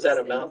 Was that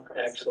amount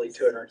actually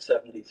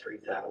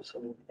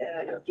 273,000?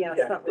 Yeah,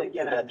 something like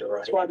You that. had to write.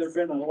 That's why there've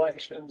been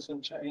elections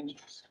and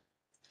changes.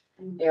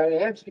 Yeah, to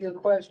answer your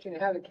question,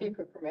 how to keep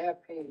it from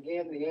happening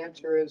again, the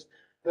answer is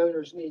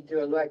voters need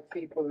to elect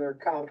people that are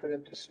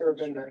competent to serve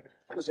in the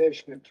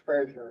position of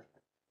treasurer.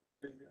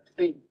 To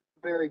be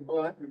very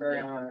blunt and very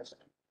honest.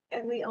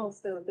 And we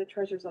also, the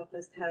treasurer's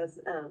office has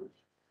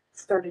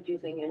started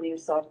using a new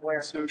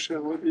software So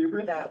shall we be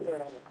ready? that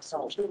will.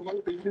 So shall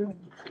we be doing?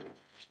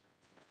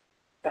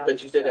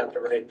 But you did have to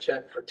write a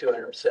check for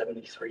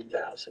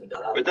 $273,000.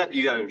 But that,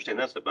 you gotta understand,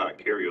 that's about a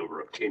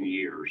carryover of 10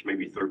 years,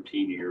 maybe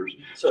 13 years.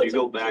 So you it's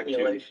go a back to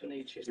accumulation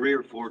each year. 3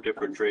 or 4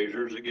 different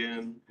treasurers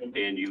again,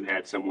 and you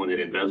had someone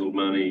that embezzled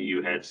money,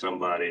 you had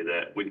somebody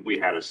that, we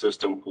had a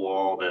system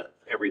flaw that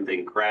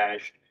everything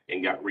crashed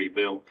and got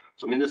rebuilt.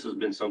 So I mean, this has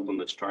been something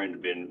that's trying to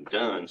been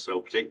done.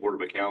 So State Board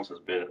of Accounts has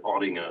been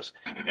auditing us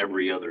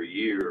every other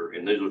year,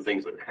 and those are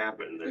things that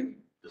happen, and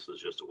this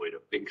is just a way to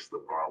fix the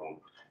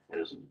problem.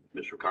 And as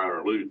Mr. Connor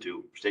alluded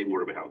to, State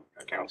Board of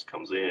Accounts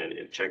comes in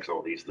and checks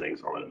all these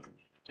things on an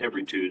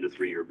every 2 to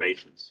 3 year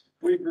basis.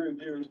 We agree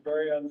with you. It's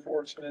very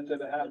unfortunate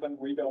that it happened.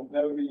 We don't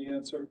know the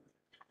answer,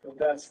 but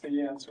that's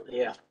the answer.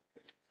 Yeah.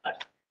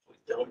 We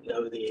don't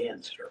know the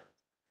answer.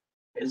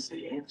 Is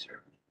the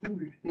answer.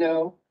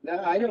 No,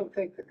 I don't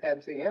think that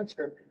that's the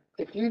answer.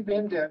 If you'd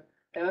been to,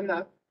 and I'm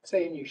not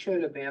saying you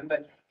should have been,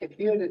 but if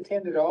you had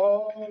attended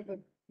all the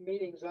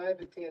meetings I've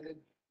attended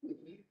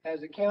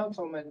as a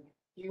councilman,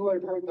 you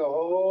would have heard the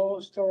whole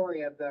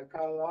story of the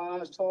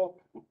colossal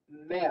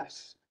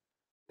mess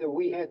that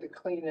we had to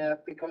clean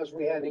up because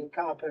we had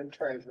incompetent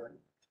treasurer.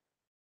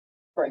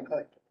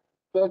 Frankly,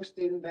 books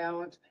didn't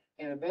balance,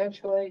 and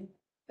eventually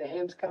the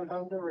hens come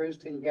home to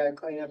roost and you gotta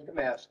clean up the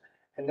mess.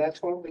 And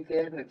that's what we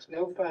did, and it's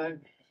no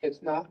fun.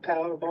 It's not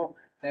palatable.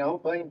 I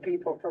don't blame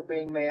people for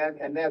being mad,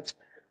 and that's,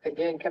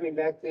 again, coming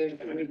back to the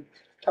issue we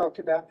talked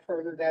about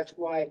further, that's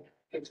why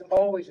it's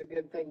always a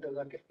good thing to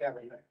look at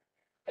government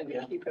and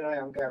to keep an eye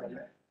on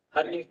government.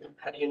 How do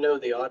you know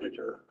the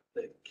auditor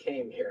that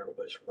came here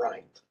was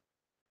right?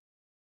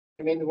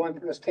 You mean the one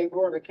from the State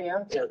Board of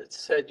Accounts? Yeah, that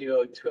said you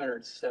owed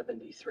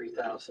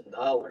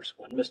 $273,000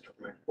 when Mr.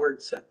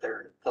 McWord sat there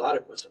and thought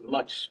it was a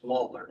much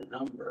smaller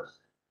number.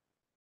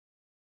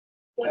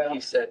 When he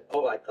said,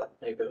 oh, I thought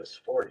maybe it was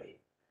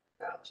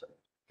 40,000.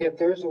 If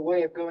there's a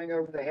way of going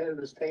over the head of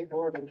the State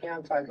Board of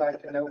Accounts, I'd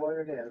like to know what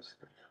it is.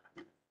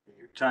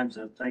 Your time's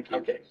up. Thank you.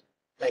 Okay,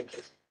 thank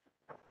you.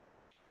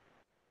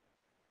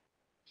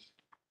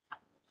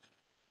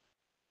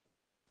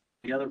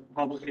 The other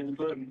public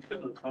input, to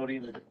the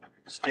podium,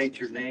 state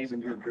your name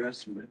and your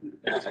address.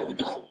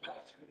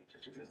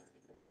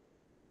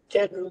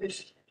 Ted Lewis,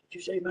 did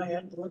you say my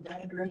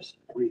address?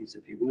 Please,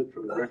 if you would,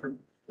 for the record.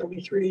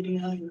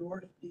 3389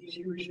 North,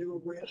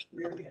 D00 West,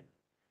 Marion.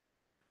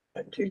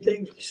 Got two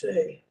things to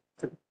say.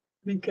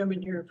 Been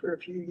coming here for a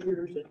few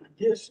years, and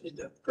this is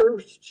the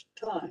first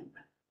time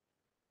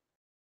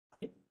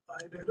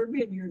I've ever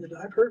been here that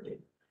I've heard it,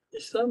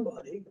 is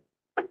somebody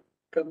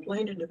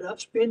complaining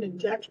about spending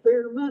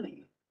taxpayer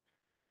money.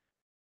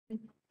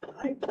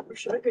 I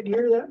wish I could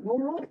hear that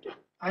more often.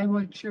 I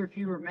wasn't sure if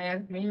you were mad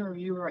at me or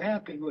you were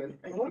happy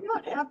with me. Well, I'm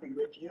not happy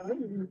with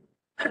you.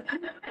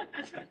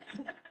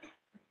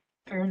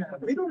 Fair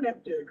enough. We don't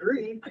have to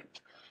agree.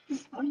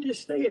 I'm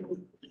just saying,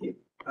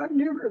 I've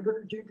never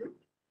heard you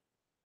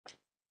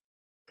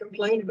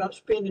complain about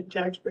spending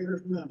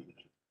taxpayers' money.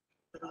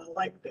 And I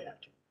like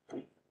that.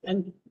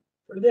 And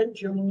for that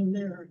gentleman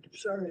there, I'm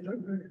sorry, I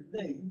don't know his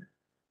name.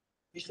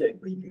 He said,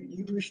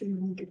 you wish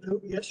we could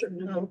vote yes or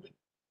no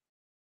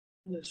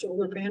on the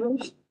solar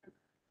panels?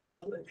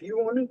 Well, if you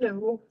want to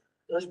know,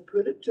 let's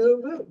put it to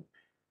a vote.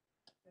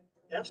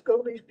 Ask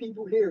all these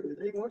people here, do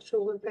they want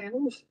solar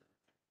panels?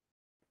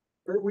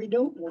 Or we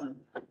don't want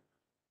them?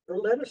 Or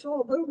let us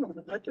all vote on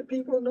it, let the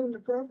people who own the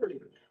property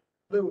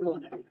vote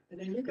on it.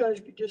 And then you guys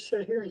could just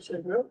sit here and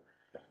say, well,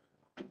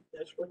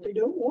 that's what they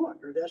don't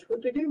want, or that's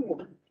what they do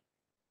want.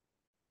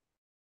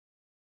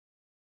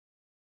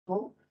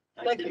 Well,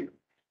 thank you.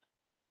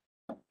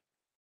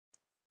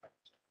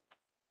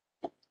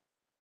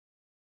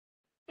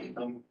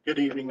 Good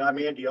evening, I'm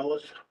Andy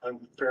Ellis. I'm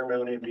from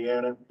Fairmount,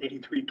 Indiana,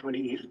 8320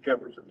 East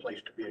Jefferson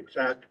Place to be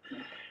exact.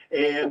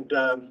 And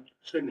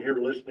sitting here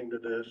listening to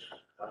this,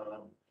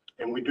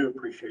 and we do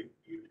appreciate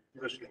you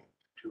listening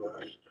to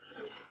us.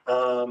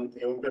 And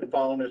we've been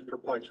following this for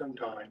quite some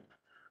time.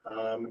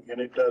 and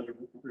it does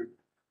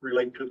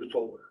relate to the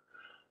solar.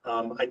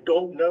 I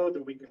don't know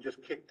that we can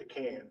just kick the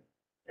can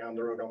down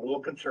the road. I'm a little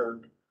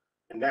concerned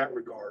in that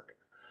regard.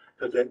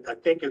 Because I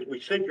think as we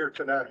sit here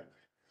tonight,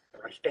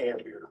 or I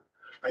stand here,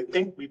 I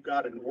think we've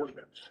got an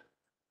ordinance,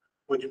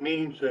 which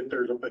means that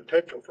there's a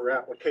potential for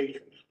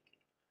applications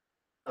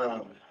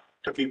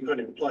to be put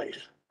in place.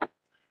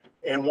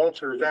 And once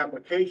there's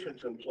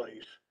applications in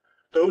place,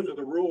 those are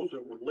the rules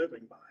that we're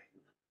living by.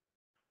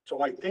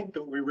 So I think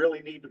that we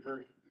really need to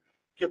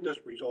get this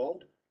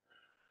resolved.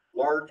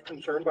 Large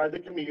concern by the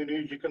community,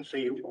 as you can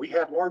see, we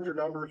had larger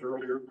numbers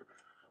earlier,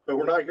 but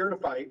we're not here to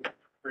fight.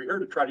 We're here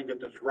to try to get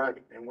this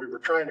right. And we were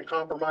trying to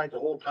compromise the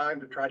whole time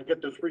to try to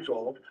get this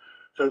resolved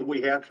so that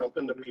we have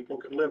something that people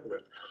can live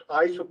with.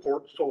 I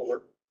support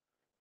solar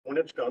when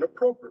it's done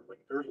appropriately.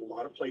 There's a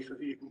lot of places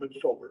that you can put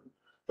solar.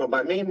 But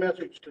my main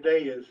message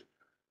today is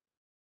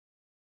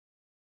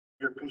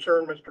your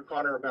concern, Mr.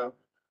 Connor, about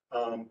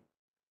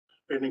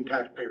spending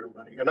taxpayer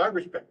money. And I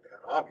respect that.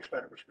 Obviously,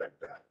 I respect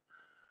that.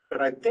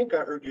 But I think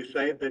I heard you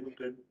say that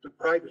the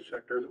private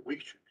sector, that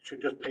we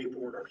should just pay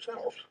for it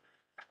ourselves.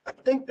 I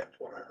think that's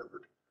what I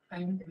heard.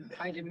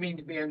 I didn't mean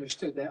to be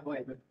understood that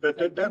way, but.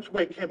 But that's the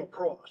way it came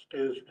across,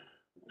 is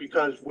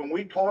because when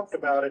we talked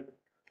about it,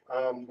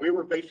 we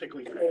were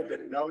basically told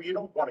that, no, you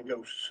don't want to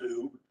go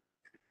sue.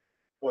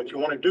 What you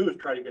want to do is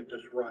try to get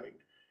this right.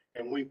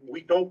 And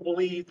we don't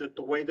believe that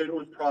the way that it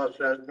was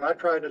processed, and I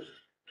try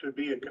to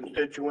be a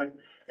constituent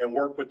and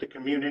work with the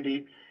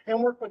community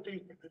and work with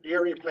the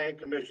area plan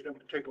commission in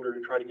particular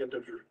to try to get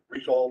this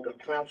resolved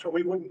and found, so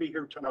we wouldn't be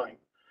here tonight.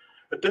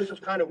 But this is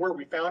kind of where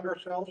we found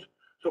ourselves.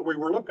 So we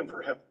were looking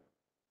for help.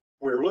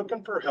 We were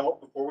looking for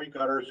help before we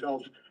got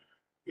ourselves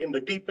in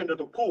the deep end of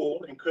the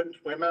pool and couldn't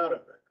swim out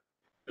of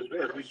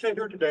it. As we sit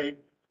here today,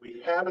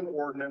 we have an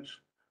ordinance.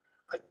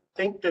 I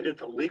think that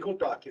it's a legal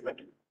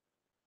document.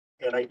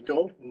 And I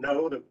don't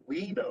know that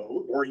we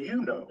know, or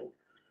you know,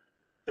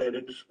 that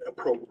it's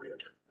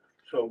appropriate.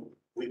 So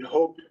we'd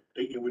hope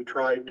that you would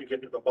try to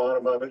get to the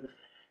bottom of it.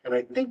 And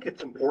I think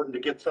it's important to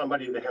get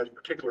somebody that has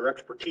particular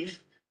expertise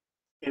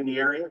in the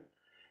area,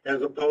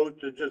 as opposed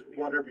to just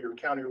whatever your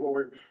county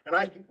lawyer. And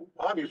I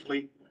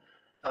obviously,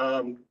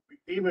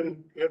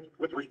 even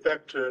with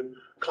respect to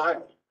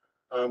Kyle,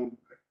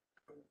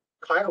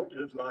 Kyle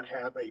does not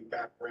have a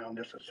background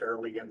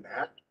necessarily in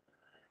that,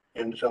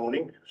 in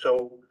zoning.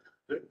 So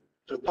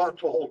the thought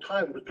the whole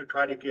time was to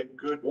try to get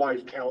good,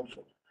 wise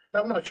counsel.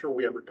 And I'm not sure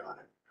we ever got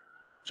it.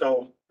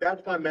 So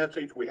that's my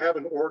message. We have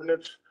an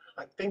ordinance.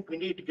 I think we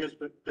need to get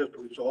this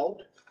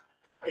resolved.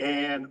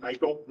 And I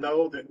don't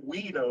know that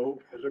we know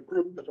as a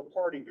group, as a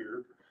party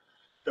here,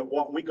 that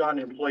what we got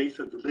in place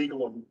is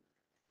legal and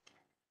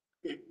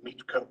it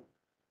meets code.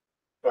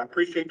 So I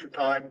appreciate your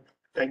time.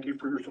 Thank you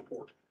for your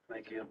support.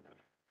 Thank you.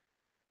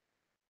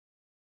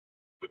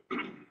 Is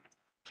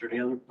there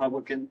any other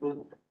public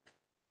input?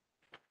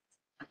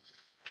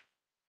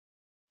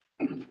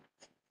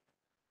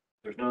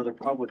 There's no other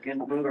public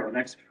input. Our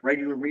next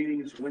regular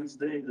meeting is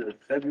Wednesday,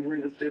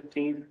 February the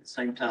 15th,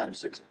 same time,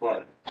 6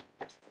 o'clock.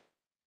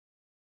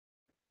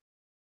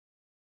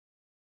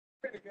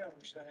 Way to go,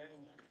 Shane.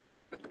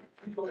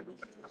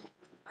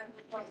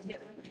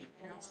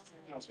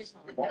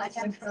 I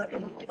have